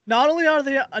 Not only are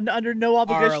they under no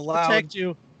obligation to protect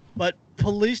you, but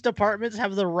police departments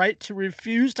have the right to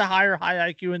refuse to hire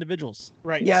high IQ individuals.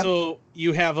 Right. Yep. So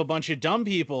you have a bunch of dumb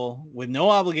people with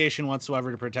no obligation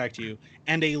whatsoever to protect you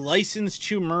and a license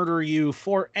to murder you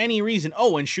for any reason.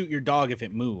 Oh, and shoot your dog if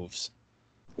it moves.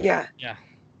 Yeah. Yeah.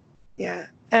 Yeah.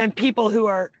 And people who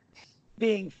are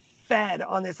being fed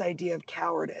on this idea of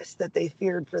cowardice, that they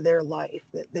feared for their life,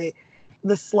 that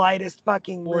the slightest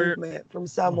fucking movement from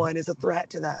someone is a threat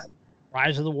to them.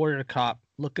 Rise of the Warrior Cop.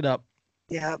 Look it up.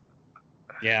 Yeah.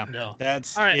 Yeah. No.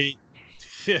 That's all right.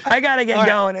 I gotta get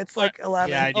going. It's like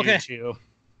 11. Yeah, I do Okay. too.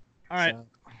 All right.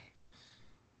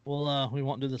 So. We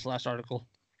won't do this last article.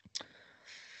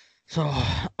 So,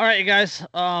 all right, you guys.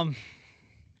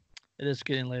 It is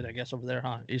getting late, I guess, over there,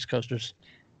 huh? East Coasters.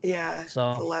 Yeah.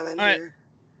 So, it's 11 all right. here.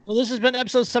 Well, this has been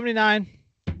episode 79.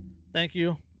 Thank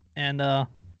you, and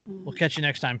we'll catch you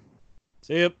next time.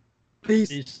 See ya. Peace.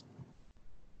 Peace.